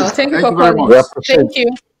you, Manuel. Thank you for calling. Thank you.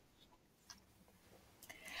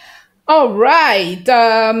 All right.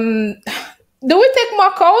 Do we take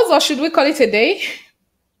more calls or should we call it a day?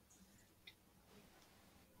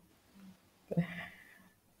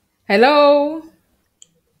 Hello.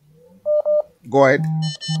 Go ahead.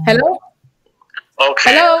 Hello.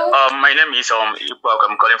 Okay. Hello. My name is Evang.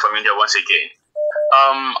 I'm calling from India once again.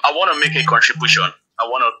 I want to make a contribution. I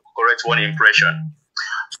want to correct one impression.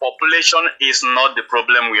 Population is not the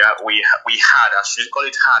problem we had. I should call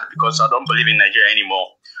it hard because I don't believe in Nigeria anymore.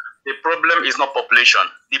 The problem is not population.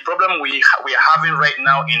 The problem we are having right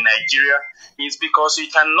now in Nigeria is because we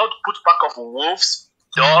cannot put pack of wolves,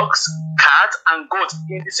 dogs, cats, and goats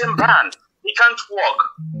in the same brand. It can't work.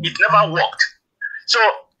 It never worked. So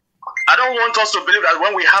I don't want us to believe that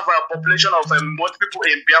when we have a population of more people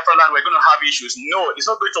in Biafra land, we're going to have issues. No, it's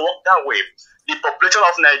not going to work that way. The population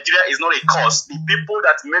of Nigeria is not a cause. The people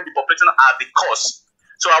that made the population are the cause.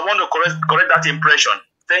 So I want to correct that impression.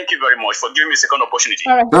 Thank you very much for giving me a second opportunity.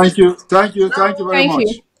 All right. Thank you very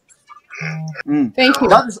much. Thank you.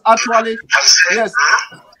 That is actually yes.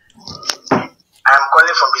 I'm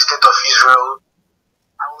calling from the state of Israel.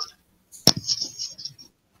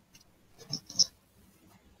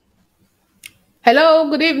 Hello,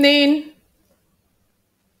 good evening.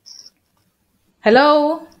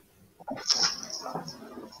 Hello.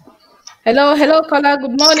 Hello, caller.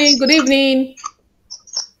 Good morning. Good evening.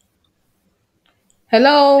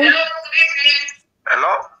 Hello.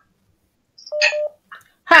 Hello?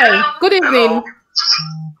 Hi. Good evening.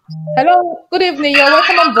 Hello. Good evening. You're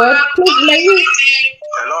welcome on board. Please, may you...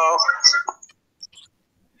 Hello?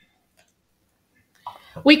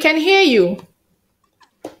 We can hear you.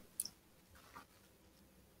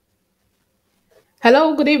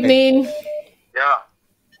 Hello. Good evening. Yeah,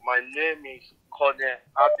 my name is Colin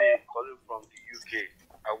Abe, calling from the UK.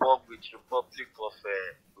 I work with Republic of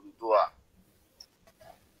Urudua.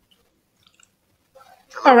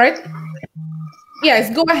 All right.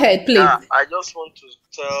 Yes, go ahead, please. Yeah, I just want to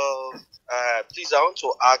tell, please, I want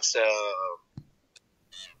to ask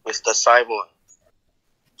Mr. Simon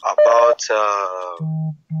about,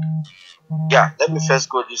 let me first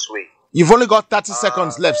go this way. You've only got 30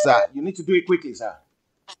 seconds left, sir. You need to do it quickly, sir.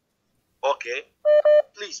 Okay.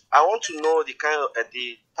 Please, I want to know the kind of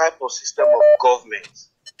the type of system of government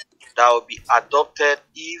that will be adopted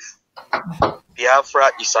if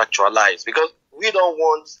Biafra is actualized, because we don't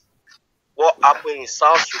want what happened in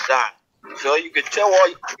South Sudan. So you can tell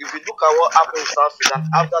if you look at what happened in South Sudan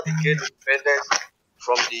after they gained independence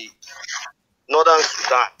from the Northern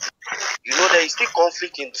Sudan, you know there is still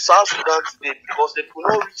conflict in South Sudan today because they could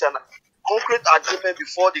not reach an concrete agreement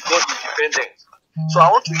before they got independence. So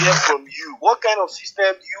I want to hear from you, what kind of system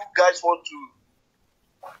you guys want to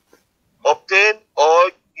obtain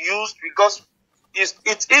or use, because it's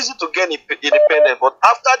easy to get independent, but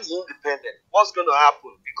after the independence, what's going to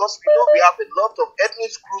happen? Because we know we have a lot of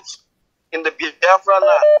ethnic groups in the Biafra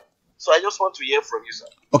land. So I just want to hear from you, sir.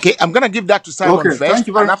 Okay, I'm going to give that to Simon first, thank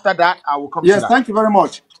you very and after that, I will come to that. Yes, thank you very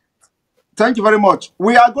much. Thank you very much.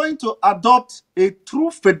 We are going to adopt a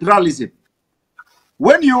true federalism.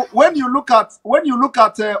 When you look at,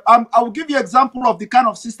 I will give you an example of the kind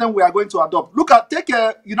of system we are going to adopt. Take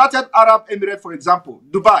a United Arab Emirates, for example,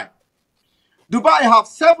 Dubai. Dubai have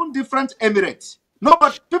 7 different emirates.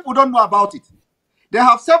 People don't know about it. They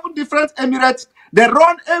have 7 different emirates. They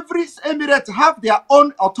run every emirate have their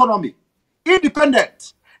own autonomy,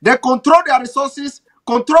 independent. They control their resources,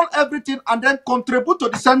 control everything, and then contribute to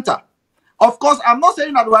the center. Of course, I'm not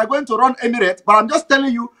saying that we are going to run Emirates, but I'm just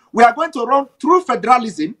telling you we are going to run through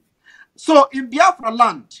federalism. So in Biafra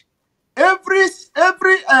land, every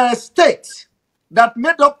state that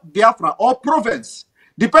made up Biafra or province,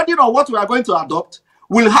 depending on what we are going to adopt,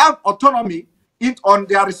 will have autonomy on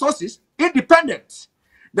their resources, independent.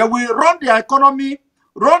 They will run their economy,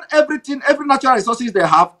 run everything, every natural resources they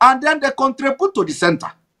have, and then they contribute to the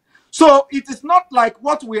center. So it is not like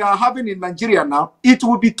what we are having in Nigeria now. It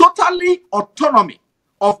will be totally autonomy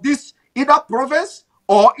of this either province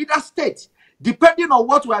or either state, depending on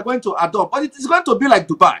what we are going to adopt. But it is going to be like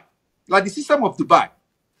Dubai, like the system of Dubai.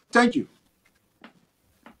 Thank you.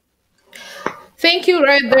 Thank you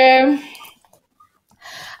right there.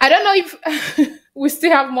 I don't know if we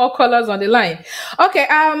still have more callers on the line. Okay,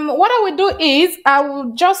 what I will do is I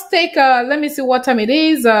will just take let me see what time it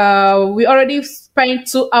is. We already spent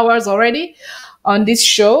 2 hours already on this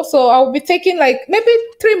show. So I'll be taking like maybe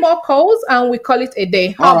 3 more calls and we call it a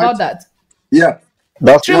day. How about that? Yeah.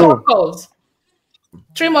 That's 3 more calls.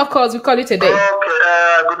 3 more calls, we call it a day. Okay,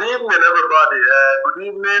 good evening, everybody. Good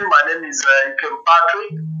evening. My name is Kim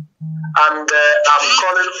Patrick, and I'm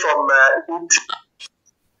calling from Italy.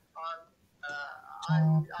 I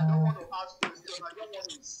don't want to ask questions. I don't want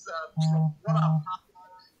to, from what I've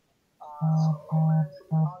heard, I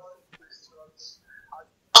just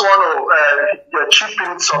want to chip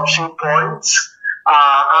in some few points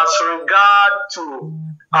as regard to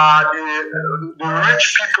the rich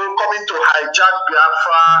people coming to hijack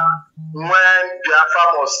Biafra when Biafra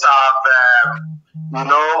must have,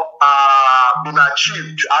 been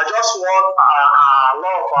achieved. I just want a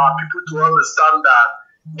lot of our people to understand that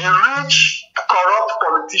the rich, corrupt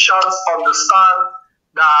politicians understand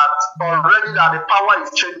that already that the power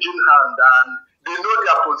is changing hand and they know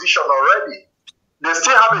their position already. They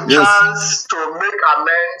still have a chance to make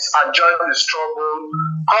amends and join the struggle,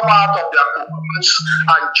 come out of their cocoons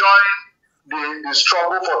and join the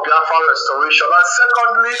struggle for Biafra restoration. And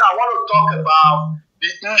secondly, I want to talk about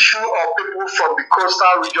the issue of people from the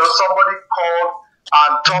coastal region. Somebody called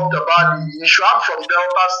and talked about the issue. I'm from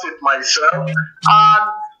Delta State myself, and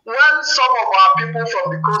when some of our people from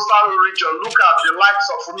the coastal region look at the likes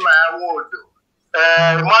of Funmi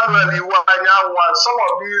Aragbaye, Emmanuel Iwanya, and some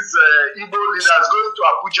of these Igbo leaders going to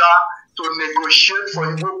Abuja to negotiate for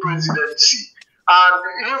Igbo presidency, and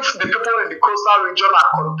if the people in the coastal region are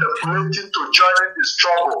contemplating to join in the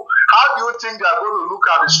struggle, how do you think they are going to look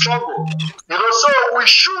at the struggle? So we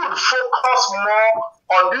should focus more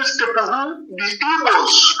on these people who, the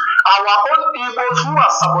Igbos, our own Igbos who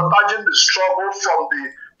are sabotaging the struggle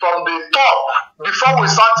from the top, before we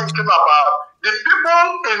start thinking about the people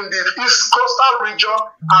in the East Coastal region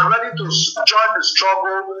are ready to join the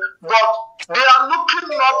struggle, but they are looking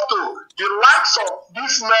up to the likes of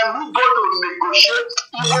these men who go to negotiate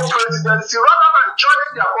Igbo presidency rather than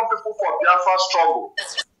joining their own people for Biafra struggle.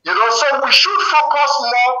 So we should focus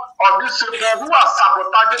more on these people who are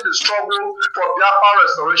sabotaging the struggle for Biafra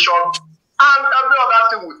restoration, and every other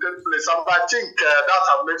thing will take place. And I think that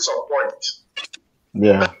has made some point.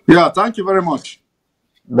 Yeah, thank you very much.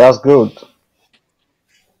 That's good.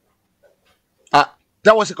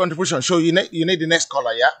 That was a contribution. So you need the next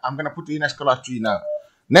caller, yeah? I'm gonna put the next caller to you now.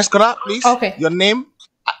 Next caller, please. Okay. Your name,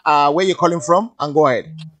 where you're calling from, and go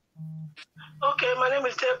ahead. Okay, my name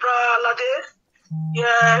is Deborah Lade.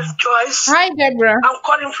 Yes, Joyce. Hi, Deborah. I'm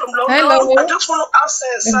calling from London. Hello. I just want to ask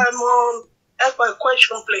Simon a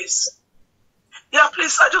question, please. Yeah,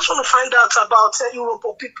 please. I just want to find out about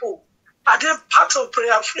Yoruba people. Are they part of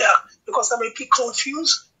prayer? Because I'm a bit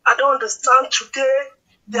confused. I don't understand. Today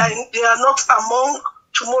they are not among.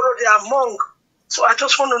 Tomorrow they are among. So I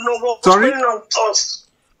just want to know what's going on with us.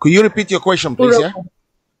 Could you repeat your question, please? Yeah.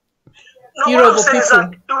 No, what I'm saying is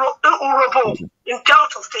that Urobo in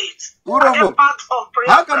Delta State, are they part of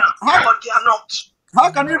prayer, but they are not?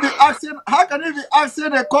 How can you be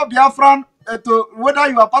asking a co-Biafran to whether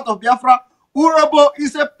you are part of Biafra? Urobo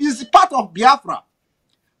is part of Biafra.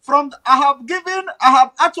 I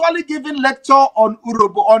have actually given lecture on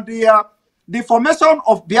Urobo, on the formation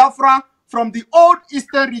of Biafra from the old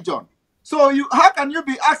Eastern region. So how can you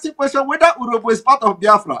be asking question whether Urobo is part of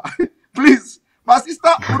Biafra? Please. My sister,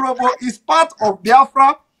 Urobo is part of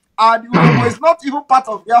Biafra, and Urobo is not even part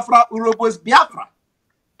of Biafra. Urobo is Biafra.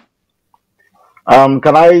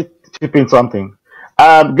 Can I chip in something?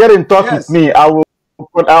 Get in touch with me. I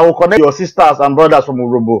will connect your sisters and brothers from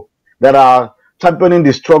Urobo that are championing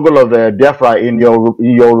the struggle of Biafra in your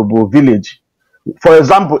Urobo village. For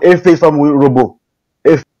example, Efe from Urobo,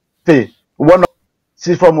 Efe, one of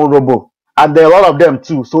she's from Urobo, and there are a lot of them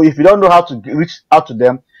too. So if you don't know how to reach out to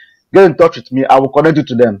them, get in touch with me. I will connect you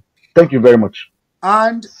to them. Thank you very much.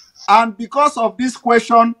 And because of this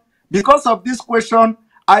question,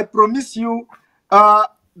 I promise you,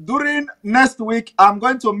 during next week, I'm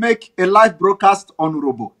going to make a live broadcast on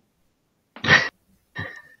Urobo.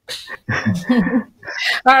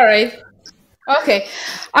 All right. Okay.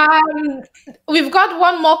 We've got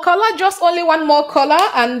one more caller, just only one more caller,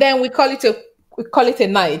 and then we call it a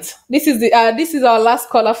night. This is our last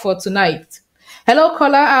caller for tonight. Hello,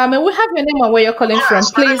 caller. May we have your name and where you're calling from,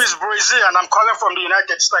 please? My name is Brazil, and I'm calling from the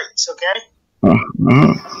United States. Okay.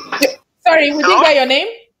 Sorry, we didn't get your name.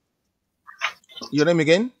 Your name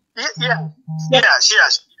again?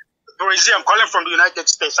 Yes. Brazil. I'm calling from the United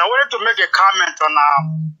States. I wanted to make a comment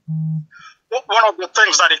one of the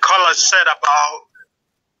things that the caller said about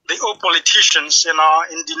the old politicians, in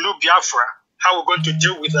the new Biafra, how we're going to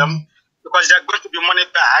deal with them, because they're going to be money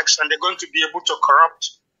bags and they're going to be able to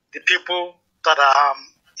corrupt the people that are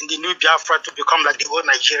in the new Biafra to become like the old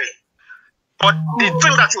Nigeria. But the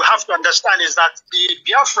thing that you have to understand is that the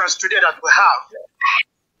Biafrans today that we have,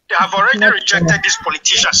 they have already rejected these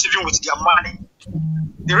politicians even with their money.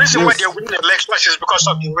 The reason why they're winning elections is because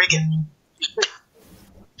of the rigging.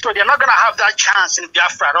 So they're not going to have that chance in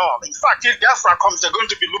Biafra at all. In fact, if Biafra comes, they're going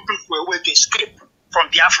to be looking for a way to escape from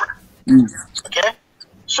Biafra. Okay?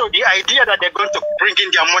 So the idea that they're going to bring in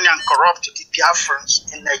their money and corrupt the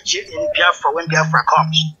Biafrans in Biafra when Biafra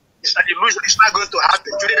comes, it's an illusion. It's not going to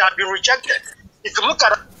happen. Today they have been rejected. If you look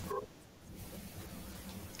at it.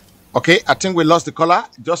 Okay, I think we lost the caller.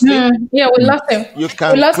 Justin? Yeah, we lost him. You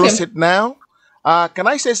can close it now. Can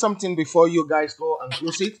I say something before you guys go and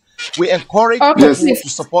close it? We encourage people to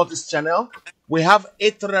support this channel. We have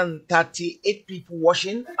 838 people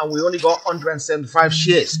watching and we only got 175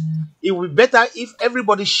 shares. It would be better if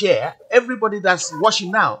everybody share, everybody that's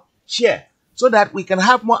watching now, share, so that we can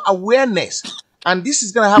have more awareness. And this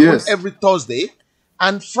is going to happen every Thursday.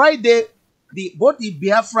 And Friday, both the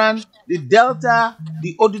Biafran, the Delta,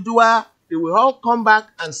 the Odudua, they will all come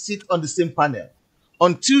back and sit on the same panel.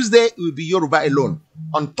 On Tuesday, it will be Yoruba alone.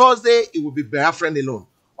 On Thursday, it will be Biafran alone.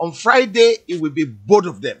 On Friday, it will be both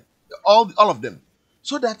of them, all of them,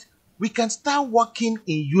 so that we can start working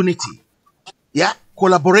in unity. Yeah,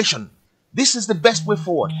 collaboration. This is the best way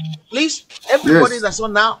forward. Please, everybody that's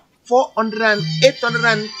on now,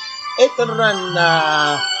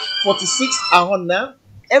 846 are on now.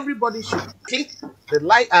 Everybody should click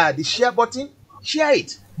the share button, share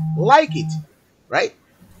it, like it, right?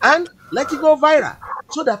 And let it go viral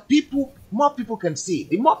so that more people can see.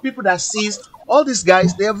 The more people that sees all these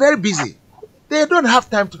guys, they are very busy. They don't have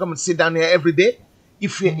time to come and sit down here every day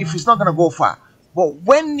if it's not going to go far. But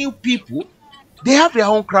when new people, they have their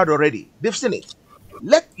own crowd already. They've seen it.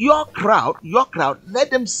 Let your crowd, let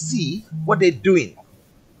them see what they're doing.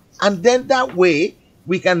 And then that way,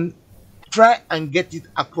 we can try and get it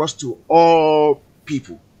across to all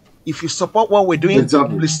people. If you support what we're doing,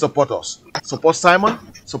 please support us. Support Simon,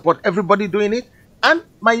 support everybody doing it. And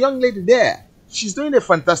my young lady there, she's doing a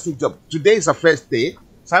fantastic job. Today is her first day.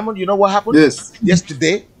 Simon, you know what happened? Yes.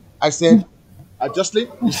 Yesterday, I said, Jocelyn,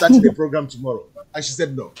 you starting the program tomorrow. And she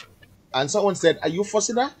said no. And someone said, are you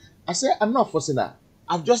forcing her? I said, I'm not forcing her.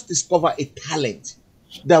 I've just discovered a talent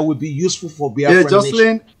that will be useful for Biafran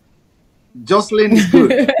nation. Jocelyn is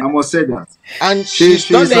good. I must say that. And she's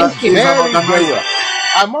done it very well.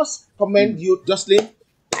 I must commend you, Jocelyn.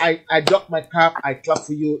 I dock my cap. I clap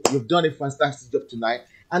for you. You've done a fantastic job tonight.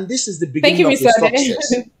 And this is the beginning of your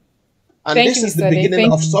success. And this is the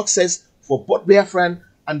beginning of success for both Biafran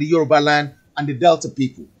and the Yoruba land and the Delta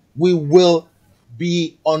people. We will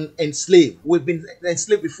be enslaved. We've been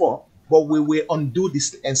enslaved before, but we will undo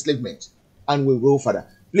this enslavement and we will go further.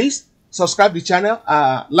 Please subscribe to the channel,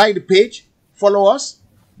 like the page, follow us.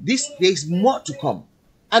 There is more to come.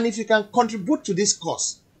 And if you can contribute to this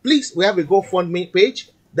cause, please, we have a GoFundMe page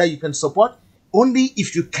that you can support only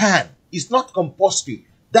if you can. It's not compulsory.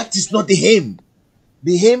 That is not the aim.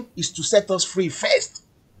 The aim is to set us free first.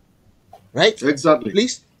 Right? Exactly.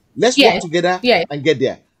 Please, let's work together and get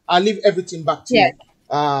there. I'll leave everything back to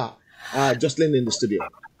Jocelyn in the studio.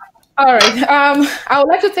 All right. I would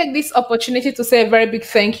like to take this opportunity to say a very big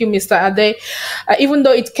thank you, Mr. Ade. Even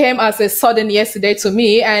though it came as a sudden yesterday to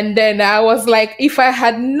me, and then I was like, if I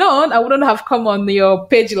had known, I wouldn't have come on your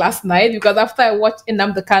page last night, because after I watched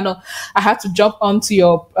Nnamdi Kanu, I had to jump onto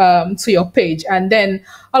your page, and then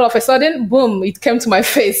all of a sudden, boom, it came to my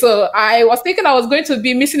face. So I was thinking I was going to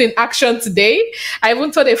be missing in action today. I even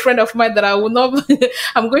told a friend of mine that I will not,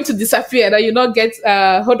 I'm going to disappear, that you not get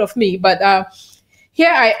hold of me, but. Here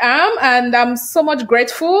I am, and I'm so much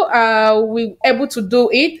grateful we were able to do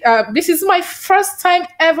it. This is my first time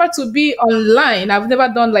ever to be online. I've never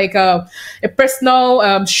done like a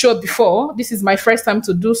personal show before. This is my first time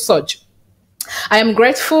to do such. I am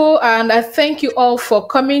grateful, and I thank you all for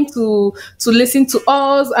coming to listen to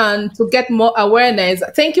us and to get more awareness.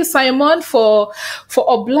 Thank you, Simon, for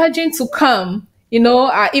obliging to come. You know,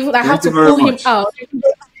 I had to pull him out.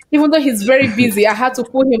 Even though he's very busy, I had to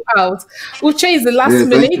pull him out. Uche is the last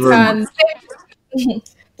minute, and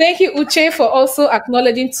thank you, Uche, for also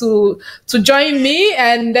acknowledging to join me.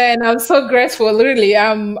 And then I'm so grateful. Really,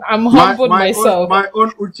 I'm humbled myself. My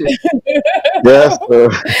own Uche. Yes.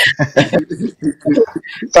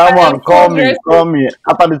 Someone call me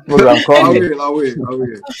after this program. Call me. I will.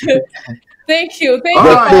 Thank you. All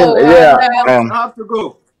right. all. I have to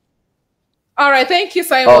go. All right. Thank you,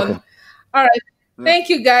 Simon. Okay. All right. Thank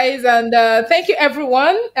you, guys, and thank you,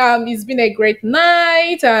 everyone. It's been a great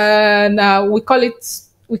night, and we call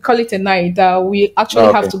it a night. We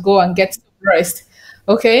actually have Okay. to go and get some rest.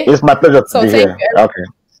 Okay. It's my pleasure to So be thank here. you. Okay.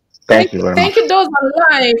 Thank you very Thank much. you, those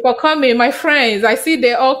online, for coming, my friends. I see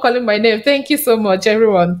they're all calling my name. Thank you so much,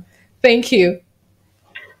 everyone. Thank you.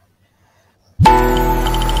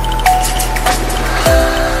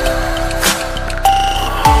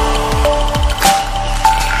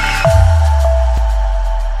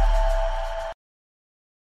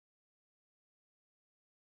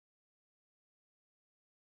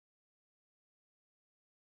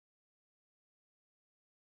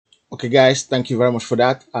 Okay, guys, thank you very much for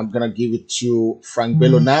that. I'm gonna give it to Frank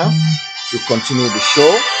Bello now to continue the show.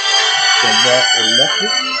 From where I left it.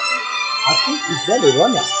 I think he's done a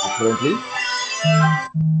runner, apparently.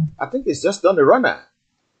 I think he's just done a runner.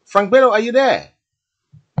 Frank Bello, are you there?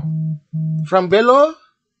 Frank Bello?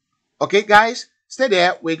 Okay, guys, stay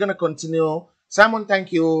there. We're gonna continue. Simon,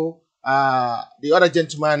 thank you. The other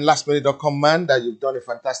gentleman, lastminute.com man, that you've done a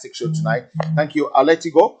fantastic show tonight. Thank you. I'll let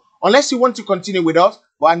you go. Unless you want to continue with us,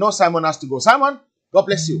 but I know Simon has to go. Simon, God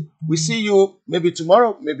bless you. We see you maybe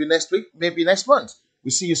tomorrow, maybe next week, maybe next month.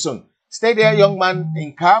 We see you soon. Stay there, young man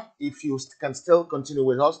in cap. If you can still continue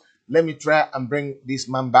with us, let me try and bring this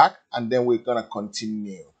man back, and then we're gonna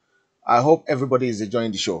continue. I hope everybody is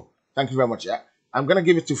enjoying the show. Thank you very much. Yeah. I'm gonna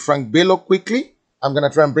give it to Frank Bello quickly. I'm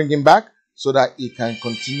gonna try and bring him back so that he can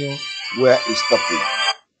continue where he stopped it.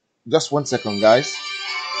 Just 1 second, guys.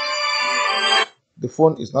 The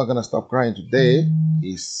phone is not gonna stop crying today.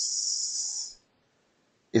 It's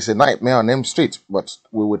a nightmare on M Street, but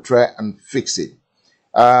we will try and fix it.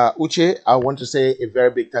 Uche, I want to say a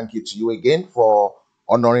very big thank you to you again for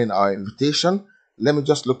honoring our invitation. Let me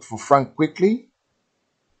just look for Frank quickly.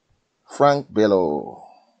 Frank Bello.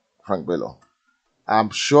 I'm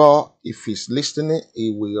sure if he's listening,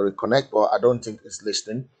 he will reconnect, but I don't think he's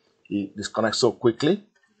listening. He disconnects so quickly.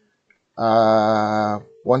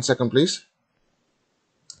 1 second, please.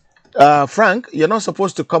 Frank, you're not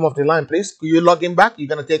supposed to come off the line, please. Could you log in back? You're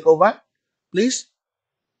going to take over, please?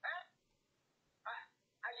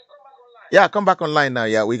 Yeah, come back online now.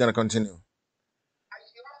 Yeah, we're going to continue.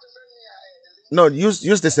 No, use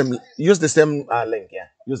the same link. Yeah,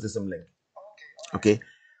 use the same link. Okay.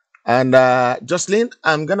 And Jocelyn,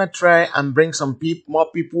 I'm gonna try and bring some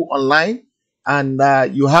more people online, and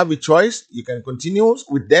you have a choice. You can continue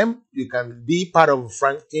with them. You can be part of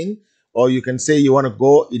Frank team, or you can say you want to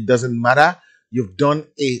go. It doesn't matter. You've done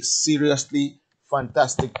a seriously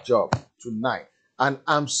fantastic job tonight, and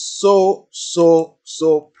I'm so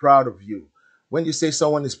proud of you. When you say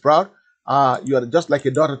someone is proud, you are just like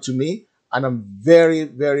a daughter to me, and I'm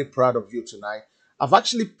very proud of you tonight. I've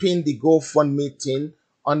actually pinned the GoFundMe thing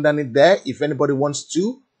underneath there. If anybody wants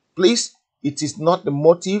to, please, it is not the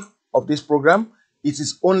motive of this program. It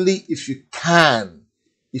is only if you can.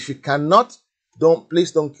 If you cannot,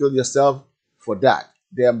 please don't kill yourself for that.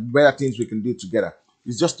 There are better things we can do together.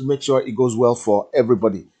 It's just to make sure it goes well for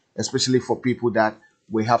everybody, especially for people that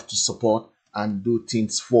we have to support and do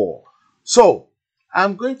things for. So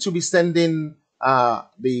I'm going to be sending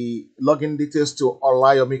the login details to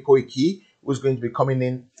Olayomi Koiki, who's going to be coming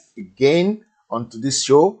in again onto this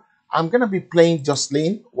show. I'm going to be playing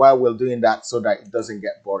Jocelyn while we're doing that so that it doesn't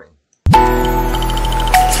get boring.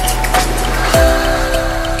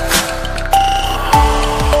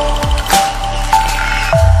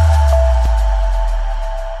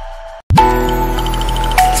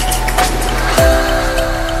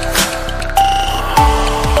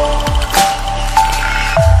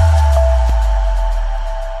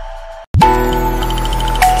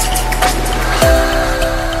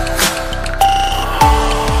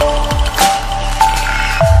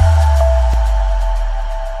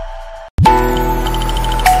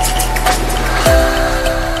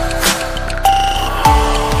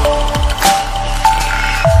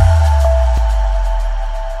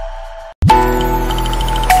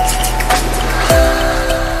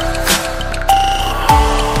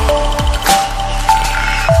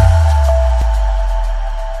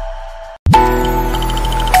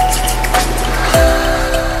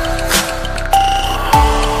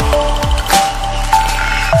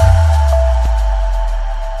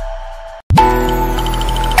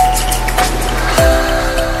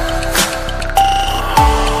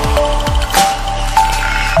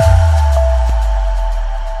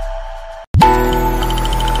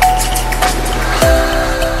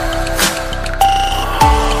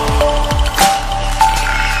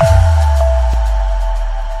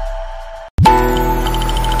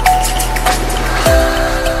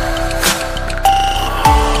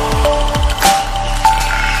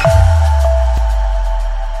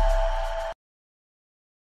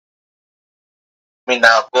 me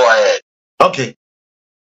now. Go ahead. Okay.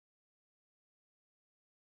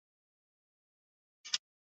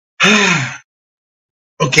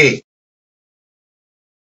 Okay.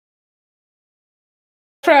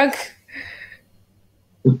 Frank.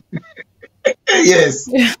 Yes.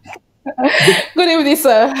 Good evening,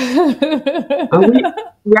 sir.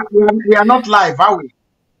 We are not live, are we?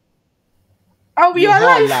 Oh, you're all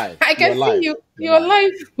live. live. I can You're see live. you. You're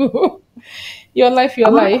live. You're live.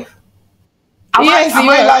 You're live. Am Yes, I you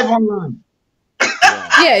are. live online?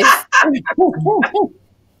 Yes.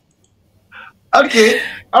 Okay.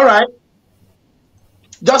 All right.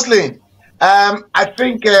 Jocelyn, I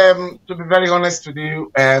think to be very honest with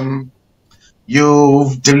you,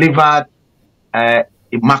 you've delivered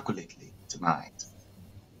immaculately tonight,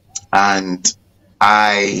 and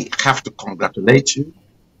I have to congratulate you.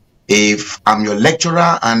 If I'm your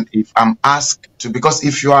lecturer and if I'm asked to, because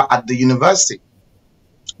if you are at the university,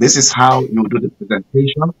 this is how you do the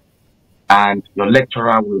presentation, and your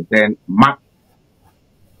lecturer will then mark.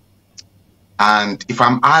 And if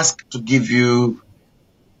I'm asked to give you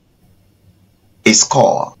a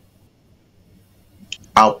score,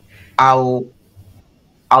 I'll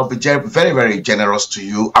be very, very generous to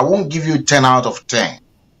you. I won't give you 10 out of 10,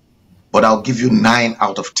 but I'll give you 9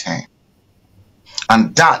 out of 10.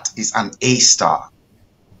 And that is an A star.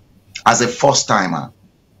 As a first timer,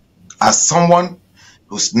 as someone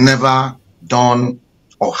who's never done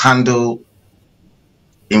or handled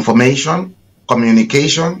information,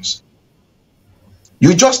 communications,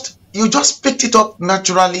 you just picked it up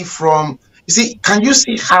naturally from, you see, can you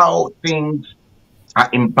see how things are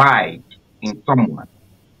imbibed in someone?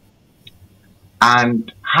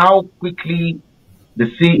 And how quickly the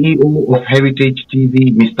CEO of Heritage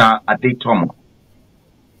TV, Mr. Adetomo,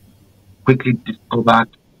 quickly discovered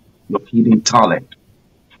your hidden talent.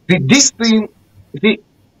 See, this thing, see,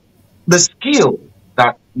 the skill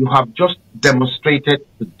that you have just demonstrated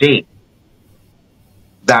today,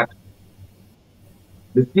 that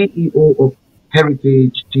the CEO of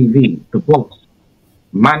Heritage TV, the boss,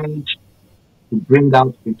 managed to bring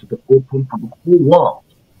out into the open for the whole world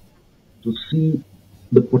to see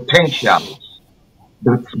the potentials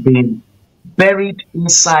that's been buried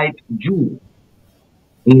inside you,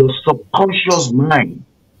 in your subconscious mind,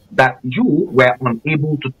 that you were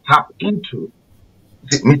unable to tap into.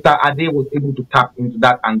 Mr. Ade was able to tap into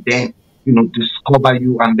that and then, discover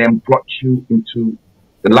you and then brought you into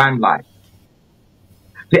the limelight.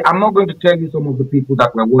 See, I'm not going to tell you some of the people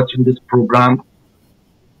that were watching this program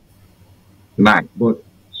tonight, but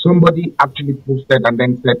somebody actually posted and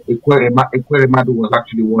then said Ekweremadu was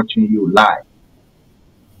actually watching you live.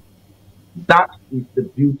 That is the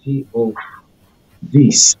beauty of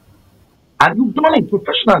this. And you've done it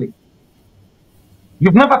professionally.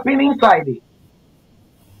 You've never been inside it.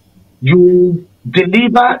 You've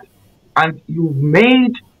delivered and you've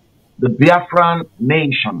made the Biafran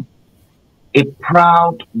nation a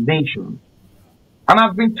proud nation. And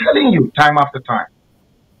I've been telling you time after time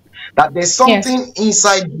that there's something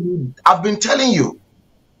inside you. I've been telling you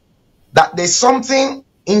that there's something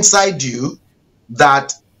inside you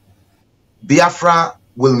that Biafra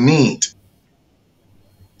will need.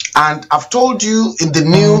 And I've told you in the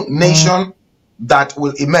new nation that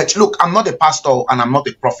will emerge. Look, I'm not a pastor and I'm not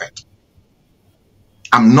a prophet.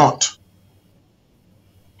 I'm not.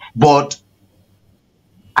 But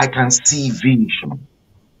I can see vision.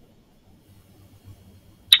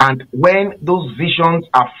 And when those visions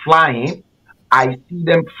are flying, I see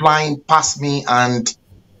them flying past me and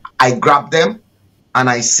I grab them and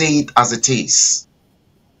I say it as it is.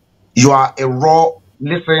 You are a raw,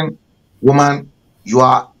 listen, woman, you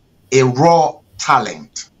are a raw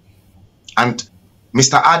talent. And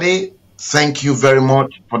Mr. Ade, thank you very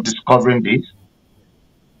much for discovering this.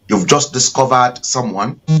 You've just discovered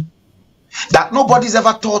someone that nobody's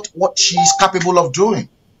ever thought what she's capable of doing.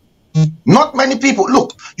 Not many people.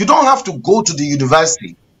 Look, you don't have to go to the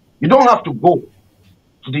university. You don't have to go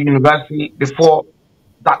to the university before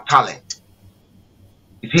that talent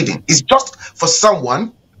is hidden. It's just for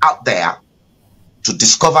someone out there to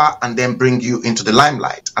discover and then bring you into the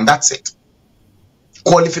limelight. And that's it.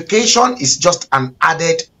 Qualification is just an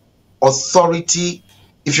added authority.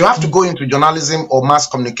 If you have to go into journalism or mass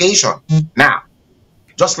communication, now,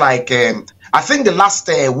 just like, I think the last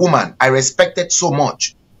woman I respected so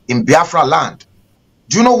much in Biafra land,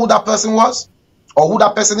 do you know who that person was? Or who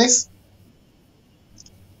that person is?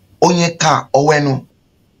 Onyeka Owenu.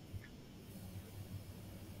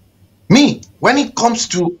 Me, when it comes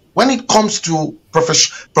to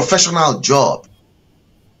professional job,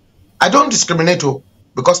 I don't discriminate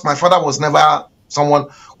because my father was never someone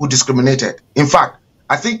who discriminated. In fact,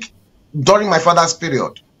 I think during my father's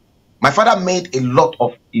period, my father made a lot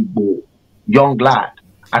of Igbo young lads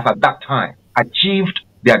as at that time achieved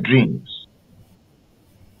their dreams.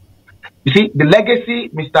 You see, the legacy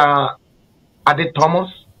Mr. Ade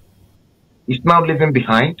Thomas is now leaving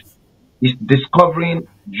behind is discovering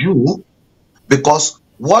you, because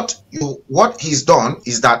what he's done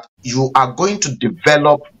is that you are going to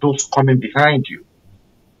develop those coming behind you.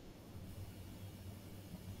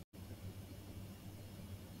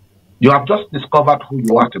 You have just discovered who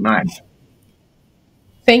you are tonight.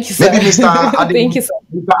 Thank you, sir. Maybe Mr. Ade, Thank you, sir.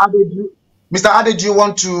 Mr. Ade, do you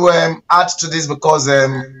want to add to this, because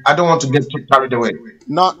I don't want to get too carried away.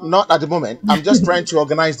 Not at the moment. I'm just trying to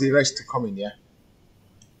organize the rest to come in. Yeah.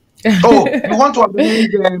 Oh, you want to organize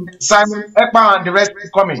Simon Ekpa and the rest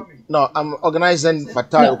coming? No, I'm organizing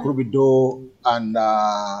Fatai Okurubido and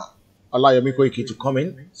Olayomi Koiki to come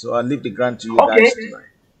in. So I'll leave the grant to you guys tonight.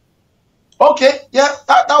 Okay, yeah,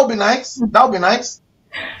 that would be nice. That would be nice.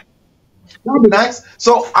 That would be nice.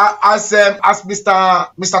 So as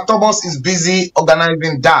Mr. Thomas is busy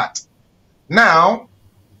organizing that, now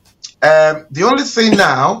the only thing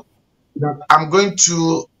now that I'm going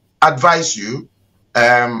to advise you,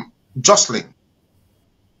 Jocelyn,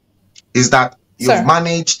 is that you've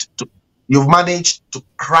managed to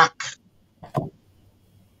crack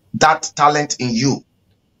that talent in you.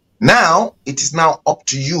 Now it is now up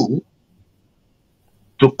to you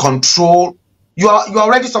to control. You are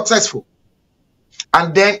already successful,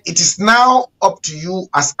 and then it is now up to you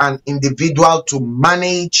as an individual to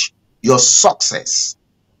manage your success.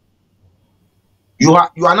 You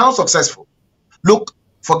are now successful. Look,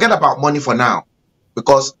 forget about money for now,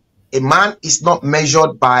 because a man is not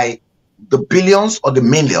measured by the billions or the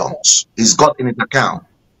millions he's got in his account.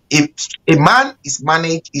 If a man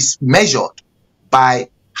is measured by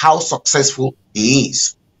how successful he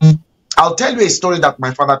is. I'll tell you a story that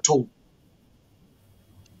my father told.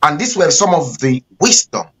 And these were some of the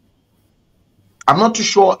wisdom. I'm not too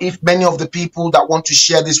sure if many of the people that want to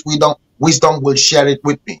share this wisdom will share it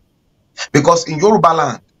with me. Because in Yoruba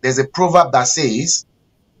land, there's a proverb that says,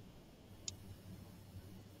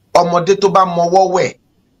 "Ọmọdé tó bá mọwọ́ wẹ̀,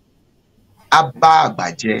 á bá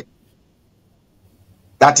àgbà jẹ."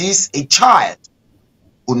 That is, a child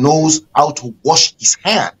who knows how to wash his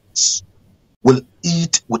hands will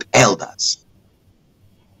eat with elders.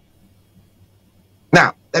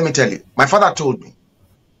 Now, let me tell you, my father told me,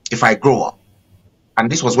 if I grow up,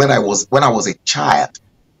 and this was when I was a child,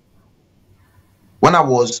 when I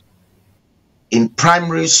was in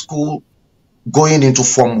primary school, going into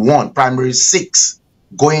Form 1, primary 6,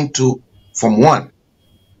 going to Form 1.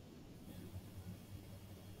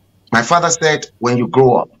 My father said, when you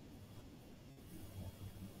grow up,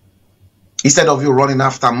 instead of you running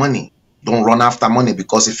after money, don't run after money,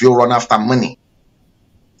 because if you run after money,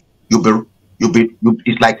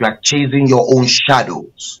 it's like you are chasing your own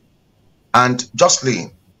shadows. And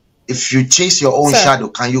Jocelyn, if you chase your own shadow,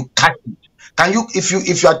 can you catch it? Can you, if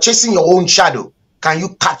you are chasing your own shadow, can you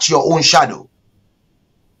catch your own shadow?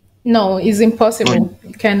 No, it's impossible.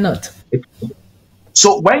 You cannot.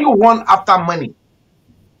 So when you run after money,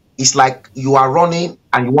 it's like you are running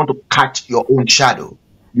and you want to catch your own shadow.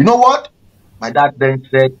 You know what? My dad then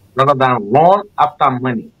said, rather than run after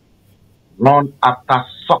money, run after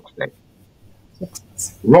success.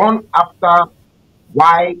 Run after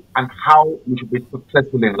why and how you should be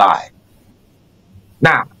successful in life.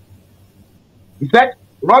 Now, he said,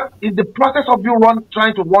 in the process of you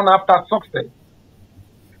trying to run after success,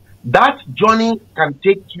 that journey can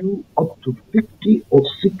take you up to 50 or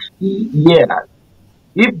 60 years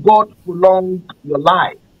if God prolongs your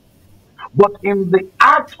life. But in the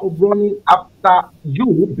act of running after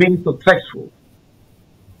you being successful,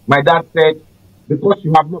 my dad said, because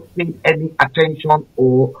you have not paid any attention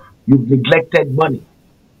or you've neglected money,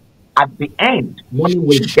 at the end, money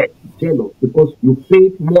will get jealous because you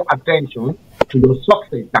paid more attention to your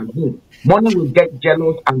success than him. Money will get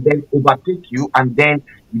jealous and then overtake you, and then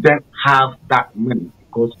you don't have that money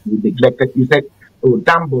because you neglected. You said, "Oh,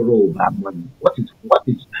 damn, borrow that money. What is?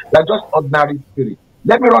 That's just ordinary spirit.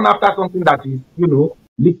 Let me run after something that is,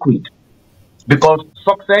 liquid." Because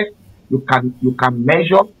success, you can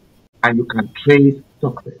measure and you can trace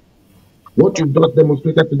success. What you've just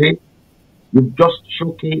demonstrated today, you've just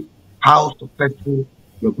showcased how successful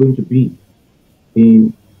you're going to be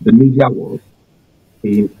in the media world,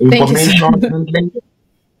 in information handling,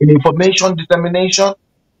 in information dissemination,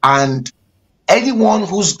 and anyone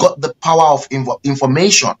who's got the power of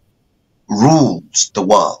information rules the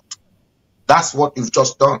world. That's what you've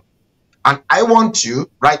just done. And I want you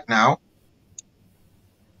right now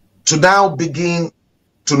to now begin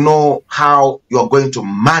to know how you're going to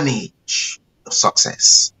manage manage your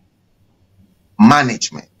success.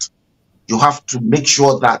 Management. You have to make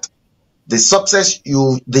sure that the success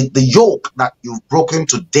the yoke that you've broken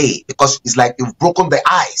today, because it's like you've broken the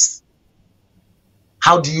ice.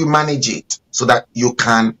 How do you manage it so that you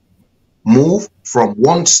can move from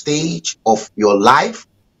one stage of your life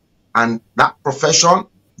and that profession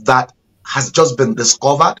that has just been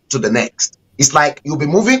discovered to the next? It's like you'll be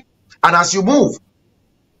moving, and as you move,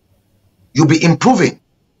 you'll be improving.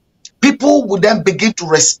 People will then begin to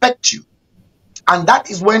respect you. And that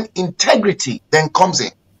is when integrity then comes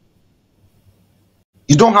in.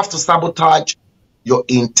 You don't have to sabotage your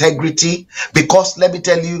integrity, because let me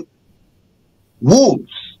tell you,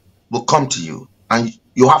 wolves will come to you and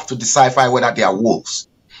you have to decipher whether they are wolves.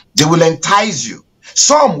 They will entice you.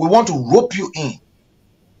 Some will want to rope you in.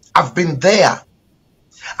 I've been there.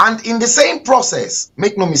 And in the same process,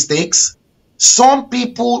 make no mistakes, some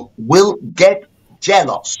people will get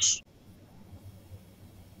jealous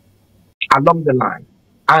along the line,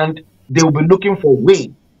 and they will be looking for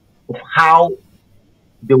ways of how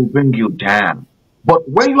they will bring you down. But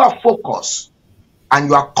when you are focused and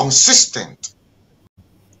you are consistent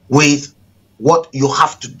with what you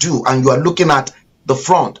have to do, and you are looking at the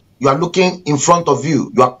front, you are looking in front of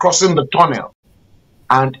you, you are crossing the tunnel,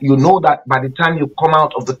 and you know that by the time you come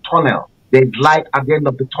out of the tunnel, there's light at the end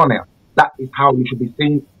of the tunnel. That is how you should be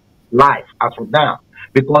seeing life as of now.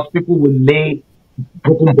 Because people will lay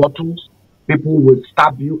broken bottles, people will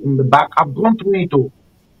stab you in the back. I've gone through it all.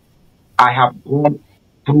 I have gone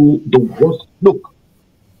through the worst. Look,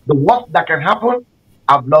 the worst that can happen,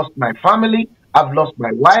 I've lost my family, I've lost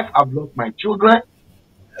my wife, I've lost my children.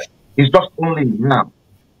 It's just only now.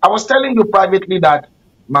 I was telling you privately that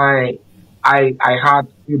I had,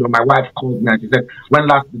 my wife called me and she said, when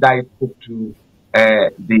last did I spoke to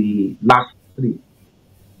the last three?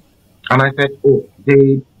 And I said, oh,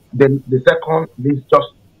 the second is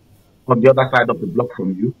just on the other side of the block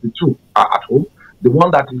from you. The two are at home. The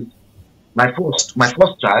one that is my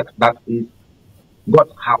first child, that is got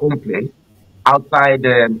her own place outside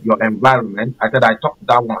your environment. I said, I talk to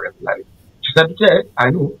that one regularly. She said, yes, I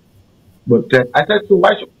know. But I said, so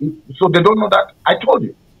why so they don't know that I told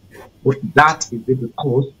you? But that is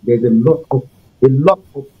because there's a lot of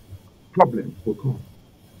problems will come.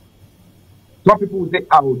 Some people will say,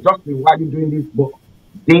 oh, Justin, why are you doing this? But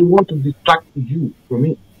they want to distract you from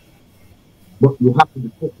it. But you have to be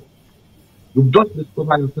focused. You've just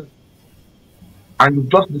discovered yourself. And you've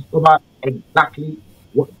just discovered exactly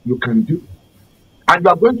what you can do. And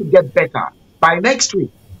you are going to get better. By next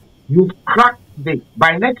week, you've cracked this.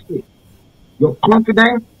 By next week, your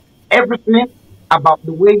confidence, everything about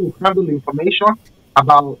the way you handle information,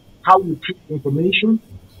 about how you treat information,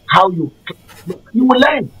 how you will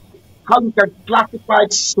learn how you can classify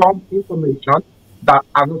some information that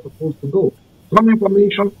are not supposed to go. Some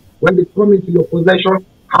information, when they come into your possession,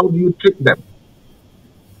 how do you treat them?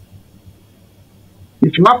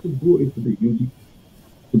 If you have to go into the UD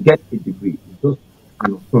to get a degree, it's just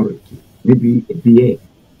an authority, maybe a BA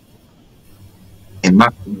in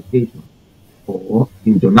mass communication or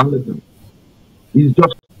in journalism. It's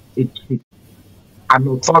just an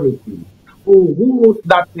authority. Oh, who wrote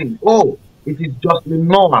that thing? Oh, it is just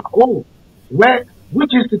Noah. Oh,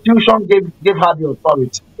 which institution gave her the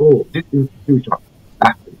authority? Oh, this institution.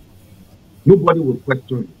 That's it. Nobody will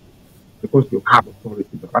question it because you have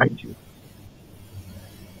authority behind you.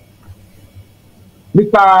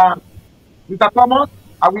 Mr. Thomas,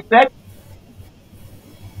 are we set?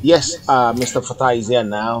 Yes, Mr. Fatah is here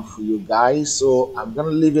now for you guys. So I'm going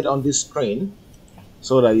to leave it on this screen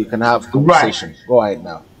so that you can have conversation. Right. Go ahead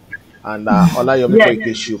now. And Olayomi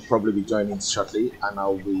Koike should probably be joining shortly, and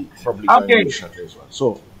I'll be probably joining you shortly as well.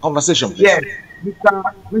 So, conversation, please. Yes,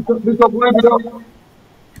 Mr.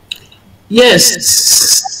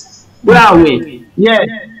 Yes. Where are we? Yes.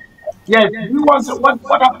 We want to, what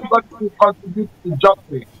have you got to contribute to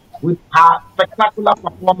Justice with her spectacular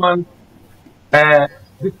performance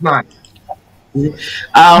this night?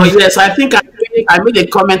 Yes, I think I made a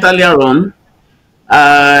comment earlier on.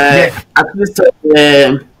 At least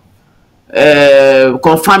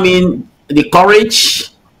confirming the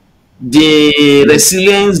courage, the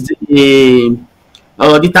resilience, the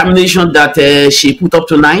determination that she put up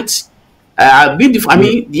tonight.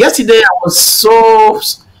 Yesterday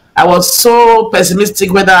I was so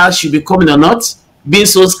pessimistic whether she'd be coming or not, being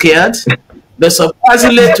so scared. But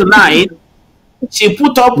surprisingly tonight, she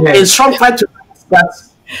put up a strong fight tonight that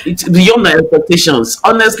it's beyond my expectations.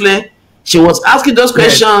 Honestly, she was asking those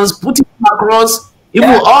questions, putting them across.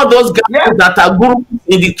 Even all those guys that are good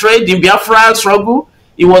in the trade, in Biafra struggle,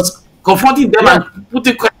 he was confronting them and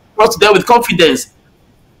putting questions across them with confidence.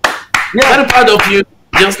 Yeah. Very proud of you,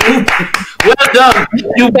 Justin. Well done.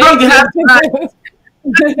 You broke the heart tonight.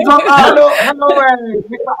 Hello, hello,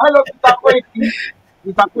 Mr. Koiki.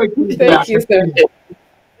 Mr. Koiki. Thank you, sir.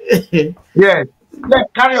 Yes.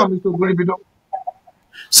 Let's carry on, Mr. Guribido.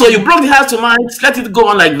 So you broke the heart tonight. Let it go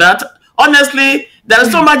on like that. Honestly, there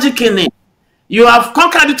is no magic in it. You have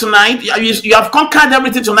conquered it tonight. You have conquered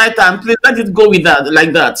everything tonight, and please let it go with that,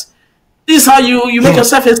 like that. This is how you make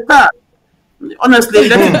yourself a star. Honestly,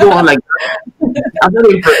 let it go on like that. I'm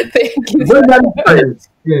very impressed. Thank you. Very impressed.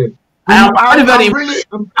 Yeah.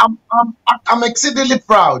 I'm exceedingly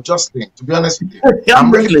proud, Justin, to be honest with you.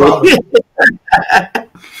 I'm really proud of you.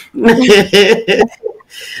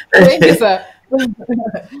 Thank you, sir.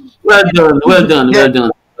 Well done, well done, well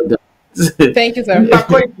done. Thank you, sir.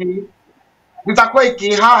 Mr.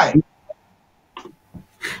 Koiki, hi.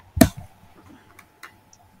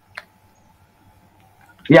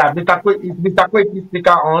 Yeah, Mr. Koiki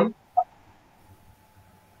speaker on?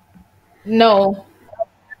 No.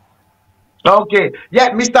 Okay.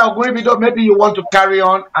 Yeah, Mr. Oguribido, maybe you want to carry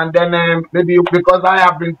on, and then maybe because I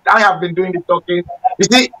have been doing the talking.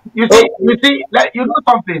 You know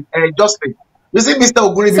something, Justin. You see, Mr.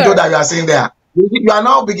 Oguribido, that you are saying there. You are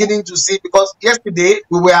now beginning to see, because yesterday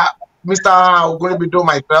we were Mr. Oguribido,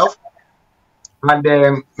 myself, and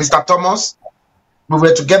Mr. Thomas. We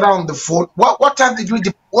were together on the phone. What time did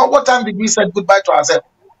we say goodbye to ourselves?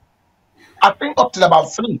 I think up till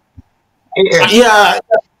about 3 a.m.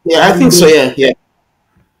 Yeah, I think so. Yeah.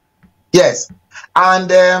 Yes, and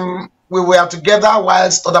we were together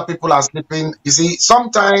whilst other people are sleeping. You see,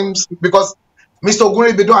 sometimes because Mr.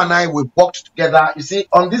 Oguribido and I, we worked together. You see,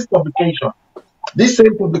 on this publication, this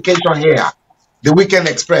same publication here, the Weekend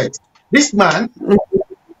Express. This man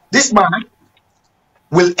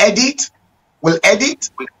will edit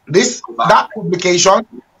that publication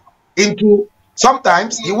into.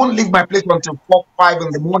 Sometimes he won't leave my place until 4, 5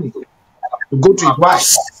 in the morning to go to his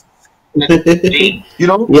wife. You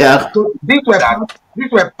know, yeah. So these were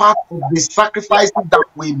part of the sacrifices that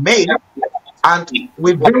we made, and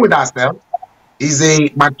we've been with ourselves. He's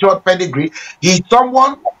a matured pedigree. He's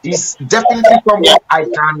definitely someone I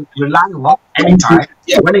can rely on anytime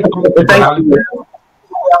when it comes to development.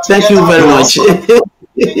 Thank you very much.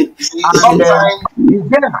 He's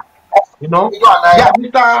there, you know. Yeah,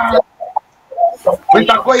 Mr.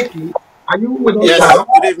 Koiki, are you with us? Yes,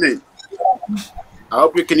 good evening. I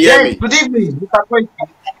hope you can hear me. Good evening, Mr. Koiki.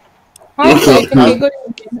 Hi, good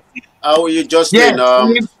evening. How are you, Justin?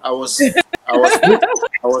 Yes, I was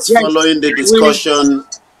following the discussion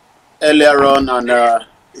earlier on, and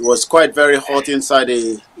it was quite very hot inside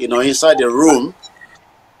the room.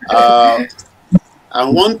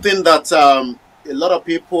 And one thing that a lot of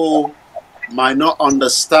people might not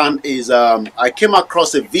understand is I came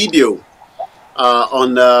across a video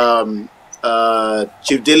on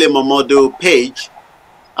Chief Dele Momodu page,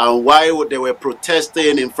 and why they were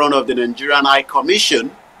protesting in front of the Nigerian High Commission.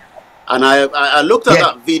 And I looked at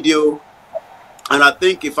that video, and I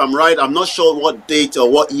think, if I'm right, I'm not sure what date or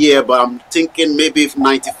what year, but I'm thinking maybe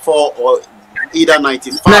 94 or either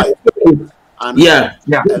 95. And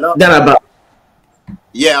about.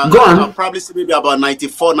 Yeah, go on. I'll probably say maybe about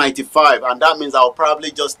 94, 95, and that means I'll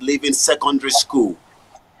probably just leave in secondary school.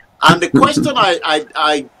 And the question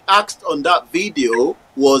I asked on that video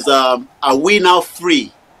was, are we now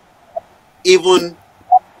free, even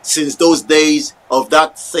since those days of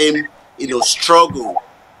that same struggle?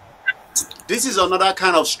 This is another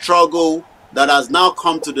kind of struggle that has now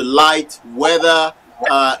come to the light, whether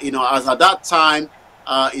as at that time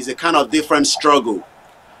is a kind of different struggle.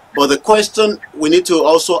 But the question we need to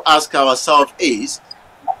also ask ourselves is,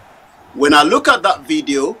 when I look at that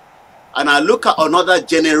video and I look at another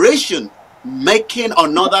generation making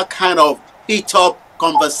another kind of heat-up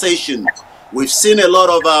conversation, we've seen a lot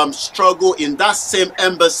of struggle in that same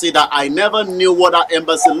embassy that I never knew what that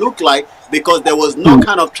embassy looked like, because there was no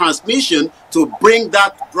kind of transmission to bring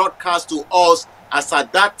that broadcast to us as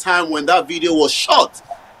at that time when that video was shot.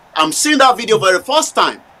 I'm seeing that video for the first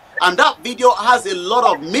time. And that video has a lot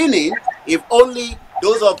of meaning, if only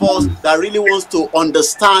those of us that really wants to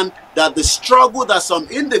understand that the struggle that some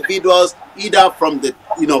individuals, either from the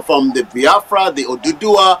Biafra, the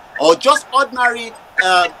Odudua, or just ordinary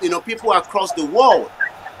people across the world.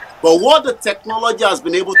 But what the technology has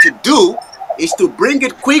been able to do is to bring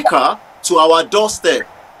it quicker to our doorstep.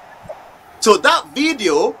 So that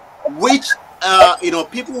video, which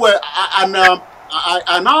people were,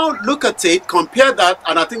 I now look at it, compare that,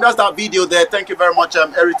 and I think that's that video there. Thank you very much,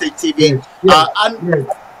 Heritage TV.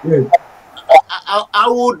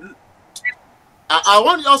 I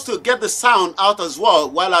want us to get the sound out as well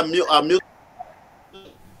while I'm mute.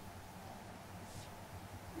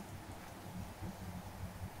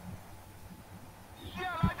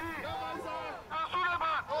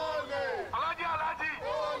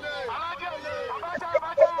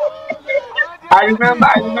 I remember.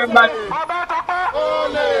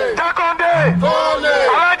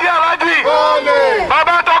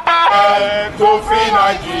 To free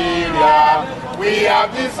Nigeria, we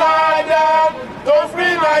have decided to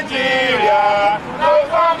free Nigeria. No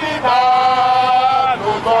turning back,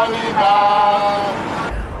 no turning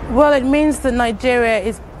back. Well, it means that Nigeria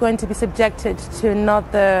is going to be subjected to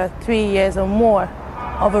another 3 years or more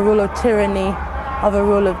of a rule of tyranny, of a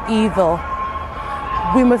rule of evil.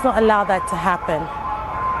 We must not allow that to happen.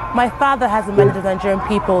 My father has a mandate of Nigerian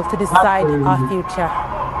people to decide our future.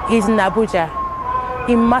 He's in Abuja.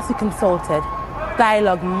 He must be consulted.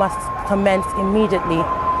 Dialogue must commence immediately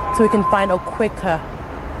so we can find a quicker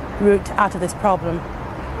route out of this problem.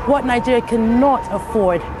 What Nigeria cannot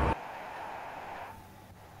afford.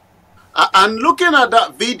 And looking at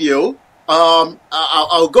that video,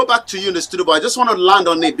 I'll go back to you in the studio, but I just want to land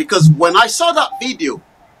on it because when I saw that video,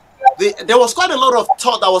 there was quite a lot of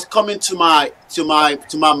thought that was coming to my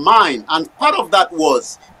mind, and part of that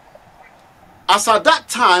was, as at that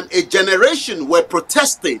time, a generation were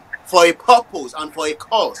protesting for a purpose and for a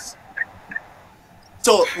cause.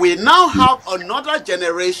 So we now have another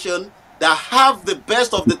generation that have the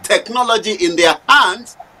best of the technology in their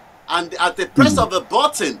hands, and at the press of a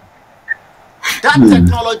button, that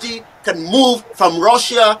technology can move from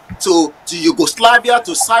Russia to Yugoslavia,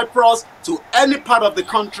 to Cyprus, to any part of the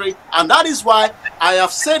country. And that is why I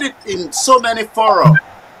have said it in so many forums,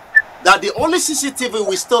 that the only CCTV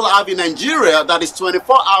we still have in Nigeria that is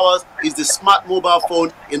 24 hours is the smart mobile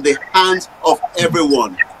phone in the hands of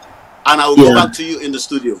everyone. And I will go back to you in the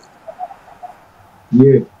studio.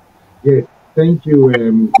 Yeah. Thank you,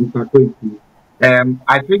 Mr. Koiki.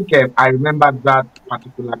 I think I remember that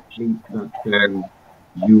particular clip that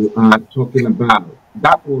you are talking about.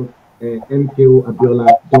 That was MKO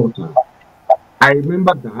Abiola's daughter. I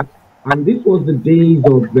remember that. And this was the days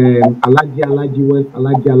of Alaji West.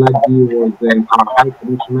 Alaji was our High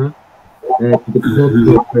Commissioner to the court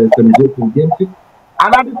of some James.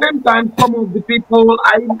 And at the same time, some of the people,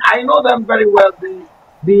 I know them very well.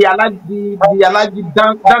 The Alaji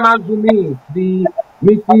Danazumi, the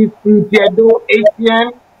Mrs. Ntiedo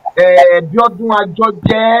ATM, Biodun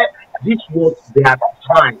Ajoje. This was their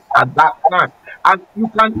time at that time. And you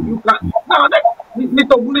can now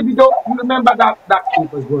Mr. Ogulibido, you remember that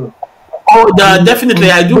clip as well. Oh, definitely,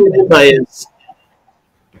 I do remember it.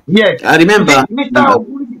 Yes, I remember. Mr.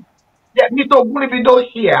 Ogulibido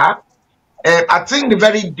here. I think the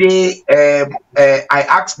very day I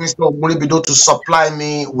asked Mr. Ogulibido to supply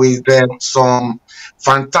me with some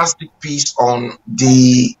fantastic piece on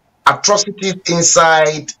the atrocities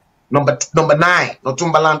inside number 9,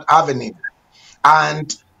 Northumberland Avenue,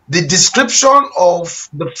 and the description of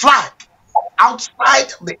the flag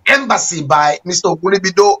outside the embassy by Mr.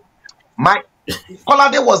 Ogulibido. My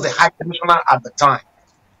Kolade was the High Commissioner at the time.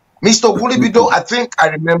 Mr. Ogulibido, I think I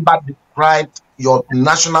remember, described your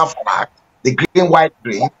national flag, the green, white,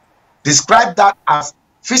 green, described that as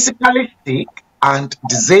physically sick and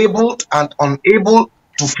disabled and unable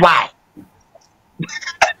to fly.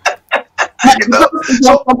 You know?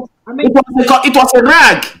 It was a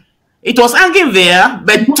rag. It was hanging there,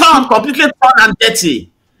 but completely torn and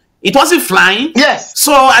dirty. It wasn't flying. Yes.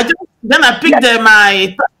 So I picked an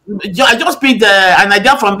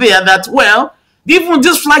idea from there that, well, even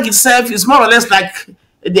this flag itself is more or less like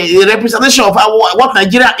the representation of what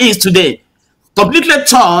Nigeria is today. Completely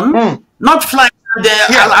torn, not flying,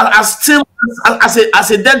 as still as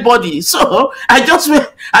a dead body. So I just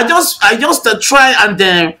try and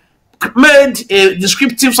made a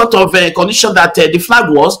descriptive sort of condition that the flag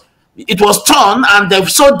was. It was torn and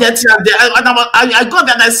so dirty, and I got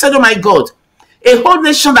that and I said, oh my God, a whole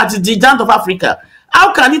nation that is the giant of Africa,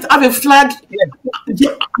 how can it have a flag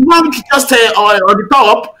just on the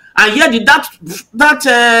top, and yet that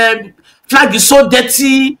flag is so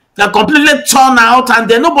dirty, they're completely torn out, and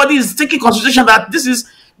then nobody is taking consideration that this is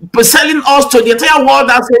selling us to the entire world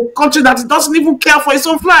as a country that doesn't even care for its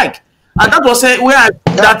own flag. And that was where I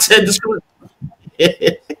description.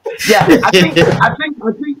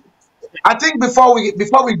 I think before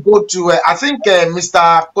we go to I think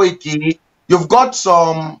Mr. Koiki, you've got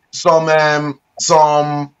some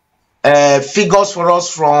figures for us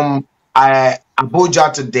from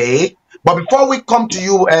Abuja today. But before we come to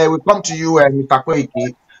you, Mr.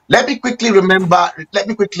 Koiki, let me quickly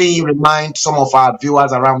remind some of our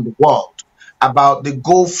viewers around the world about the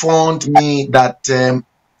GoFundMe that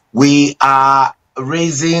we are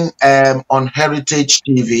raising on Heritage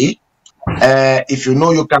TV. If you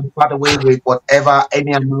know, you can part away with whatever,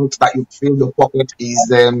 any amount that you feel your pocket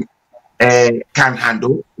is can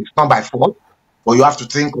handle. It's not by force, but you have to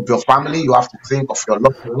think of your family, you have to think of your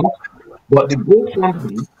loved ones. But the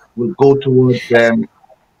GoFundMe will go towards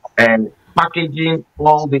packaging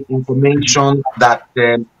all the information that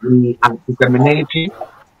we are disseminating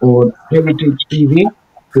on Heritage TV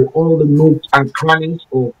to all the nooks and crannies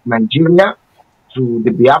of Nigeria, to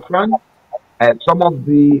the Biafran. Some of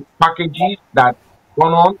the packages that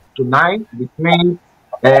gone on tonight between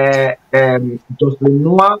Jocelyn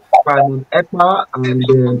Noah, Simon Ekpa, and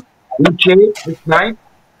Uche this night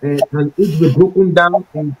can each be broken down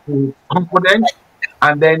into components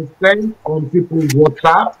and then sent on people's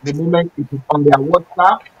WhatsApp the moment it is on their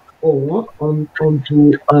WhatsApp or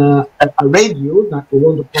onto a radio that they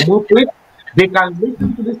want to come up with. They can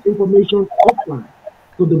listen to this information offline.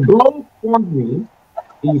 So the GoFundMe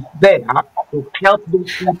is there to help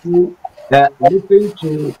those people listen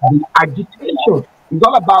to the agitation. It's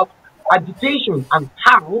all about agitation and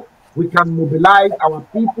how we can mobilize our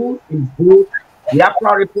people in both the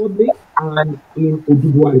Biafra Republic and in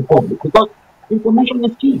Oduduwa Republic, because information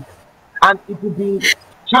is key, and it will be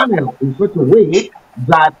channeled in such a way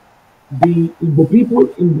that the Igbo people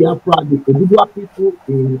in Biafra, the Oduduwa people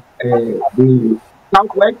in the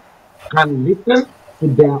Southwest can listen to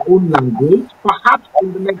their own language. Perhaps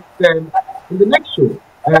in the next show,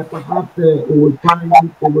 perhaps we will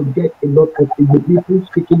get a lot of Igbo people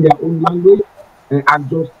speaking their own language, and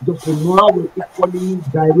just Noah will equally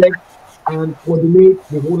direct and coordinate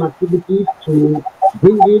the whole activities to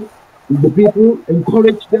bring in Igbo people,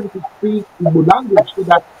 encourage them to speak Igbo language, so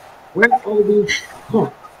that when all these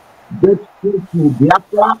talks get into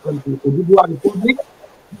Biafra and to Oduduwa Republic,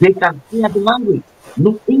 they can hear the language,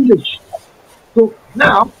 not English. So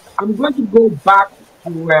now I'm going to go back to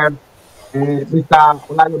Mr.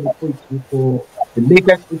 Olayo for the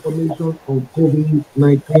latest information on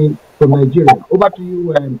COVID-19 from Nigeria. Over to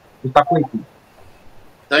you, Mr. Kwesi.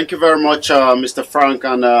 Thank you very much, Mr. Frank,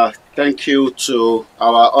 and thank you to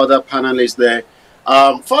our other panelists there.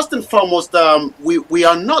 First and foremost, we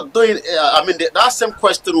are not doing, that same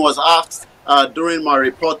question was asked during my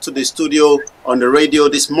report to the studio on the radio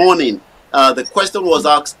this morning. The question was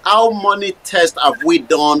asked, how many tests have we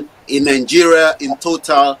done in Nigeria in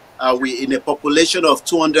total? We in a population of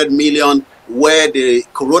 200 million, where the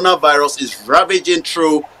coronavirus is ravaging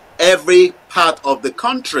through every part of the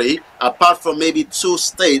country, apart from maybe 2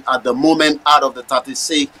 states at the moment out of the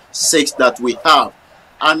 36 that we have.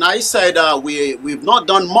 And I said we've not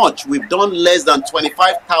done much. We've done less than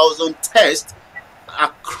 25,000 tests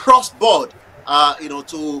across board,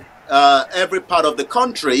 to every part of the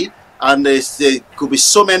country. And there could be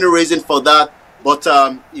so many reasons for that. But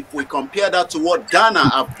if we compare that to what Ghana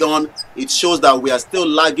have done, it shows that we are still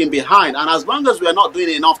lagging behind. And as long as we are not doing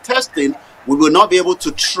enough testing, we will not be able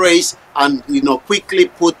to trace and quickly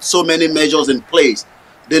put so many measures in place.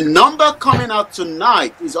 The number coming out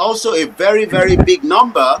tonight is also a very, very big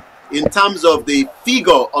number in terms of the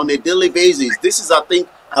figure on a daily basis. This is, I think,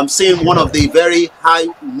 I'm seeing one of the very high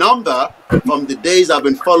number from the days I've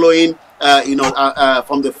been following,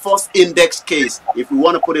 from the first index case, if we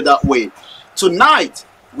want to put it that way. Tonight,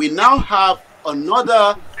 we now have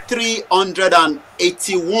another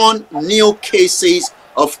 381 new cases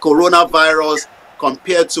of coronavirus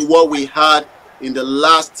compared to what we had in the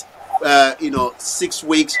last 6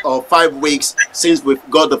 weeks or 5 weeks since we've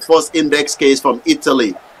got the first index case from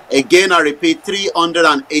Italy. Again, I repeat,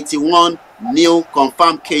 381 new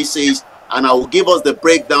confirmed cases, and I will give us the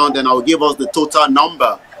breakdown, then I will give us the total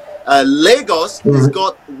number. Lagos has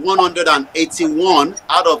got 181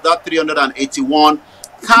 out of that 381.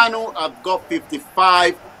 Kano have got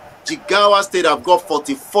 55. Jigawa State have got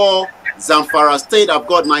 44. Zamfara State have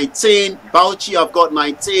got 19. Bauchi have got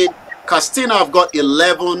 19. Katsina have got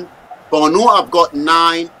 11. Borno have got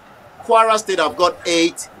 9. Kwara State have got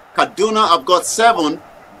 8. Kaduna have got 7.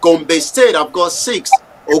 Gombe State have got 6.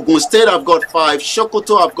 Ogun State have got 5.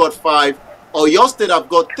 Sokoto have got 5. Oyo State have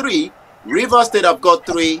got 3. Rivers State have got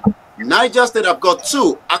 3. Niger State have got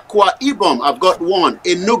 2. Akwa Ibom have got 1.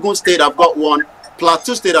 Enugu State have got 1.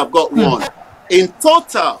 Plateau State have got 1. In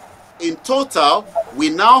total, we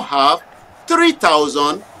now have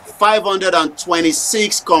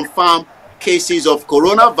 3,526 confirmed cases of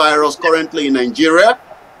coronavirus currently in Nigeria.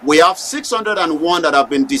 We have 601 that have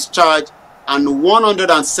been discharged, and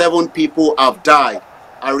 107 people have died.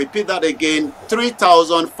 I repeat that again,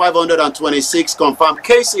 3,526 confirmed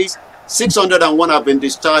cases, 601 have been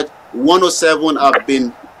discharged, 107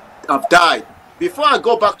 have died. Before I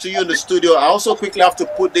go back to you in the studio, I also quickly have to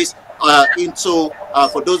put this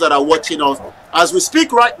for those that are watching us. As we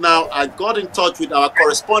speak right now, I got in touch with our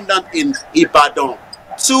correspondent in Ibadan.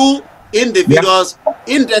 2 individuals,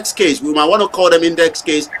 index case, we might want to call them index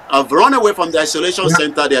case, have run away from the isolation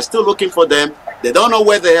center. They're still looking for them. They don't know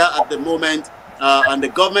where they are at the moment. And the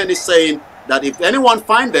government is saying that if anyone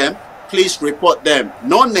find them, please report them.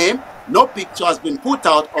 No name, no picture has been put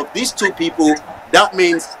out of these two people. That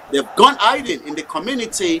means they've gone hiding in the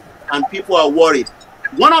community and people are worried.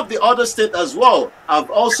 One of the other states as well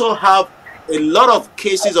have also have a lot of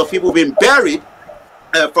cases of people being buried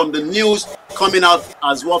from the news coming out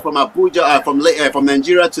as well from Abuja, from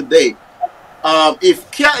Nigeria today.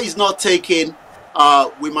 If care is not taken,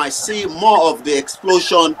 we might see more of the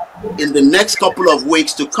explosion in the next couple of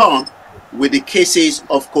weeks to come with the cases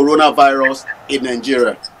of coronavirus in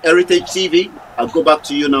Nigeria. Heritage TV, I'll go back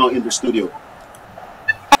to you now in the studio.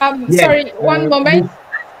 Sorry, one moment.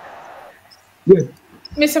 Yes.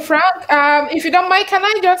 Mr. Frank, if you don't mind, can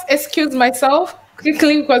I just excuse myself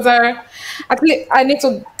quickly because I need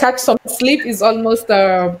to catch some sleep. It's almost 3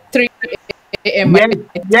 a.m.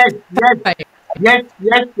 Yes,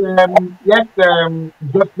 Justin,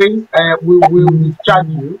 we will discharge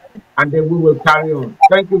you and then we will carry on.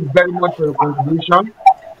 Thank you very much for your contribution.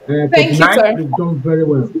 Thank you, sir. You've done very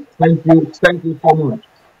well. Thank you so much.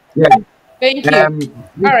 Yes. Thank you.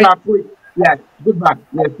 Mr. Quick, yes, goodbye.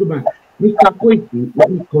 Yes, goodbye. Mr. Kwesi,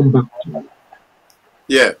 let me come back to you.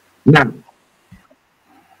 Yeah. Now,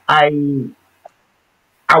 I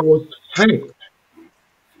was heard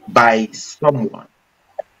by someone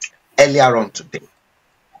earlier on today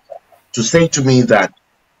to say to me that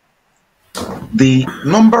the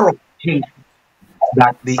number of cases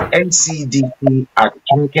that the NCDC are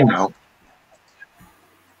chunking out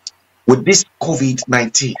with this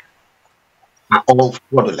COVID-19 are all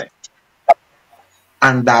fraudulent,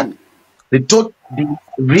 and that the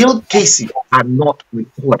real cases are not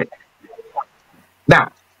recorded.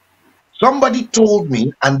 Now, somebody told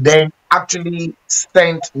me and then actually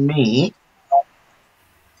sent me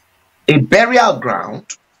a burial ground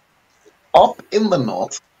up in the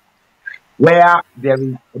north where there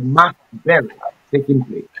is a mass burial taking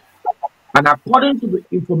place. And according to the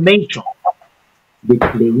information, they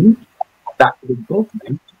claim that the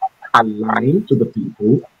government are lying to the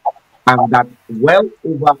people and that well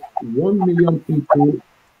over 1 million people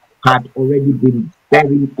had already been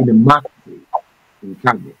buried in a mass grave in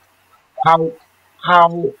Kano.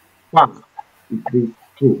 How far is this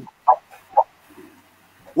true?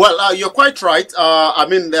 Well, you're quite right. I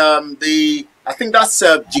mean, I think that's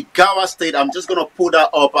Jigawa State. I'm just going to pull that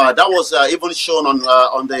up. That was even shown on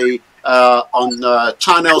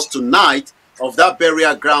channels tonight of that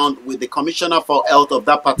burial ground with the Commissioner for Health of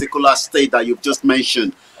that particular state that you've just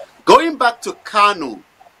mentioned. Going back to Kano,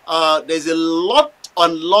 there's a lot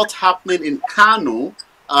happening in Kano.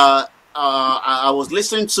 I was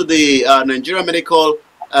listening to the Nigeria Medical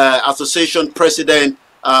Association president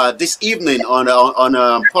this evening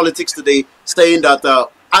on Politics Today, saying that,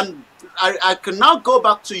 and I can now go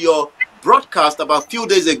back to your broadcast about a few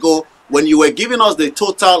days ago when you were giving us the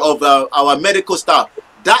total of our medical staff.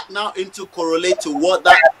 That now correlate to what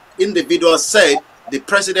that individual said, the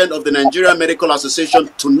president of the Nigeria Medical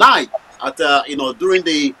Association tonight at during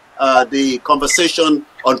the conversation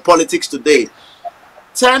on Politics Today.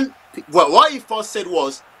 What he first said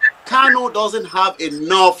was Kano doesn't have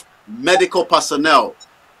enough medical personnel.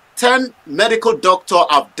 10 medical doctors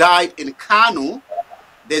have died in Kano.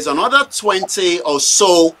 There's another 20 or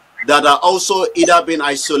so that are also either been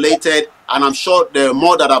isolated, and I'm sure there are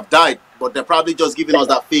more that have died, but they're probably just giving us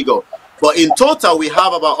that figure. But in total, we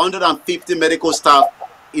have about 150 medical staff,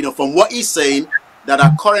 from what he's saying, that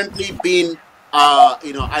are currently being,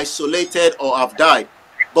 isolated or have died.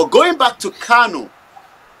 But going back to Kano,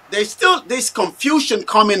 there's still this confusion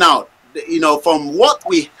coming out, from what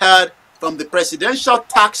we heard from the presidential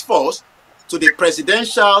task force to the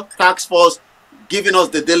presidential task force giving us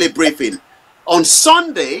the daily briefing. On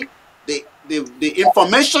Sunday, the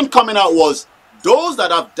information coming out was those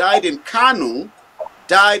that have died in Kano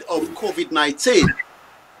died of COVID-19.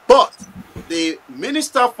 But the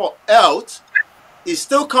Minister for Health is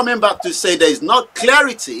still coming back to say there is not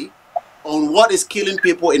clarity on what is killing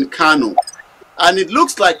people in Kano. And it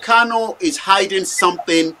looks like Kano is hiding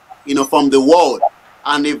something, from the world.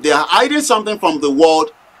 And if they are hiding something from the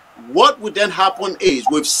world, what would then happen is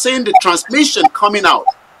we've seen the transmission coming out,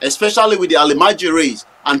 especially with the Alimajiris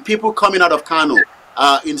and people coming out of Kano.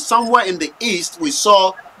 In somewhere in the east, we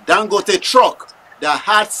saw Dangote truck that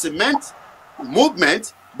had cement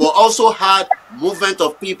movement, but also had movement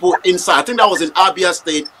of people inside. I think that was in Abia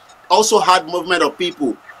State, also had movement of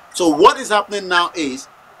people. So what is happening now is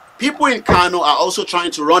people in Kano are also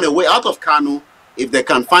trying to run away out of Kano if they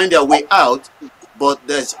can find their way out. But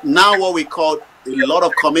there's now what we call a lot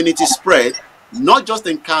of community spread, not just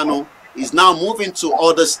in Kano, is now moving to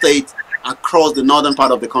other states across the northern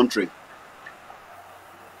part of the country.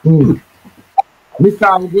 Mr.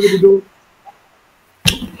 Aguribido.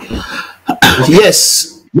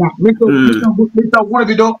 Yes. Yeah, Mr.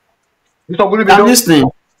 Aguribido. Mr. Aguribido. I'm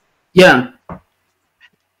listening. Yeah.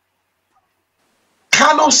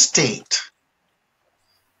 Kano State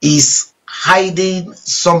is hiding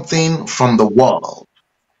something from the world,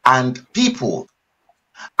 and people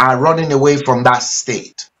are running away from that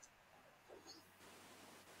state.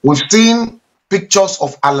 We've seen pictures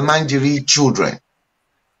of Almanjiri children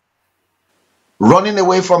running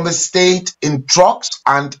away from the state in trucks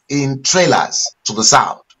and in trailers to the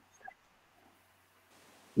south.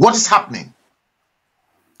 What is happening?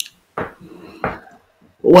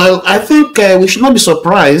 Well, I think we should not be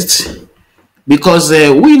surprised, because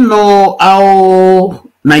we know how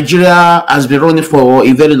Nigeria has been running for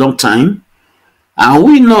a very long time. And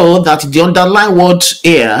we know that the underlying word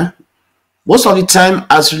here, most of the time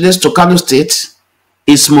as relates to Kano State,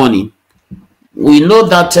 is money. We know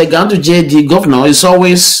that Ganduje, the governor, is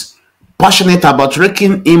always passionate about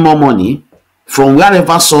raking in more money from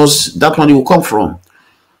wherever source that money will come from.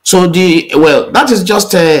 So that is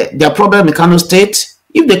just their problem in Kano State.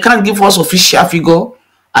 If they can't give us official figure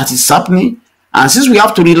as it's happening, and since we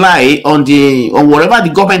have to rely on whatever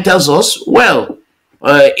the government tells us, well,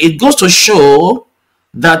 it goes to show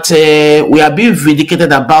that we are being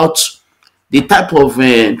vindicated about the type of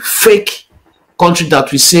fake country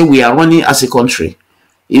that we say we are running as a country.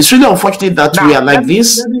 It's really unfortunate that we are like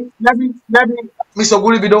this. Let me, Mr.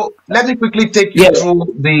 Guribido, let me quickly take you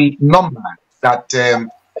through the number that Mr.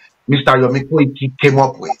 Yomiko came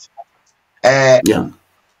up with.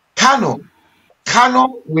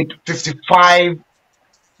 Kano with 55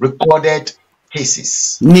 recorded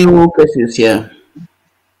cases. New cases, yeah.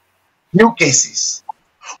 New cases.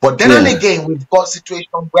 But then and again, we've got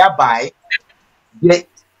situations whereby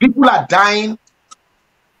people are dying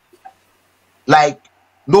like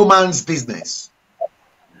no man's business.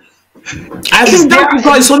 I think that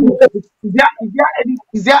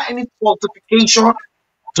is there any falsification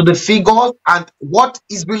to the figures and what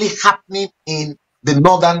is really happening in the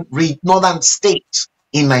northern states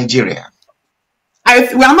in Nigeria?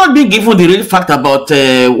 We are not being given the real fact about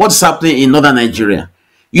what's happening in northern Nigeria.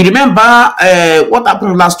 You remember what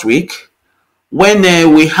happened last week when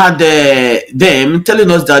we had them telling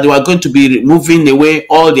us that they were going to be moving away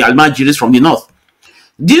all the Almanjiris from the north.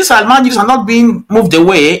 These Almanjiris are not being moved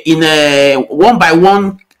away in a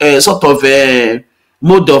one-by-one sort of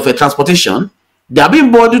mode of transportation. They are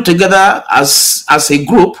being bundled together as a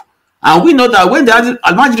group, and we know that when the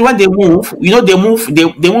Almanjiri, when they move, you know, they move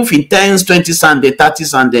in 10s, 20s, and the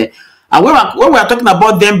 30s, and when we are talking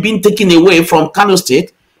about them being taken away from Kano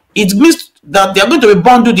State, it means that they are going to be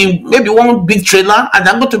bundled in maybe one big trailer, and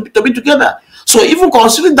they are going to be together. So even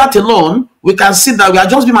considering that alone, we can see that we are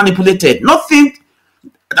just being manipulated. Nothing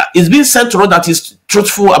is being said to us that is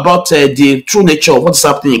truthful about the true nature of what's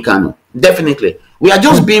happening in Kano. Definitely, we are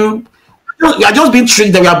just being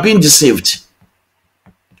tricked, that we are being deceived.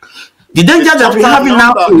 The danger that we have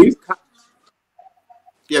now is,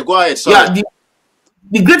 go ahead. Sorry.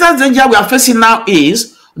 The greatest danger we are facing now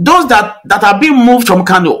is those that are being moved from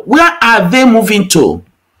Kano. Where are they moving to?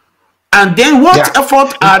 And then what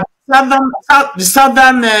effort are the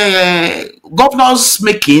southern governors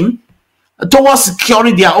making towards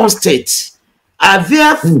securing their own state? Are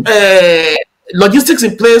there logistics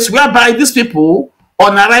in place whereby these people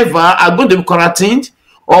on arrival are going to be quarantined,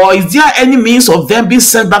 or is there any means of them being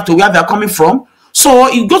sent back to where they are coming from? So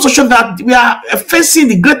it goes to show that we are facing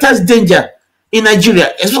the greatest danger in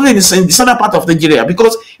Nigeria, especially in the southern part of Nigeria,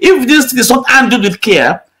 because if this is not handled with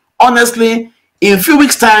care, honestly, in a few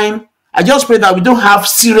weeks' time, I just pray that we don't have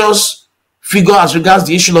serious figure as regards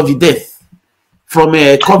the issue of the death from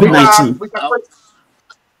COVID-19.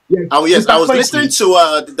 Yes, I was listening to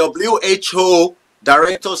the WHO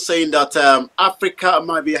director saying that Africa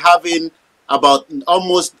might be having about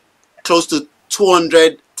almost close to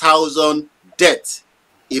 200,000 deaths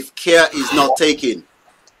if care is not taken.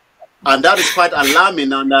 And that is quite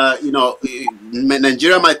alarming. And,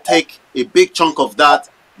 Nigeria might take a big chunk of that,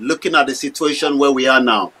 looking at the situation where we are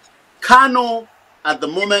now. Kano at the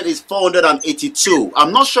moment is 482.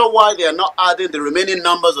 I'm not sure why they are not adding the remaining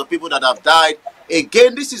numbers of people that have died.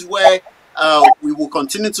 Again, this is where we will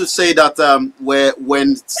continue to say that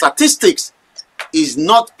when statistics is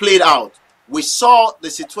not played out. We saw the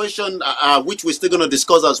situation, which we're still going to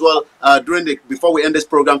discuss as well before we end this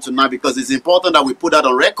program tonight, because it's important that we put that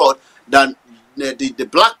on record, that the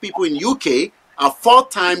black people in UK are 4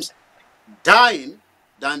 times dying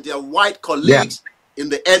than their white colleagues in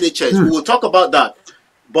the NHS. We will talk about that.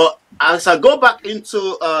 But as I go back into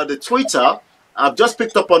the Twitter, I've just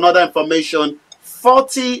picked up another information.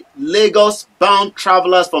 40 Lagos-bound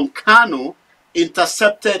travelers from Kano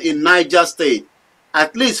intercepted in Niger State.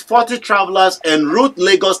 At least 40 travelers en route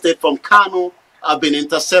Lagos State from Kano have been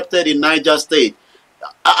intercepted in Niger State.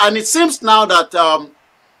 And it seems now that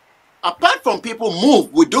apart from people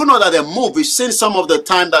move, we do know that they move. We've seen some of the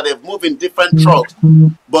time that they've moved in different trucks.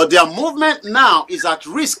 But their movement now is at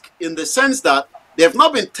risk in the sense that they've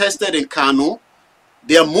not been tested in Kano.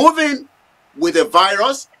 They're moving with a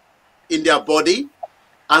virus in their body.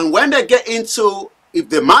 And when they get into, if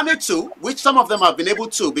they manage to, which some of them have been able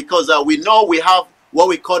to, because we know we have what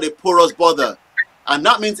we call a porous border. And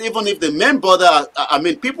that means even if the main border, I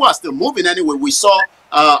mean, people are still moving anyway. We saw,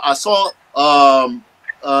 I saw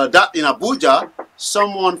that in Abuja,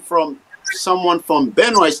 someone from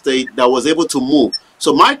Benue State that was able to move.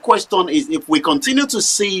 So my question is, if we continue to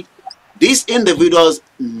see these individuals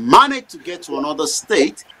manage to get to another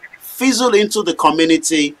state, fizzle into the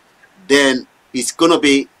community, then it's going to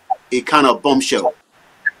be a kind of bombshell.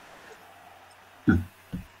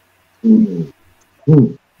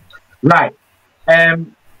 Right.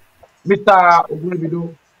 Mr.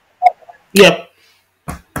 Ogunbido. Yep.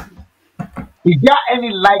 Is there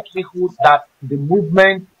any likelihood that the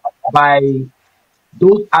movement by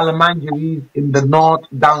those Alamanjaris in the north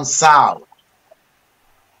down south,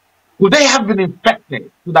 could they have been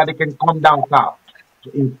infected so that they can come down south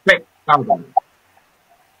to infect thousands?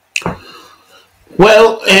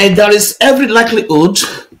 Well, there is every likelihood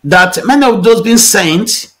that many of those being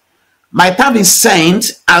sent might have been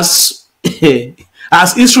sent as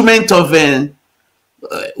as instrument of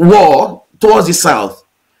war towards the south,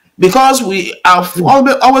 because we have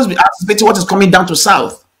always been anticipating what is coming down to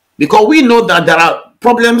south, because we know that there are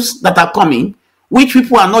problems that are coming which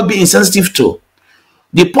people are not being insensitive to.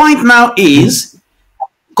 The point now is,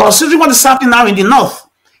 considering what is happening now in the north,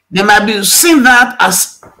 they might be seeing that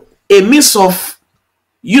as a means of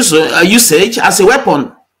usage, as a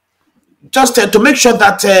weapon, just to make sure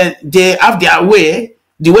that they have their way,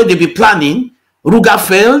 the way they be planning. Ruga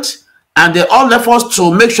failed, and they all efforts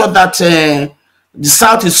to make sure that the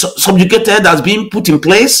south is subjugated has been put in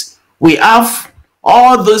place. We have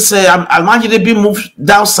all those Almanjiri being moved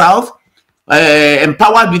down south,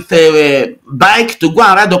 empowered with a bike to go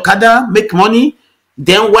and ride Okada, make money.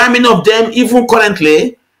 Then why many of them, even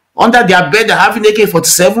currently, under their bed, are having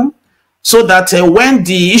AK-47, so that when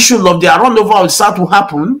the issue of their run over of the south will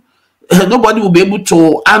happen, nobody will be able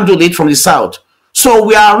to handle it from the south. So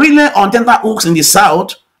we are really on tender hooks in the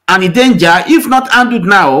south, and in danger. If not handled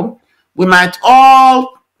now, we might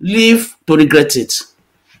all live to regret it.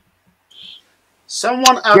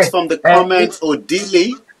 Someone asked from the comments,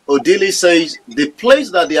 Odili says, the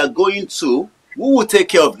place that they are going to, who will take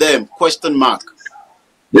care of them? Question mark.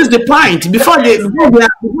 This is the point. Before they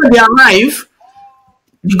arrive,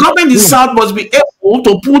 the government in the south must be able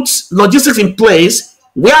to put logistics in place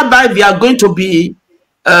whereby they are going to be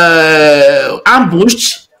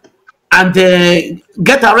ambushed and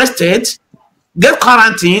get arrested, get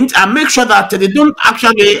quarantined, and make sure that they don't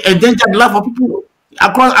actually endanger the life of people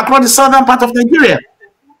across the southern part of Nigeria.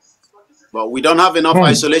 But we don't have enough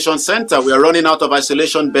isolation center. We are running out of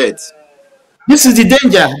isolation beds. This is the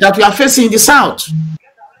danger that we are facing in the south,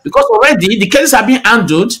 because already the cases are being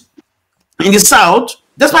handled in the south,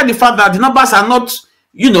 despite the fact that the numbers are not,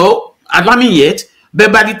 alarming yet.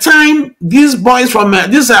 But by the time these boys from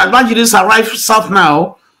these Almanjiris arrive south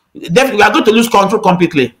now, definitely we are going to lose control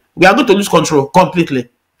completely. We are going to lose control completely.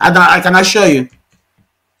 I can assure you.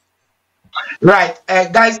 Right,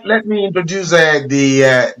 guys, let me introduce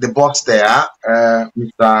the boss there,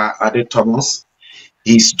 Mr. Ade Thomas.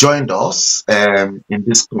 He's joined us in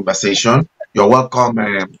this conversation. You're welcome,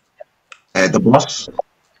 the boss.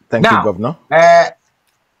 Thank you, Governor.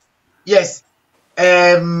 Yes,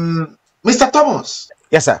 Mr. Thomas.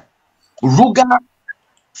 Yes, sir. Ruga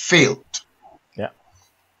failed. Yeah.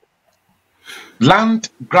 Land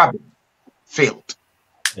grabbing failed.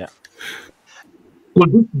 Yeah.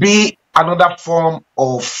 Could this be another form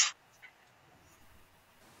of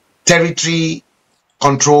territory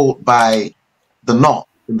controlled by the north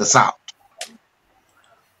in the south?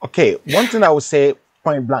 Okay, one thing I would say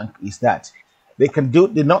point blank is that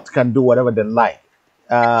the north can do whatever they like.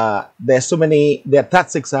 There's so many, their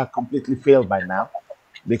tactics are completely failed by now,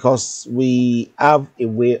 because we have a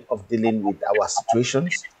way of dealing with our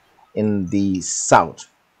situations in the south.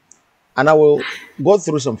 And I will go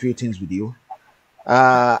through some few things with you.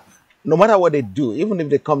 No matter what they do, even if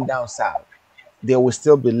they come down south, there will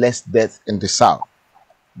still be less death in the south,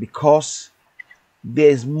 because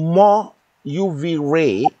there's more UV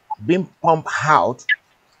ray being pumped out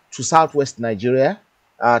to southwest Nigeria,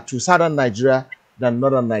 to southern Nigeria than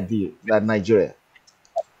northern Nigeria.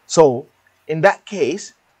 So in that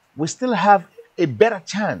case, we still have a better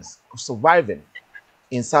chance of surviving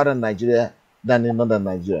in southern Nigeria than in northern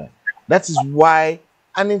Nigeria. That is why,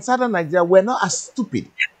 and in southern Nigeria, we're not as stupid.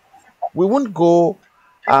 We won't go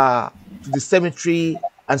to the cemetery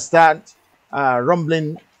and start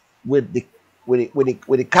rumbling with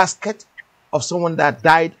the casket of someone that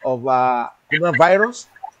died of coronavirus.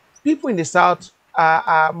 People in the south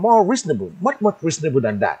are more reasonable, much reasonable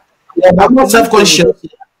than that. Yeah, they're more self-conscious.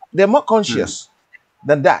 They're more conscious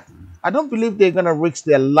than that. I don't believe they're gonna risk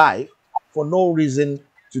their life for no reason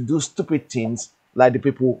to do stupid things like the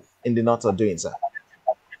people in the north are doing, sir.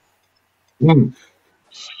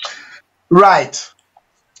 Right.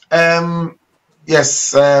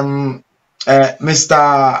 Yes.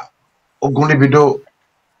 Mr. Ogunibido.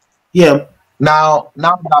 Yeah. Now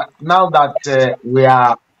that we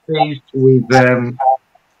are faced with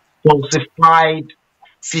falsified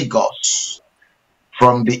figures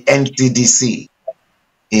from the NCDC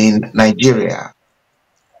in Nigeria,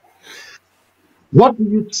 what do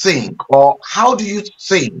you think, or how do you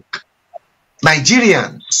think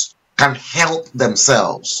Nigerians can help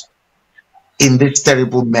themselves in this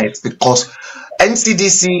terrible mess? Because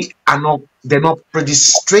NCDC they're not pretty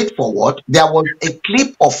straightforward. There was a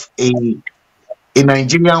clip of a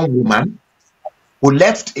Nigerian woman who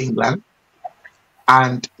left England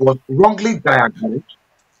and was wrongly diagnosed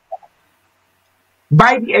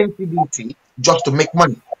by the NCDC just to make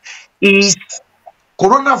money. Is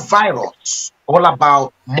coronavirus all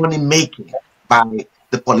about money making by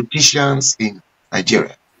the politicians in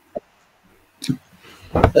Nigeria?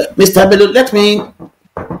 Mr. Bello, let me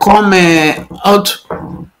come out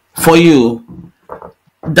for you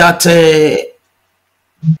that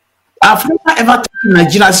I've never ever taken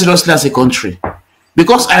Nigeria seriously as a country,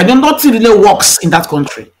 because I do not think it really works in that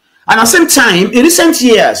country. And at the same time, in recent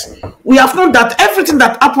years, we have known that everything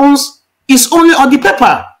that happens is only on the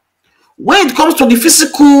paper. When it comes to the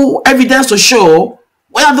physical evidence to show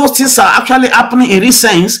whether those things are actually happening in real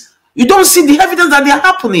sense, you don't see the evidence that they are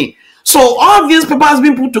happening. So all these papers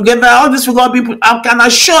being put together, all these figures being put, I can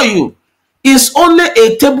assure you, it's only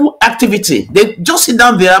a table activity. They just sit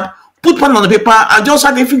down there, put pen on the paper, and just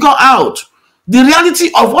try to figure out the reality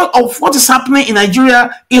of what is happening in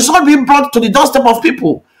Nigeria is not being brought to the doorstep of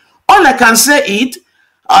people. All I can say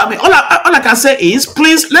all I can say is,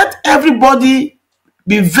 please let everybody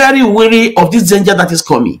be very wary of this danger that is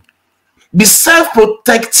coming. Be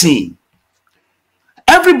self-protecting.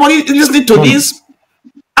 Everybody listening to this,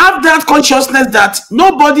 have that consciousness that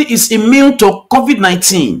nobody is immune to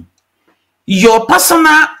COVID-19. Your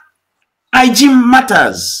personal hygiene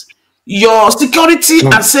matters. Your security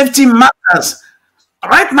and safety matters.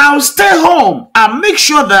 Right now, stay home and make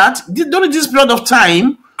sure that during this period of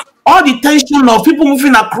time, all the tension of people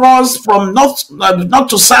moving across from north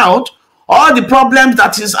to south, all the problems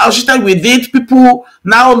that is associated with it, people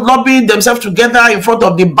now lobbying themselves together in front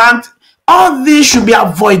of the bank, all this should be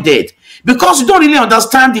avoided, because you don't really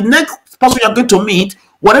understand the next person you're going to meet,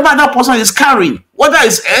 whatever that person is carrying, whether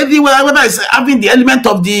it's healthy, whether it's having the element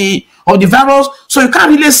of the virus. So you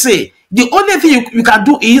can't really say. The only thing you can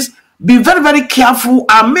do is be very, very careful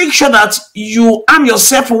and make sure that you arm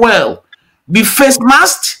yourself well. Be face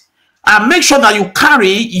masked and make sure that you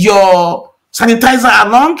carry your sanitizer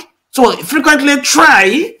along. So frequently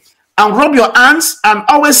try and rub your hands and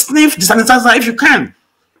always sniff the sanitizer if you can,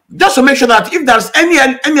 just to make sure that if there's any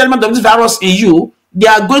element of this virus in you, they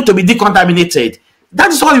are going to be decontaminated.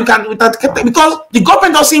 That is all you can, because the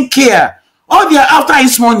government doesn't care. All they are after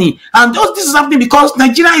is money, and this is happening because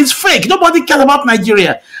Nigeria is fake. Nobody cares about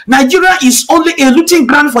Nigeria. Nigeria is only a looting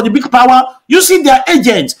ground for the big power. You see, their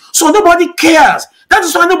agents, so nobody cares. That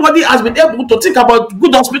is why nobody has been able to think about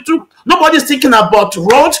good hospital. Nobody is thinking about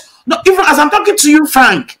roads. No, even as I'm talking to you,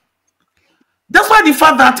 Frank, that's why the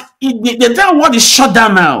fact that the entire world is shut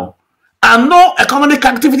down now and no economic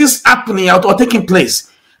activities happening or taking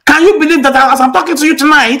place. Can you believe that as I'm talking to you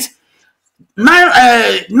tonight,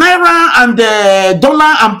 Naira and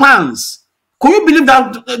dollar and pounds, can you believe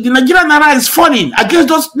that the Nigerian Naira is falling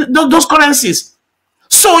against those currencies?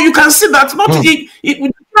 So you can see that Nigeria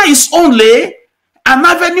is only an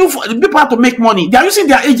avenue for the people to make money. They are using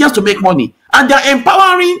their agents to make money, and they are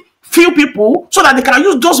empowering few people so that they can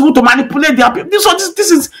use those people to manipulate their people.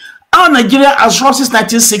 This is how Nigeria has run since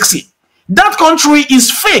 1960. That country is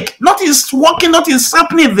fake. Nothing is working, nothing is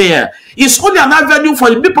happening there. It's only an avenue for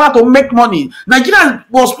the people to make money. Nigeria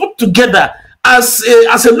was put together as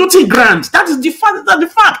a looting ground. That is the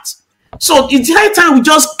fact. So it's high time we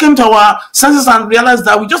just came to our senses and realized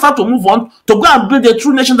that we just have to move on to go and build a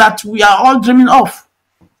true nation that we are all dreaming of.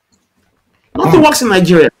 Nothing works in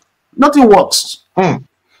Nigeria. Nothing works.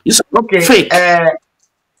 It's okay. Fake.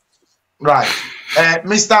 Right.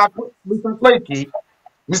 Mr. Koiki.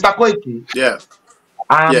 Mr. Koiki. Yeah.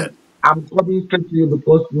 I'm coming straight to you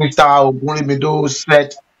because Mr. Ogunrimedo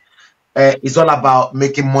said it's all about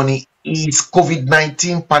making money. Is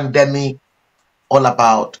COVID-19 pandemic all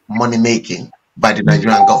about money making by the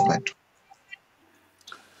Nigerian government?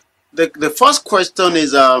 The first question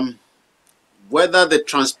is whether the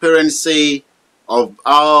transparency of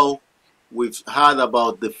how we've heard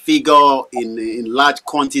about the figure in large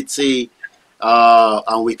quantity,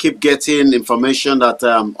 and we keep getting information that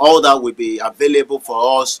all that will be available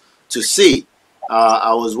for us to see.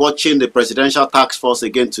 I was watching the Presidential Task Force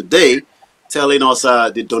again today, telling us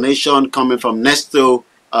the donation coming from Nesto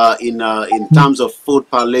in terms of food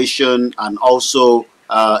palliation and also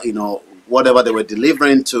whatever they were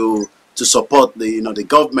delivering to support the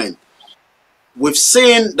government. We've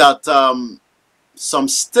seen that some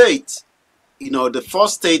states, the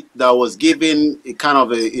first state that was given a kind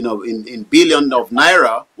of in billion of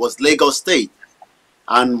naira was Lagos State.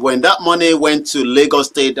 And when that money went to Lagos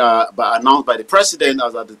State, announced by the president,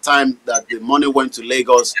 as at the time that the money went to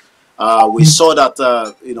Lagos, we saw that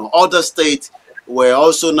other states were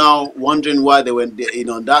also now wondering why they went,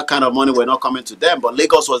 that kind of money were not coming to them. But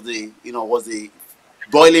Lagos was the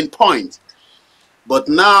boiling point. But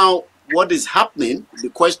now, what is happening? The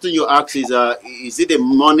question you ask is it a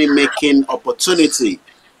money-making opportunity?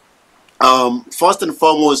 First and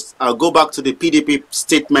foremost, I'll go back to the PDP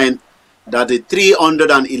statement that the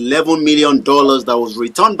 $311 million that was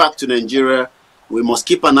returned back to Nigeria, we must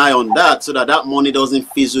keep an eye on that so that that money doesn't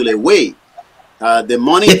fizzle away. The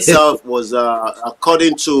money itself was,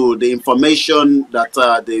 according to the information that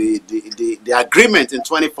the agreement in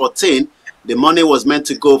 2014, the money was meant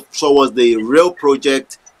to go towards the rail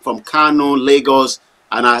project from Kano, Lagos,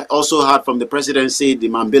 and I also heard from the presidency the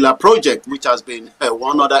Mambila project, which has been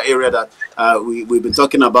one other area that we've been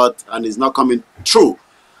talking about and is not coming true.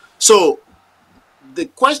 So the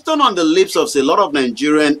question on the lips of a lot of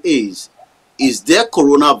Nigerians is there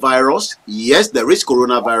coronavirus? Yes, there is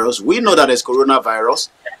coronavirus. We know that there's coronavirus.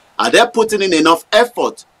 Are they putting in enough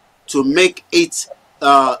effort to make it,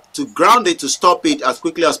 to ground it, to stop it as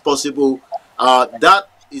quickly as possible? That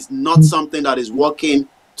is not something that is working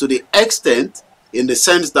to the extent, in the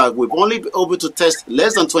sense that we've only been able to test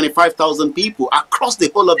less than 25,000 people across the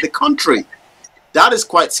whole of the country. That is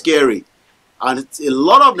quite scary. And it's a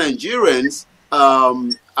lot of Nigerians,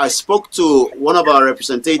 I spoke to one of our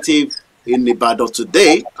representatives in Ibadan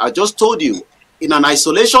today. I just told you, in an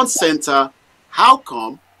isolation center, how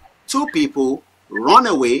come 2 people run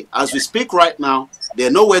away as we speak right now?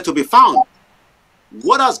 They're nowhere to be found.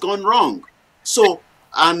 What has gone wrong? So,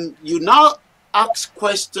 and you now ask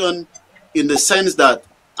question in the sense that,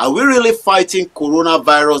 are we really fighting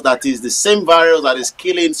coronavirus that is the same virus that is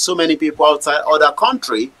killing so many people outside other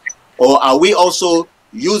country? Or are we also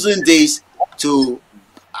using this to,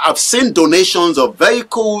 I've seen donations of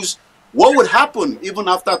vehicles. What would happen even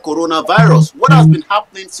after coronavirus? What has been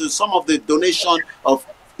happening to some of the donation of,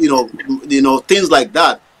 things like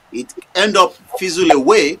that? It end up fizzle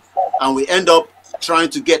away and we end up trying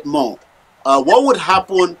to get more. What would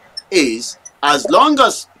happen is, as long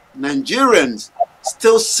as Nigerians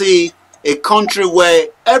still see a country where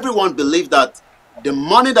everyone believes that the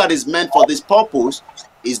money that is meant for this purpose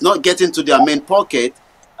is not getting to their main pocket,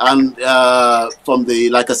 and from the,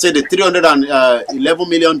 like I said, the $311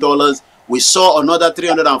 million, we saw another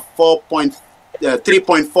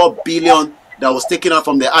 3.4 billion that was taken out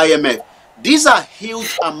from the IMF. These are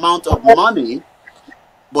huge amount of money,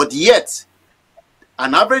 but yet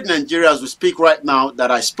an average Nigerian, as we speak right now, that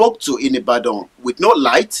I spoke to in Ibadan with no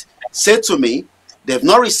light, said to me they've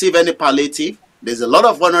not received any palliative. There's a lot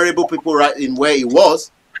of vulnerable people right in where he was,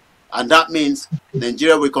 and that means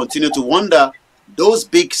Nigeria will continue to wonder, those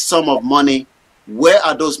big sum of money, where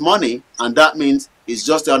are those money? And that means it's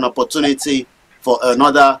just an opportunity for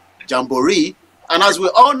another jamboree. And as we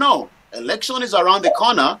all know, election is around the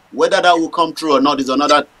corner. Whether that will come true or not is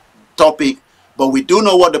another topic. But we do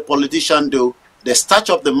know what the politicians do. They stash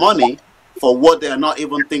up the money for what they are not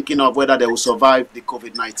even thinking of, whether they will survive the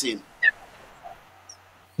COVID-19.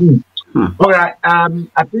 All right. I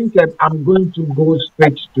think I'm going to go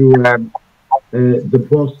straight to the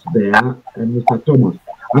boss there, Mr. Thomas.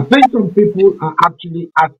 I think some people are actually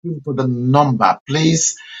asking for the number.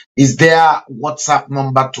 Please, is there WhatsApp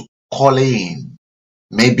number to call in?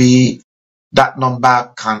 Maybe that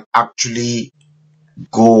number can actually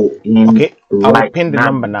go in Okay, I will right pin the now.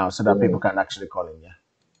 number now so that people can actually call in. Yeah.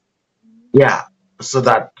 Yeah, so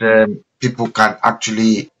that people can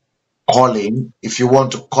actually call in. If you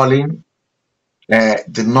want to call in,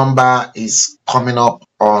 the number is coming up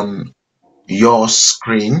on your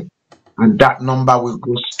screen, and that number will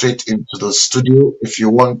go straight into the studio. If you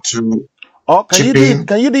want to Or can you chip do it? in,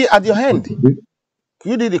 Can you do it at your hand? Can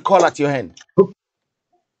you do the call at your hand?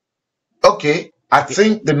 okay. I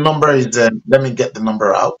think the number is. Let me get the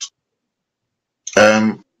number out.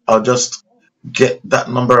 I'll just get that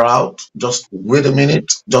number out. Just wait a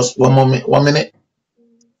minute. Just one moment. 1 minute.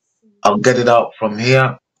 I'll get it out from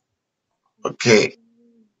here. Okay.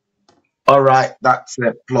 All right. That's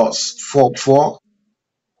plus 44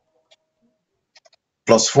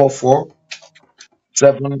 plus 44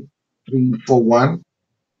 7341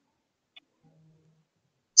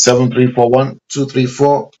 7341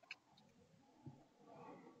 234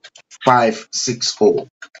 560.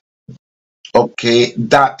 Okay,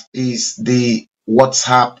 that is the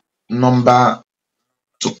WhatsApp number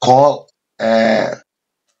to call.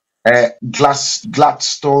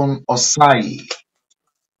 Gladstone Osai.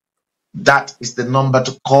 That is the number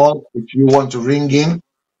to call if you want to ring in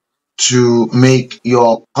to make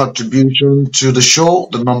your contribution to the show.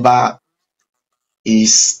 The number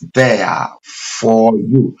is there for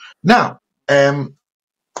you. Now, Mr.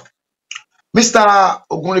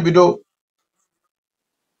 Ogunribido,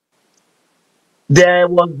 there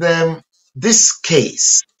was this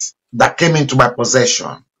case that came into my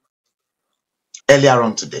possession earlier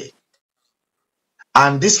on today.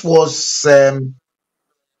 And this was a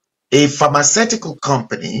pharmaceutical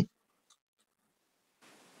company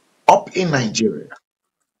up in Nigeria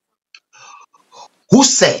who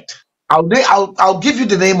said, I'll give you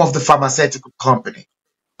the name of the pharmaceutical company.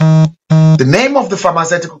 The name of the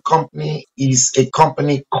pharmaceutical company is a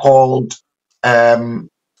company called, let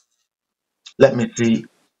me see,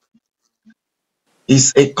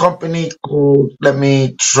 is a company called, let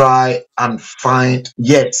me try and find,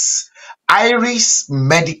 yes, Iris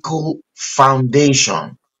Medical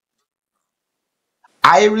Foundation.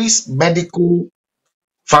 Iris Medical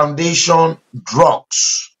Foundation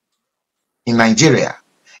Drugs in Nigeria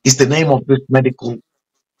is the name of this medical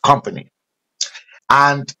company.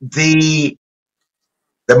 And the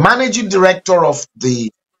managing director of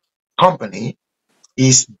the company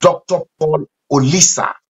is Dr. Paul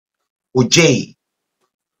Olisa Ojei.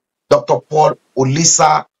 Dr. Paul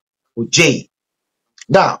Olisa Ojei.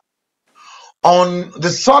 Now, on the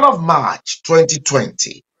 3rd of March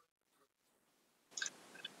 2020,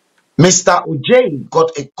 Mr. Ojei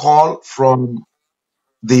got a call from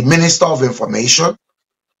the Minister of Information,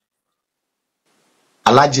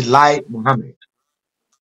 Alhaji Lai Mohammed.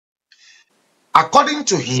 According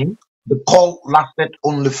to him, the call lasted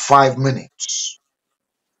only 5 minutes.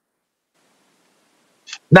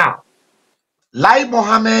 Now, Lai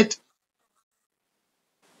Mohammed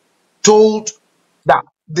told that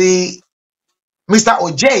Mr.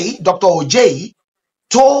 Ojei, Dr. Ojei,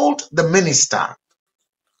 told the minister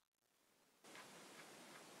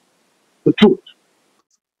the truth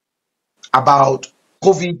about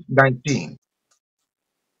COVID-19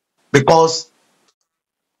 because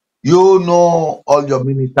you know all your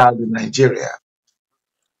ministers in Nigeria.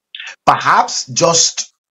 Perhaps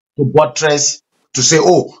just to buttress, to say,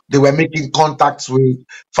 oh, they were making contacts with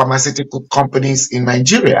pharmaceutical companies in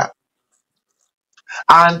Nigeria.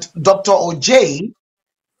 And Dr. Ojei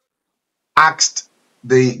asked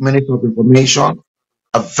the Minister of Information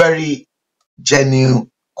a very genuine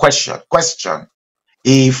question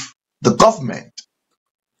if the government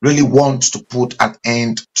really wants to put an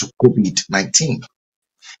end to COVID-19,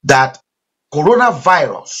 that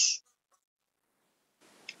coronavirus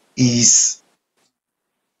is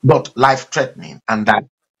not life-threatening and that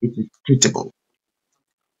it is treatable.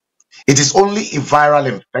 It is only a viral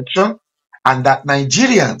infection and that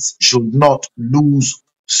Nigerians should not lose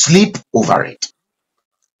sleep over it.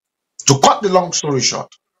 To cut the long story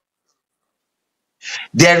short,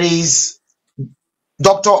 there is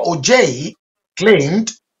Dr. Ojei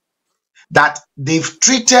claimed that they've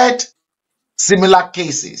treated similar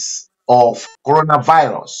cases of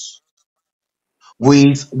coronavirus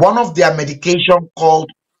with one of their medication called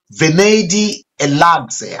Venedi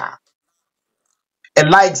Elixir,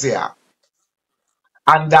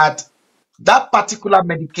 and that particular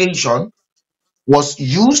medication was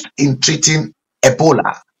used in treating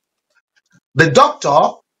Ebola. The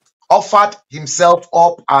doctor offered himself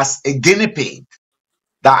up as a guinea pig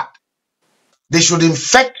that they should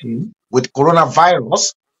infect him with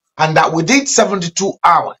coronavirus and that within 72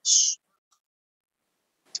 hours,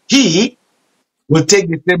 he will take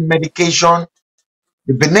the same medication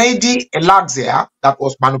the Benedi Elixir that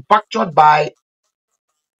was manufactured by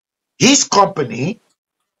his company,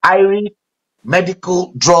 Irish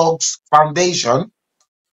Medical Drugs Foundation,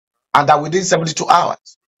 and that within 72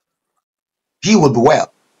 hours, he will be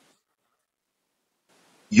well.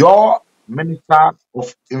 Your Minister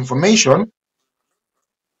of Information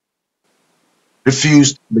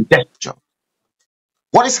refused the gesture.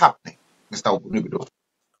 What is happening, Mr. Ogunubido?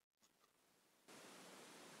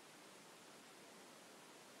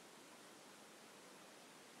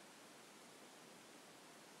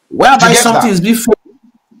 Whereby something is before.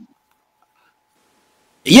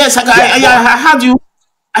 Yes, I heard you.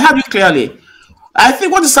 I heard you clearly. I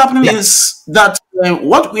think what is happening is that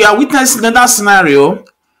what we are witnessing in that scenario,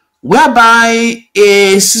 whereby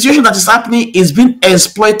a situation that is happening is being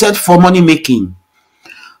exploited for money making,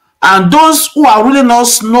 and those who are ruling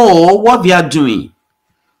us know what they are doing.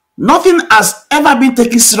 Nothing has ever been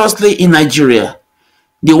taken seriously in Nigeria.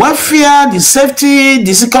 The welfare, the safety,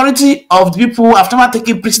 the security of the people have never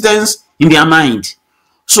taken precedence in their mind.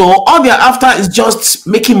 So all they're after is just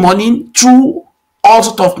making money through all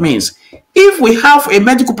sorts of means. If we have a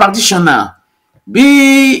medical practitioner,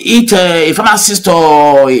 be it a pharmacist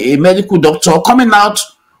or a medical doctor, coming out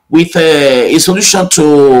with a solution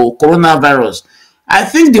to coronavirus, I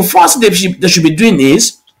think the first thing they should be doing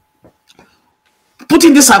is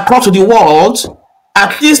putting this across to the world,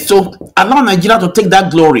 at least to allow Nigeria to take that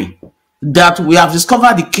glory that we have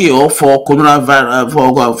discovered the cure for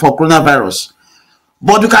coronavirus.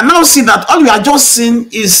 But you can now see that all we are just seeing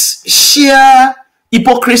is sheer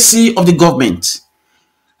hypocrisy of the government.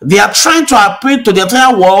 They are trying to appeal to the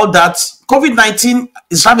entire world that COVID-19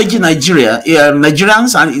 is ravaging Nigeria,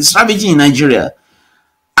 Nigerians, and it's ravaging in Nigeria.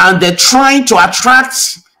 And they're trying to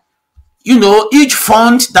attract, each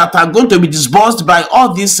fund that are going to be disbursed by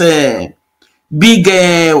all these big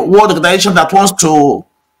world organizations that wants to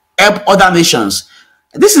help other nations.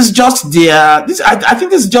 This is just their. I think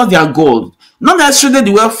this is just their goal. Not necessarily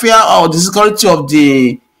the welfare or the security of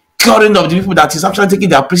the curing of the people that is actually taking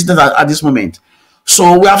their precedence at this moment.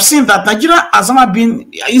 So we have seen that Nigeria has never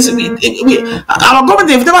been. Our government,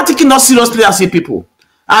 they've never taken us seriously as a people,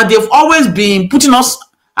 and they've always been putting us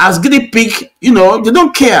as guinea pig. They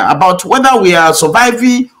don't care about whether we are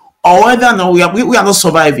surviving or whether we are not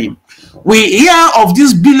surviving. We hear of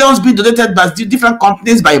these billions being donated by different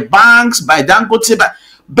companies, by banks, by Dangote,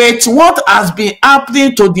 but what has been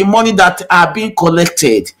happening to the money that are being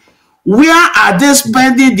collected? Where are they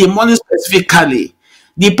spending the money specifically?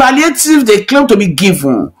 The palliative they claim to be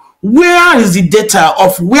given, where is the data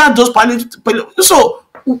of where those palliative? So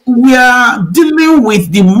we are dealing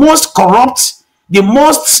with the most corrupt, the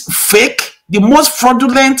most fake, the most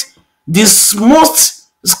fraudulent, the most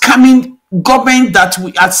scamming government that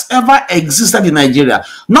has ever existed in Nigeria.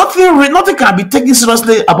 Nothing can be taken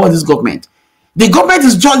seriously about this government. The government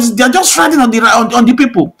is they're just riding on the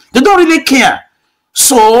people. They don't really care.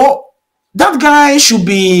 So that guy should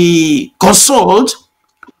be consoled.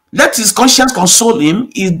 Let his conscience console him.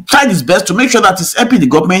 He tried his best to make sure that he's helping the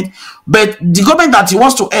government, but the government that he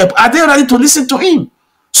wants to help, are they ready to listen to him?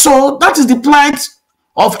 So that is the plight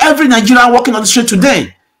of every Nigerian working on the street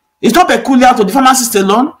today. It's not peculiar to the pharmacist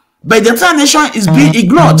alone, but the entire nation is being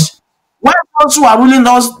ignored. Why those who are ruling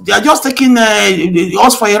us, they are just taking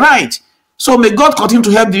us for a ride. So may God continue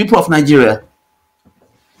to help the people of Nigeria.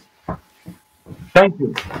 Thank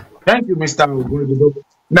you. Thank you, Mr. Ogunubido.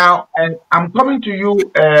 Now, I'm coming to you,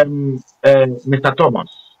 Mr. Thomas.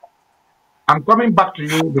 I'm coming back to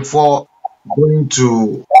you before going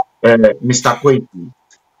to Mr. Kwesi.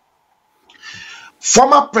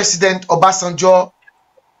 Former President Obasanjo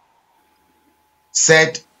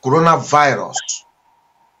said coronavirus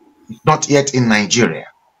is not yet in Nigeria,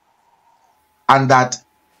 and that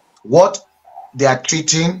what they are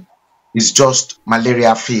treating is just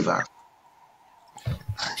malaria fever.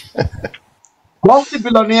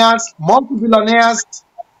 Multi-billionaires,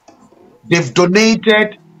 they've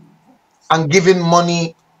donated and given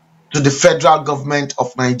money to the federal government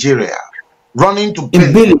of Nigeria, running to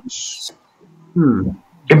billions.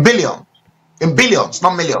 In billions,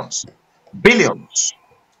 not millions, billions.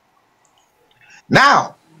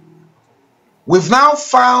 Now, we've now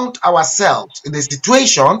found ourselves in a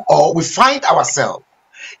situation, or we find ourselves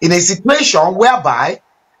in a situation whereby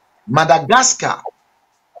Madagascar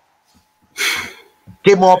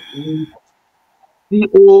came up with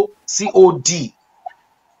COD,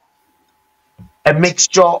 a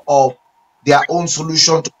mixture of their own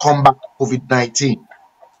solution to combat COVID-19.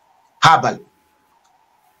 Herbally.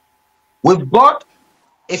 We've got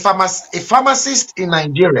a pharmacist in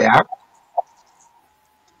Nigeria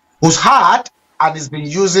who's had and has been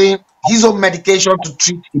using his own medication to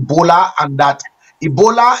treat Ebola, and that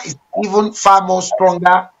Ebola is even far more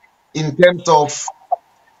stronger in terms of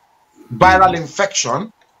viral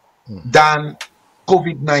infection than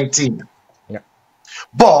COVID-19. Yeah.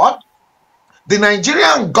 But the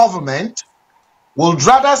Nigerian government would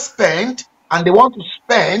rather spend, and they want to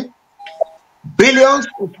spend billions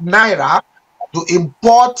of naira to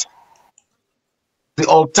import the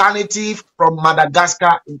alternative from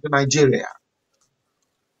Madagascar into Nigeria.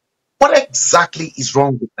 What exactly is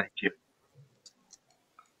wrong with Nigeria?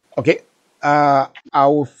 Okay. I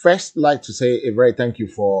would first like to say a very thank you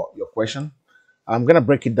for your question. I'm going to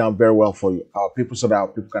break it down very well for you, our people, so that our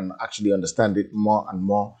people can actually understand it more and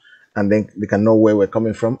more, and then they can know where we're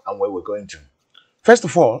coming from and where we're going to. First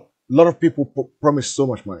of all, a lot of people promise so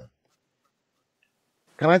much money.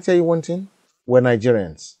 Can I tell you one thing? We're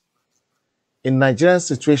Nigerians. In Nigerian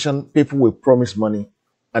situation, people will promise money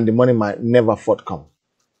and the money might never forthcome.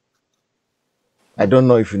 I don't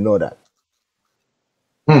know if you know that.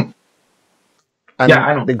 And yeah,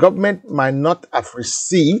 I know. the government might not have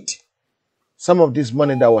received some of this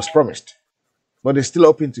money that was promised, but they're still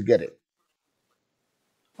hoping to get it.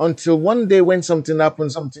 Until one day when something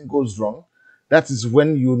happens, something goes wrong, that is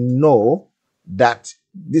when you know that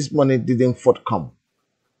this money didn't forthcome,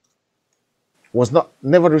 was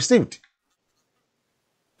never received.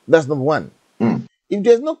 That's number one. If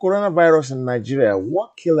there's no coronavirus in Nigeria,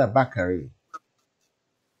 what killed Abakari?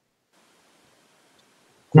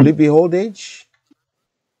 Could it be old age?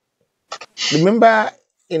 Remember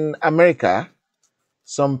in America,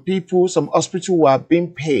 some hospitals were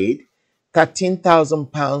being paid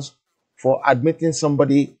 £13,000 for admitting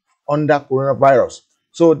somebody under coronavirus.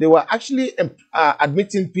 So they were actually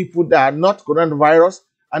admitting people that are not coronavirus,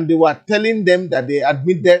 and they were telling them that they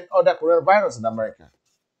admitted other coronavirus in America.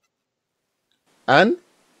 And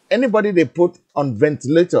anybody they put on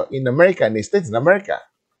ventilator in America, in the States in America,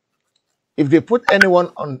 if they put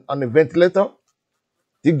anyone on a ventilator,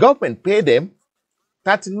 the government paid them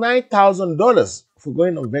 $39,000 for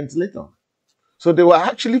going on ventilator. So they were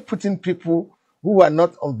actually putting people who were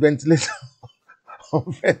not on ventilator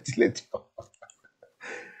on ventilator.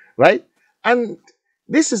 Right? And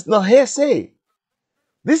this is not hearsay.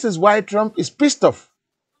 This is why Trump is pissed off.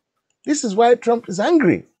 This is why Trump is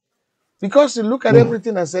angry. Because you look at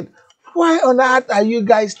everything and said, why on earth are you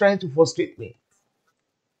guys trying to frustrate me?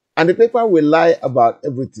 And the paper will lie about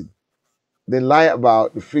everything. They lie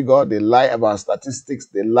about the figure, they lie about statistics,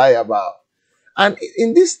 they lie about... And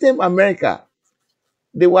in this same America,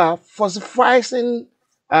 they were falsifying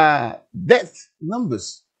death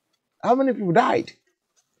numbers. How many people died?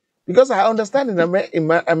 Because I understand in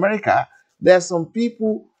America, there are some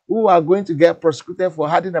people who are going to get prosecuted for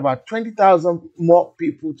adding about 20,000 more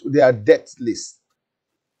people to their death list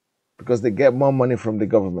because they get more money from the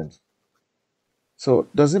government. So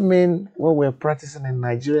does it mean what we're practicing in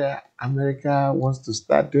Nigeria, America wants to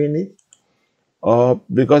start doing it? Or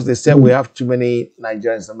because they said we have too many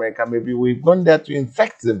Nigerians in America, maybe we've gone there to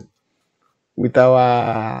infect them with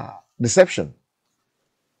our deception.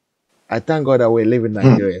 I thank God that we live in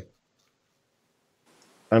Nigeria.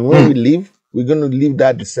 And when we leave, we're going to leave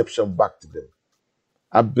that deception back to them.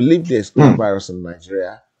 I believe there's coronavirus in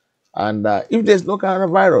Nigeria. And if there's no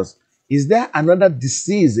coronavirus, is there another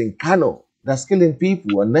disease in Kano that's killing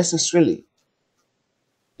people unnecessarily?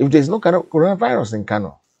 If there's no coronavirus in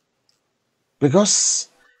Kano, because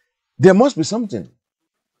there must be something.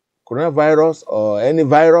 Coronavirus or any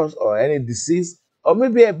virus or any disease, or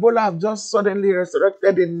maybe Ebola have just suddenly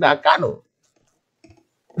resurrected in Kano.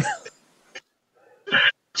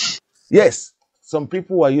 Yes, some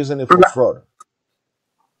people are using it for fraud.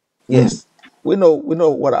 Yes, we know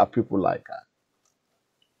what our people like.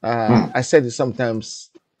 I said it sometimes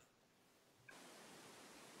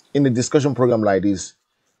in a discussion program like this.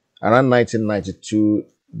 Around 1992,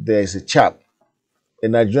 there's a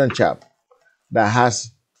Nigerian chap, that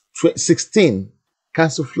has 16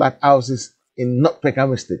 council flat houses in North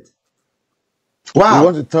Peckham State. Wow!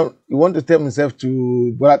 He want to tell himself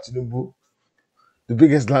to Bola Tinubu, the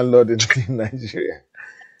biggest landlord in Nigeria.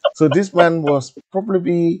 So this man was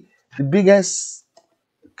probably the biggest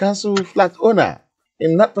council flat owner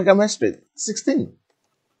in North Peckham Street, 16.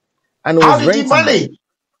 And how did he manage?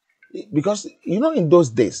 Because, in those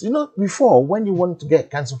days, before, when you want to get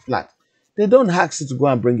council flat, they don't ask you to go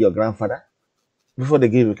and bring your grandfather before they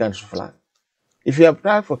give you council flat. If you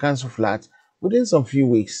apply for council flat, within some few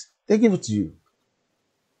weeks, they give it to you.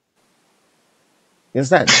 You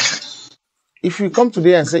understand? If you come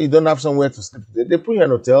today and say you don't have somewhere to sleep today, they put you in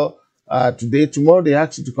an hotel today, tomorrow they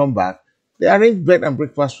ask you to come back. They arrange bed and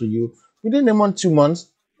breakfast for you. Within a month, 2 months,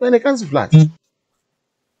 you're in a council flat.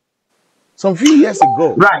 Some few years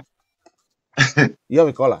ago, Right. you have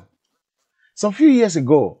a caller. Some few years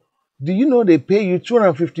ago, do you know they pay you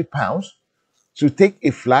 £250 to take a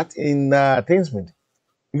flat in Thamesmead?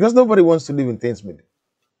 Because nobody wants to live in Thamesmead.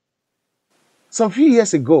 Some few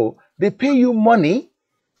years ago, they pay you money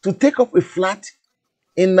to take up a flat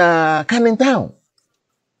in Canning Town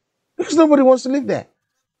because nobody wants to live there.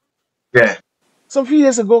 Yeah. Some few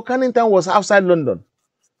years ago, Canning Town was outside London.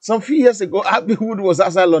 Some few years ago, Abbeywood was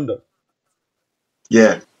outside London.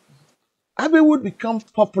 Yeah. Abbeywood became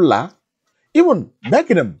popular. Even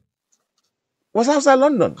Beckenham was outside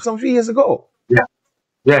London some few years ago. Yeah.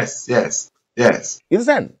 Yes. Yes. Yes. You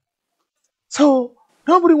understand? So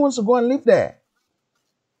nobody wants to go and live there.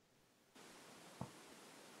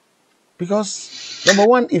 Because number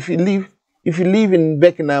one, if you live in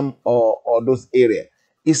Beckenham or those areas,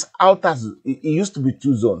 it's outer. It used to be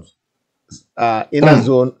two zones, inner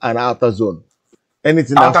zone and outer zone.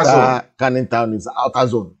 Anything Outer after zone. Canning Town is outer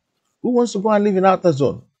zone. Who wants to go and live in outer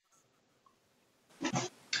zone?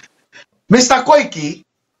 Mr. Koiki,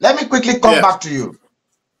 let me quickly come back to you.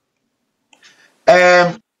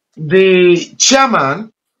 The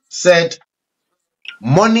chairman said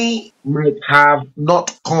money might have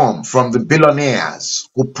not come from the billionaires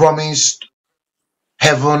who promised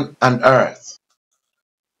heaven and earth.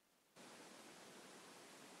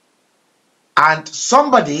 And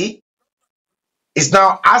somebody is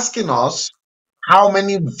now asking us, how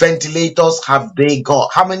many ventilators have they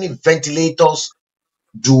got? How many ventilators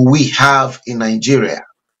do we have in Nigeria?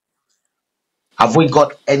 Have we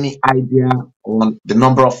got any idea on the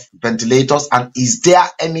number of ventilators? And is there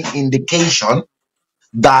any indication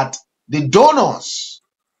that the donors,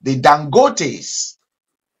 the Dangotes,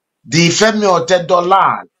 the Femi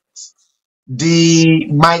Otedola, the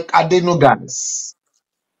Mike Adenogans,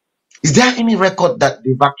 is there any record that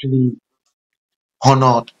they've actually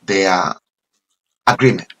honored their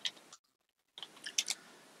agreement?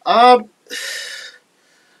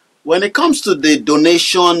 When it comes to the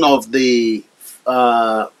donation of the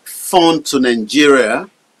fund to Nigeria,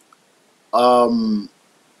 from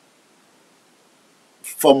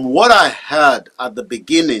what I heard at the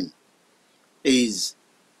beginning, is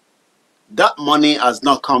that money has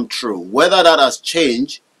not come true. Whether that has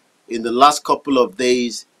changed in the last couple of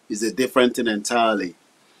days is a different thing entirely.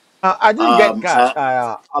 I didn't get catch.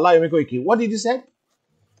 What did you say?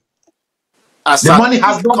 As the money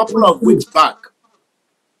has a not couple come of through. weeks back,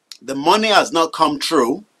 the money has not come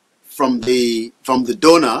true from the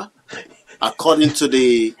donor, according to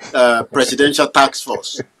the presidential task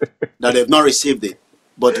force, that they've not received it.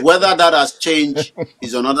 But whether that has changed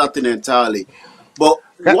is another thing entirely. But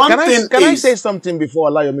Can I say something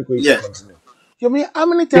before Alayomiko yeah. continue? Yomi, how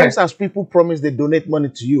many times has people promised they donate money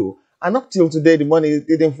to you, and up till today the money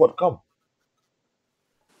didn't forthcome?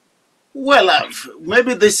 Well,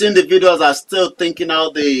 maybe these individuals are still thinking how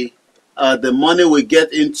the money will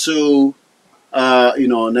get into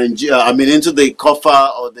Nigeria. I mean, into the coffer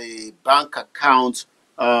or the bank account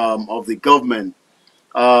of the government.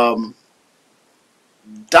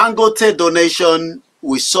 Dangote donation.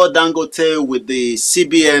 We saw Dangote with the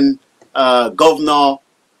CBN governor.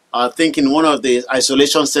 I think in one of the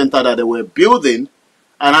isolation center that they were building,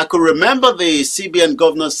 and I could remember the CBN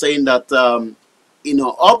governor saying that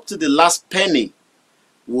up to the last penny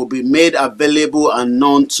will be made available and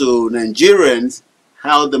known to Nigerians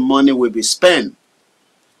how the money will be spent.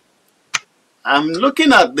 I'm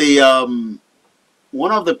looking at the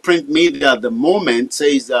one of the print media at the moment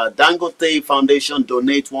says Dangote Foundation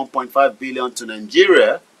donates 1.5 billion to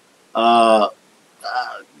Nigeria.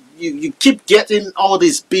 You keep getting all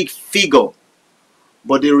this big figure,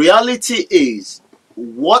 but the reality is,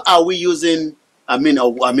 what are we using? I mean,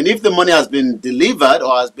 if the money has been delivered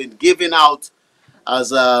or has been given out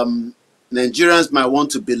as Nigerians might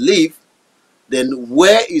want to believe, then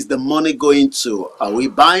where is the money going to? Are we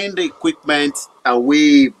buying the equipment? Are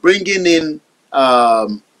we bringing in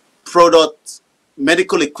product,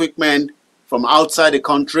 medical equipment from outside the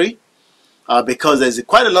country? Because there's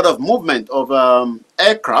quite a lot of movement of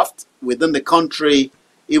aircraft within the country,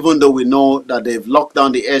 even though we know that they've locked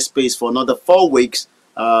down the airspace for another 4 weeks,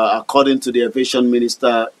 according to the aviation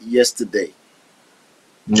minister yesterday.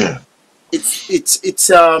 Yeah. It's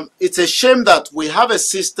a shame that we have a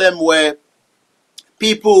system where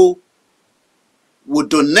people would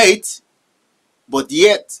donate, but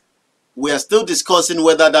yet we are still discussing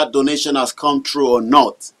whether that donation has come true or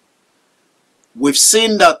not. We've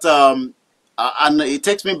seen that, and it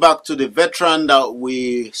takes me back to the veteran that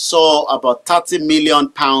we saw. About 30 million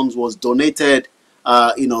pounds was donated,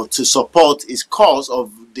 to support his cause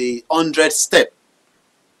of the 100th step.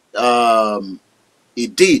 He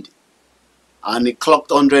did. and it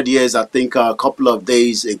clocked 100 years, I think, a couple of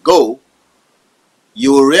days ago,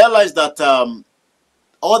 you will realize that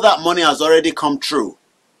all that money has already come true,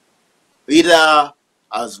 either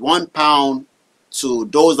as £1 to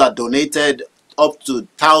those that donated up to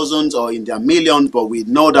thousands or in their millions, but we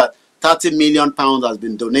know that £30 million has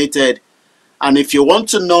been donated. And if you want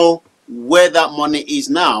to know where that money is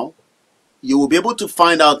now, you will be able to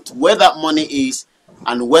find out where that money is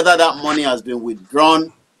and whether that money has been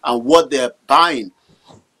withdrawn and what they're buying.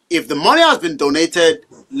 If the money has been donated,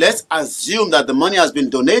 let's assume that the money has been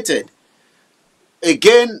donated.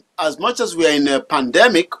 Again, as much as we are in a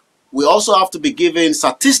pandemic, we also have to be given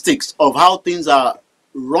statistics of how things are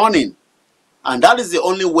running. And that is the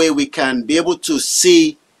only way we can be able to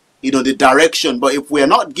see, the direction. But if we are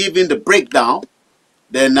not given the breakdown,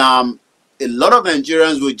 then a lot of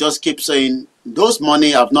Nigerians will just keep saying those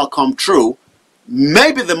money have not come true.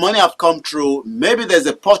 Maybe the money have come true. Maybe there's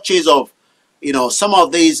a purchase of, some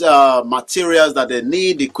of these materials that they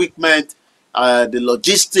need, equipment, the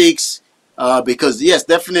logistics, because yes,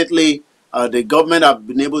 definitely the government have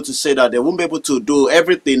been able to say that they won't be able to do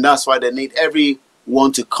everything. That's why they need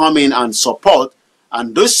everyone to come in and support.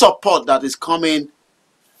 And this support that is coming,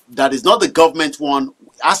 that is not the government one,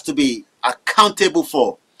 has to be accountable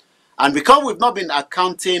for. And because we've not been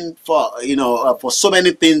accounting for, for so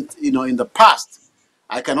many things, in the past,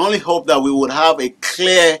 I can only hope that we would have a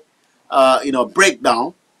clear,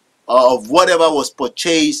 breakdown of whatever was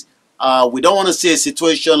purchased. We don't want to see a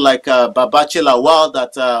situation like Babache Lawal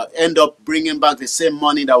that end up bringing back the same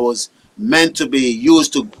money that was meant to be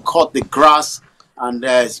used to cut the grass and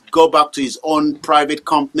go back to his own private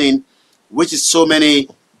company, which is so many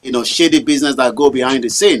shady business that go behind the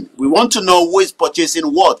scene. We want to know who is purchasing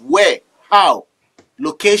what, where, how,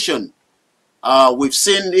 location. We've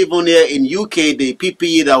seen even here in UK, the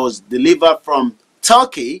PPE that was delivered from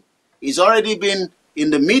Turkey is already been in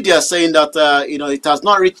the media saying that, it has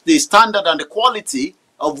not reached the standard and the quality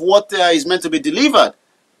of what is meant to be delivered.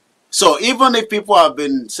 So even if people have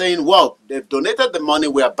been saying, well, they've donated the money,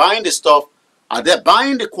 we are buying the stuff, are they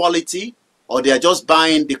buying the quality or they are just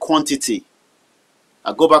buying the quantity?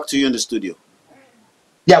 I'll go back to you in the studio.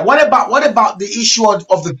 Yeah, what about the issue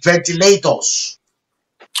of the ventilators?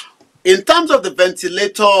 In terms of the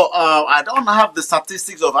ventilator, I don't have the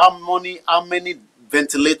statistics of how many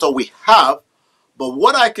ventilators we have, but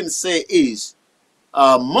what I can say is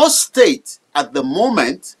most states at the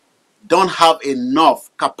moment don't have enough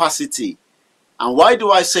capacity. And why do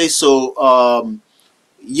I say so?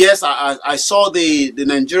 Yes, I saw the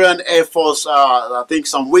Nigerian Air Force, I think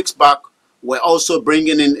some weeks back, were also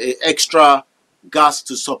bringing in extra gas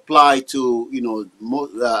to supply to,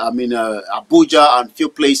 Abuja and few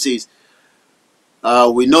places.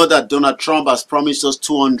 We know that Donald Trump has promised us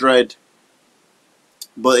 200.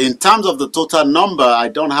 But in terms of the total number, I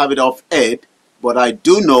don't have it off head. But I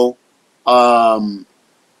do know that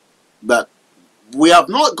we have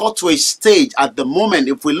not got to a stage at the moment.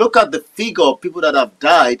 If we look at the figure of people that have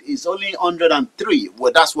died, it's only 103.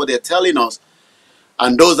 Well, that's what they're telling us.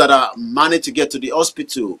 And those that are managed to get to the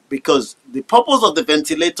hospital, because the purpose of the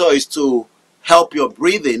ventilator is to help your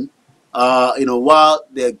breathing, while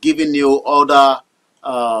they're giving you other,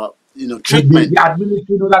 treatment.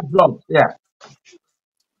 Administering that drug, yeah.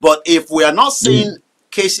 But if we are not seeing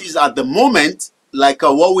cases at the moment, like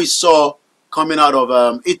what we saw coming out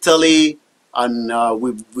of Italy, and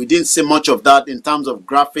we didn't see much of that in terms of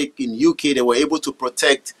graphic in UK, they were able to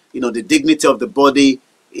protect, the dignity of the body,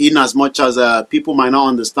 in as much as people might not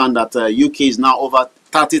understand that UK is now over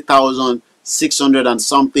 30,600 and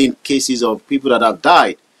something cases of people that have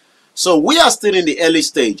died. So we are still in the early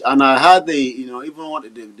stage, and I heard even what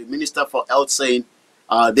the Minister for Health saying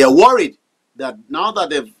they're worried that now that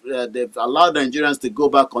they've allowed Nigerians to go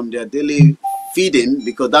back on their daily feeding,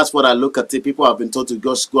 because that's what I look at. People have been told to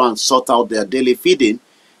just go and sort out their daily feeding.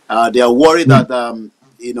 They are worried that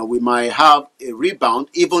we might have a rebound,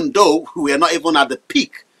 even though we are not even at the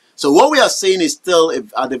peak. So what we are seeing is still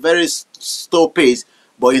at a very slow pace.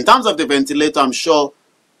 But in terms of the ventilator, I'm sure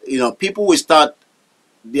people will start,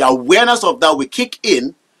 the awareness of that will kick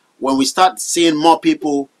in when we start seeing more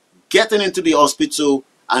people getting into the hospital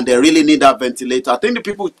and they really need that ventilator. I think the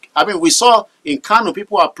people, we saw in Kano,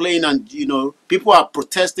 people are playing and, people are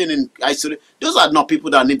protesting in isolation. Those are not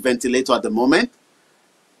people that need ventilator at the moment.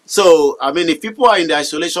 So, if people are in the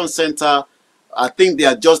isolation center, I think they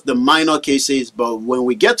are just the minor cases. But when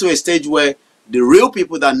we get to a stage where the real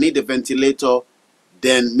people that need the ventilator,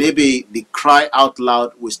 then maybe the cry out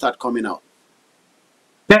loud will start coming out.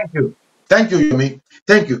 Thank you, Yomi.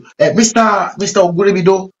 Thank you, Mr.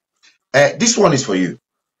 Oguribido. This one is for you,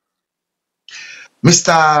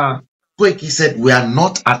 Mr. Kweki said we are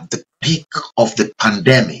not at the peak of the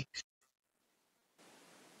pandemic.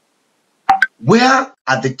 Where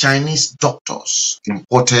are the Chinese doctors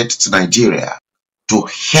imported to Nigeria to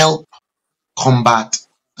help combat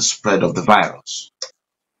the spread of the virus?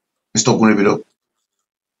 Mr. Ogunribido.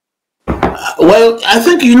 Well, I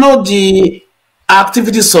think you know the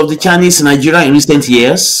activities of the Chinese in Nigeria in recent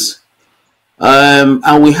years.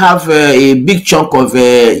 And we have a big chunk of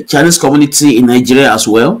Chinese community in Nigeria as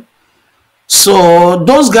well. So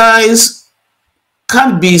those guys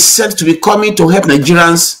can't be said to be coming to help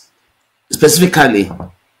Nigerians specifically,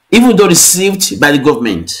 even though received by the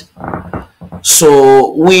government.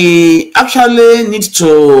 So we actually need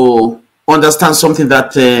to understand something,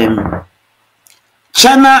 that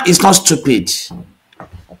China is not stupid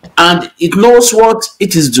and it knows what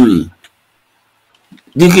it is doing.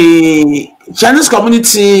 The Chinese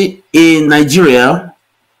community in Nigeria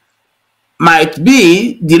might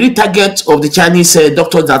be the real target of the Chinese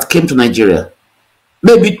doctors that came to Nigeria,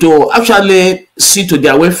 maybe to actually see to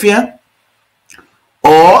their welfare,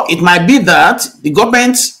 or it might be that the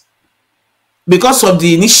government, because of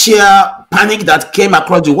the initial panic that came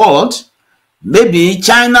across the world, maybe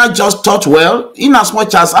China just thought, well, in as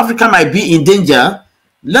much as Africa might be in danger,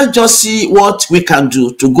 let's just see what we can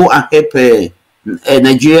do to go and help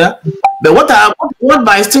Nigeria. But what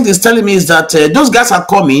my instinct is telling me is that those guys are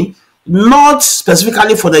coming not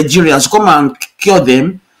specifically for Nigerians to come and cure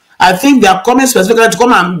them. I think they are coming specifically to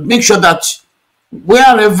come and make sure that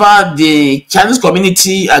wherever the Chinese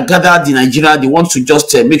community are gathered in Nigeria, they want to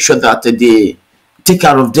just make sure that they take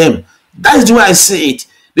care of them. That is the way I see it.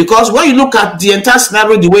 Because when you look at the entire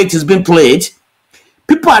scenario, the way it is being played,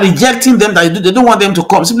 people are rejecting them, that they don't want them to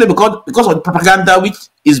come simply because of the propaganda which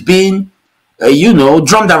is being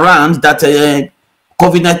drummed around, that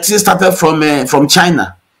COVID-19 started from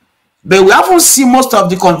China. But we haven't seen most of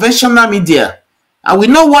the conventional media, and we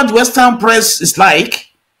know what Western press is like,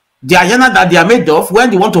 the agenda that they are made of when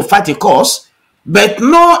they want to fight a cause. But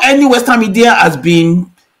no any Western media has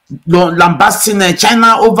been lambasting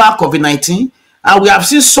China over COVID-19, and we have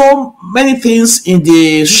seen so many things in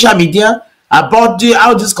the social media about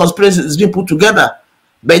how this conspiracy is being put together.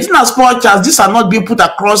 But in as much as these are not being put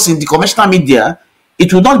across in the conventional media,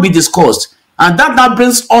 it will not be discussed. And that now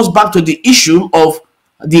brings us back to the issue of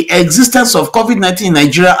the existence of COVID-19 in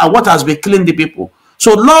Nigeria and what has been killing the people.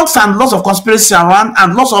 So lots and lots of conspiracy around,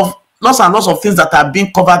 and lots of things that are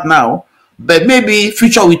being covered now. But maybe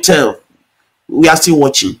future will tell. We are still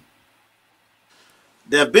watching.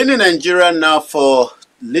 They've been in Nigeria now for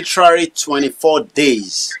literally 24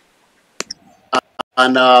 days.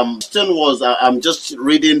 And question was, I'm just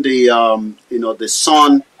reading the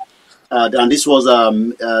Sun, and this was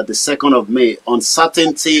the 2nd of May.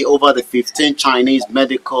 Uncertainty over the 15 Chinese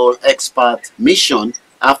medical expert mission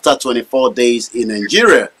after 24 days in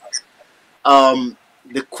Nigeria.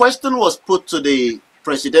 The question was put to the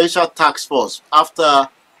presidential task force after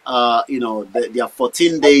their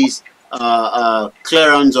 14 days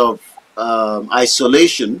clearance of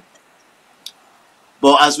isolation.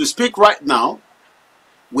 But as we speak right now,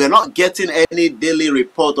 we're not getting any daily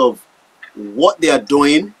report of what they are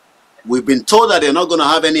doing. We've been told that they're not going to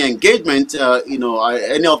have any engagement,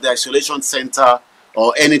 any of the isolation center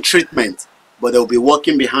or any treatment, but they'll be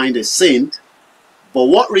working behind the scene. But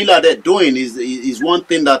what really are they doing is one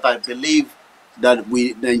thing that I believe that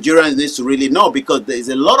we Nigerians need to really know, because there is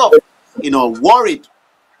a lot of, worried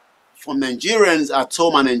from Nigerians at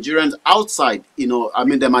home and Nigerians outside. I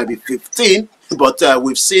mean, there might be 15, but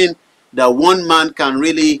we've seen that one man can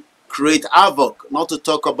really create havoc, not to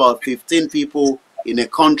talk about 15 people in a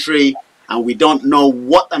country, and we don't know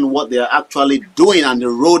what they are actually doing and the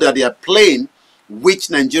role that they are playing, which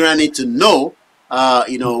Nigeria need to know, at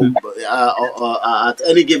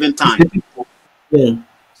any given time. Yeah.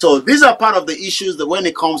 So these are part of the issues that when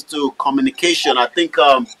it comes to communication, I think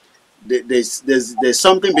there's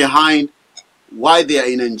something behind why they are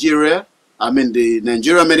in Nigeria. I mean, the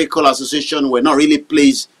Nigeria Medical Association were not really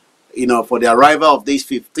pleased, for the arrival of these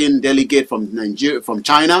 15 delegates from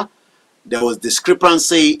China. There was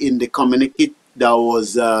discrepancy in the communique that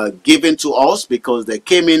was given to us, because they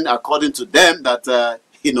came in according to them that,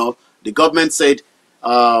 the government said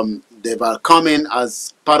they were coming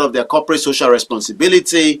as part of their corporate social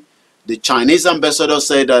responsibility. The Chinese ambassador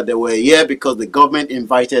said that they were here because the government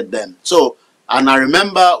invited them. So, and I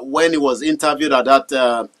remember when he was interviewed at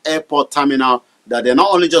that airport terminal, that they're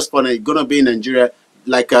not only just going to be in Nigeria,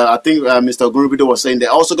 like I think Mr. Gurubido was saying, they're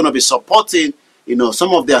also going to be supporting,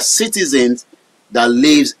 some of their citizens that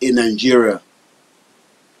lives in Nigeria.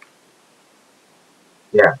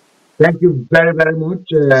 Yeah. Thank you very, very much,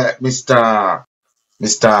 Mr.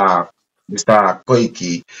 Mr.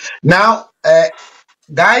 Koiki. Now,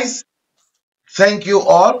 guys, thank you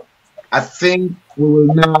all. I think we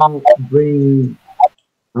will now bring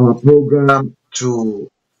our program to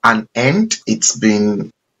an end. It's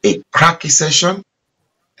been a cracky session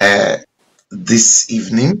this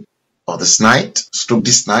evening or this night,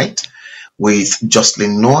 with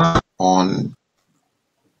Jocelyn Noah on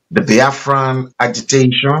the Biafran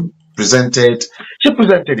agitation. She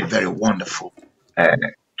presented a very wonderful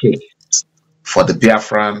case for the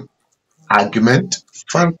Biafran argument.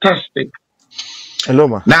 Fantastic. Hello,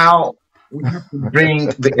 ma. Now, we have to bring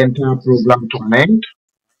the entire program to an end.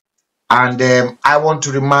 And I want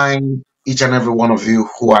to remind each and every one of you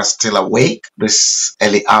who are still awake this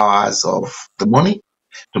early hours of the morning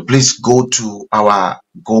to please go to our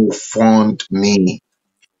GoFundMe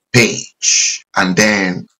page, and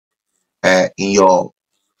then in your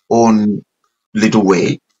own little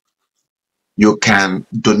way, you can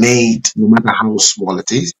donate, no matter how small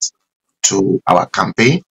it is, to our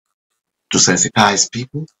campaign to sensitize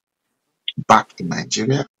people back in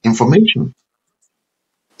Nigeria. Information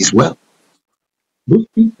is well. Those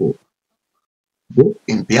people, both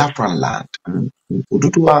in Biafran land and in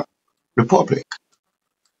Oduduwa Republic,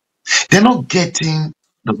 they're not getting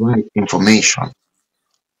the right information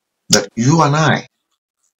that you and I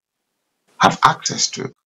have access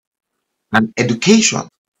to. And education,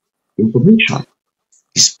 information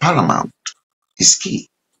is paramount, is key.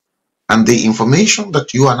 And the information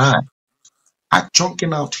that you and I are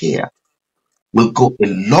chunking out here will go a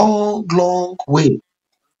long, long way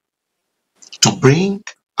to bring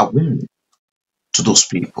awareness to those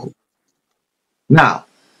people. Now,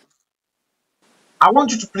 I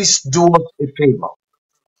want you to please do us a favor.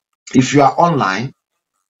 If you are online,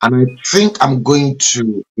 and I think I'm going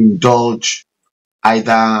to indulge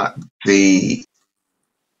either the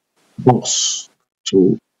boss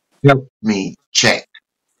to help me check.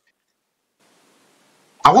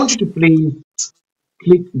 I want you to please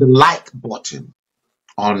click the like button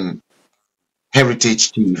on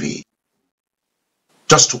Heritage TV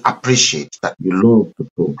just to appreciate that you love the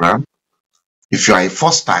program. If you are a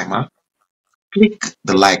first timer, click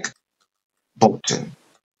the like button,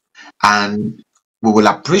 and we will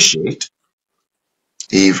appreciate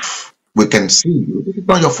if we can see you. This is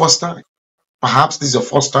not your first time. Perhaps this is your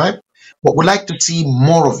first time, but we'd like to see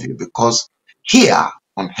more of you, because here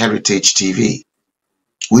on Heritage TV,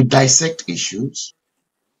 we dissect issues,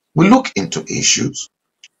 we look into issues,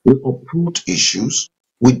 we uproot issues,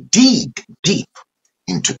 we dig deep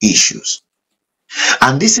into issues.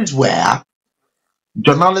 And this is where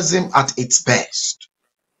journalism at its best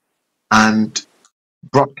and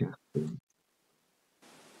broadcasting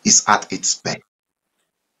is at its best.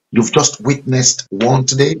 You've just witnessed one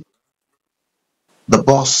today. The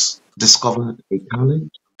boss discovered a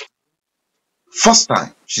talent. First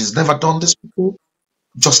time. She's never done this before.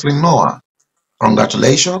 Jocelyn Noah,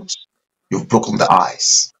 congratulations. You've broken the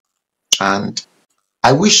ice. And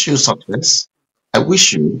I wish you success. I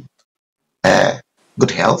wish you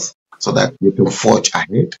good health so that you can forge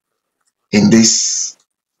ahead in this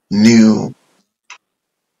new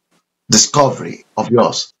discovery of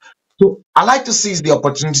yours. So I'd like to seize the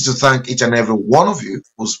opportunity to thank each and every one of you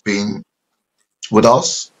who's been with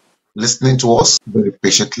us, listening to us very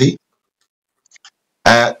patiently.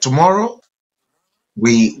 Tomorrow,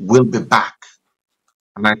 we will be back.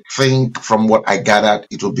 And I think from what I gathered,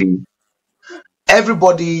 it will be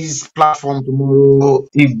everybody's platform tomorrow.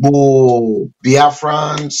 Igbo,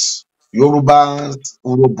 Biafrans, Yorubas,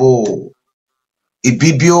 Urobo,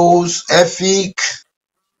 Ibibios, Efik,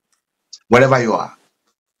 wherever you are,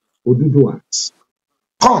 Oduduans.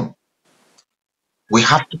 Come. We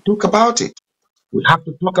have to talk about it. We have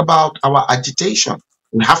to talk about our agitation.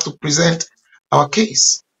 We have to present our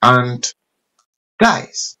case. And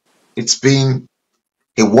guys, it's been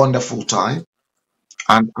a wonderful time.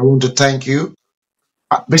 And I want to thank you.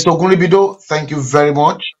 Mr. Ogunribido, thank you very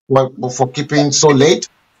much for keeping so late.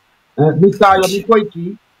 Mr.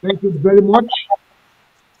 Yomikoiki, thank you very much.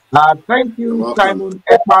 Thank you, Simon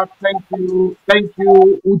Epa. Thank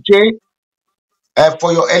you, Uche,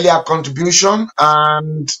 for your earlier contribution.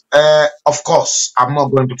 And of course, I'm not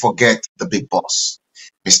going to forget the big boss,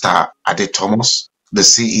 Mr. Ade Thomas, the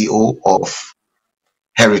CEO of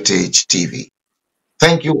Heritage TV.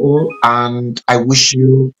 Thank you all, and I wish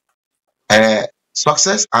you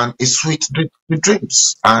success and a sweet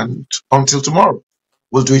dreams. And until tomorrow,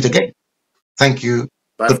 we'll do it again. Thank you.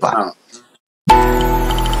 Bye. Goodbye.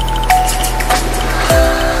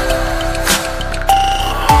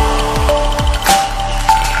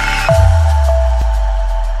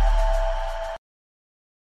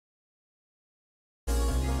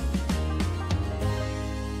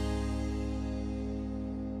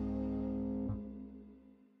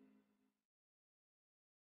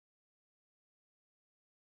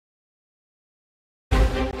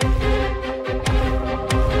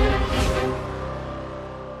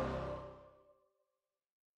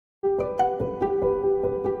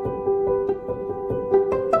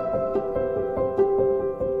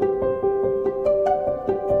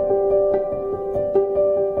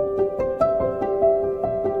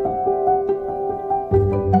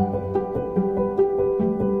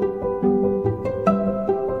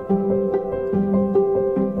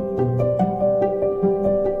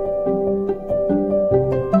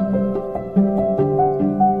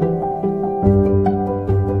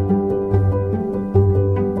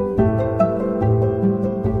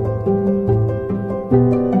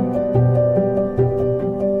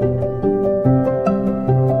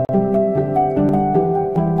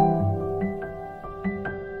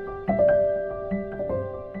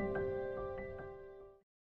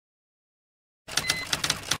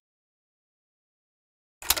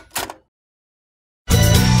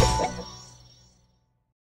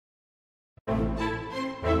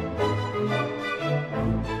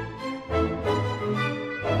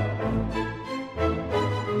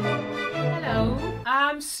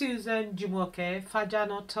 Susan Jumoke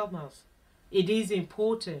Fajano Thomas, it is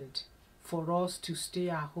important for us to stay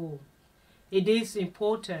at home. It is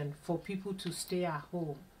important for people to stay at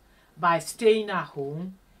home. By staying at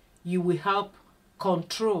home, you will help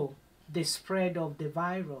control the spread of the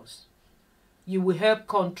virus. You will help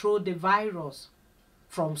control the virus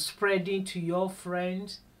from spreading to your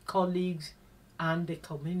friends, colleagues, and the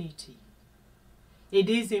community. It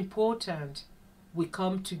is important we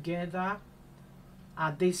come together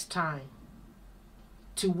at this time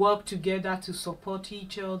to work together to support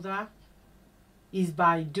each other. Is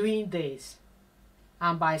by doing this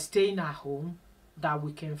and by staying at home that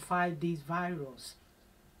we can fight this virus.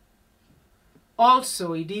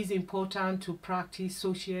 Also, it is important to practice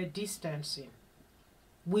social distancing,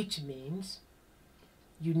 which means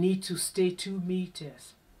you need to stay 2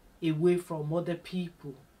 meters away from other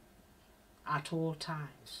people at all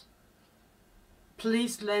times.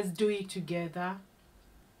 Please, let's do it together.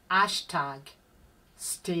 Hashtag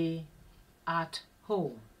stay at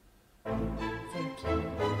home. Thank you.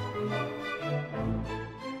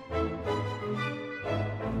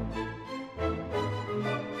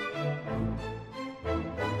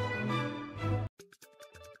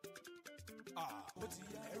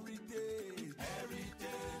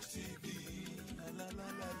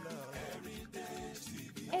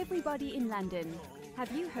 Everybody in London,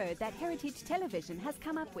 have you heard that Heritage Television has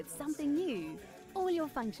come up with something new? All your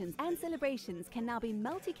functions and celebrations can now be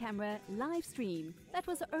multi-camera live stream that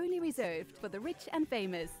was only reserved for the rich and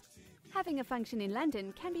famous. Having a function in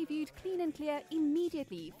London can be viewed clean and clear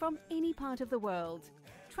immediately from any part of the world.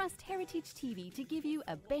 Trust Heritage TV to give you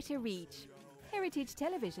a better reach. Heritage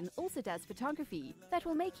Television also does photography that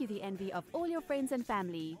will make you the envy of all your friends and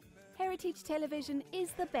family. Heritage Television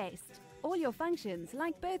is the best. All your functions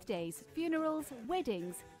like birthdays, funerals,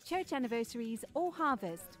 weddings, church anniversaries or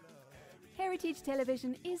harvest. Heritage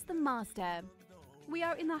Television is the master. We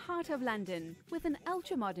are in the heart of London with an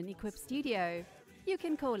ultra-modern equipped studio. You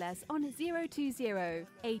can call us on 020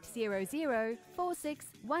 800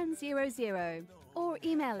 46100 or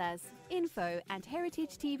email us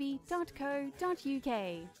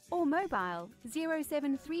info@heritagetv.co.uk or mobile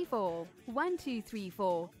 0734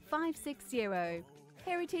 1234 560.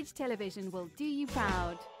 Heritage Television will do you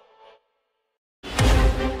proud.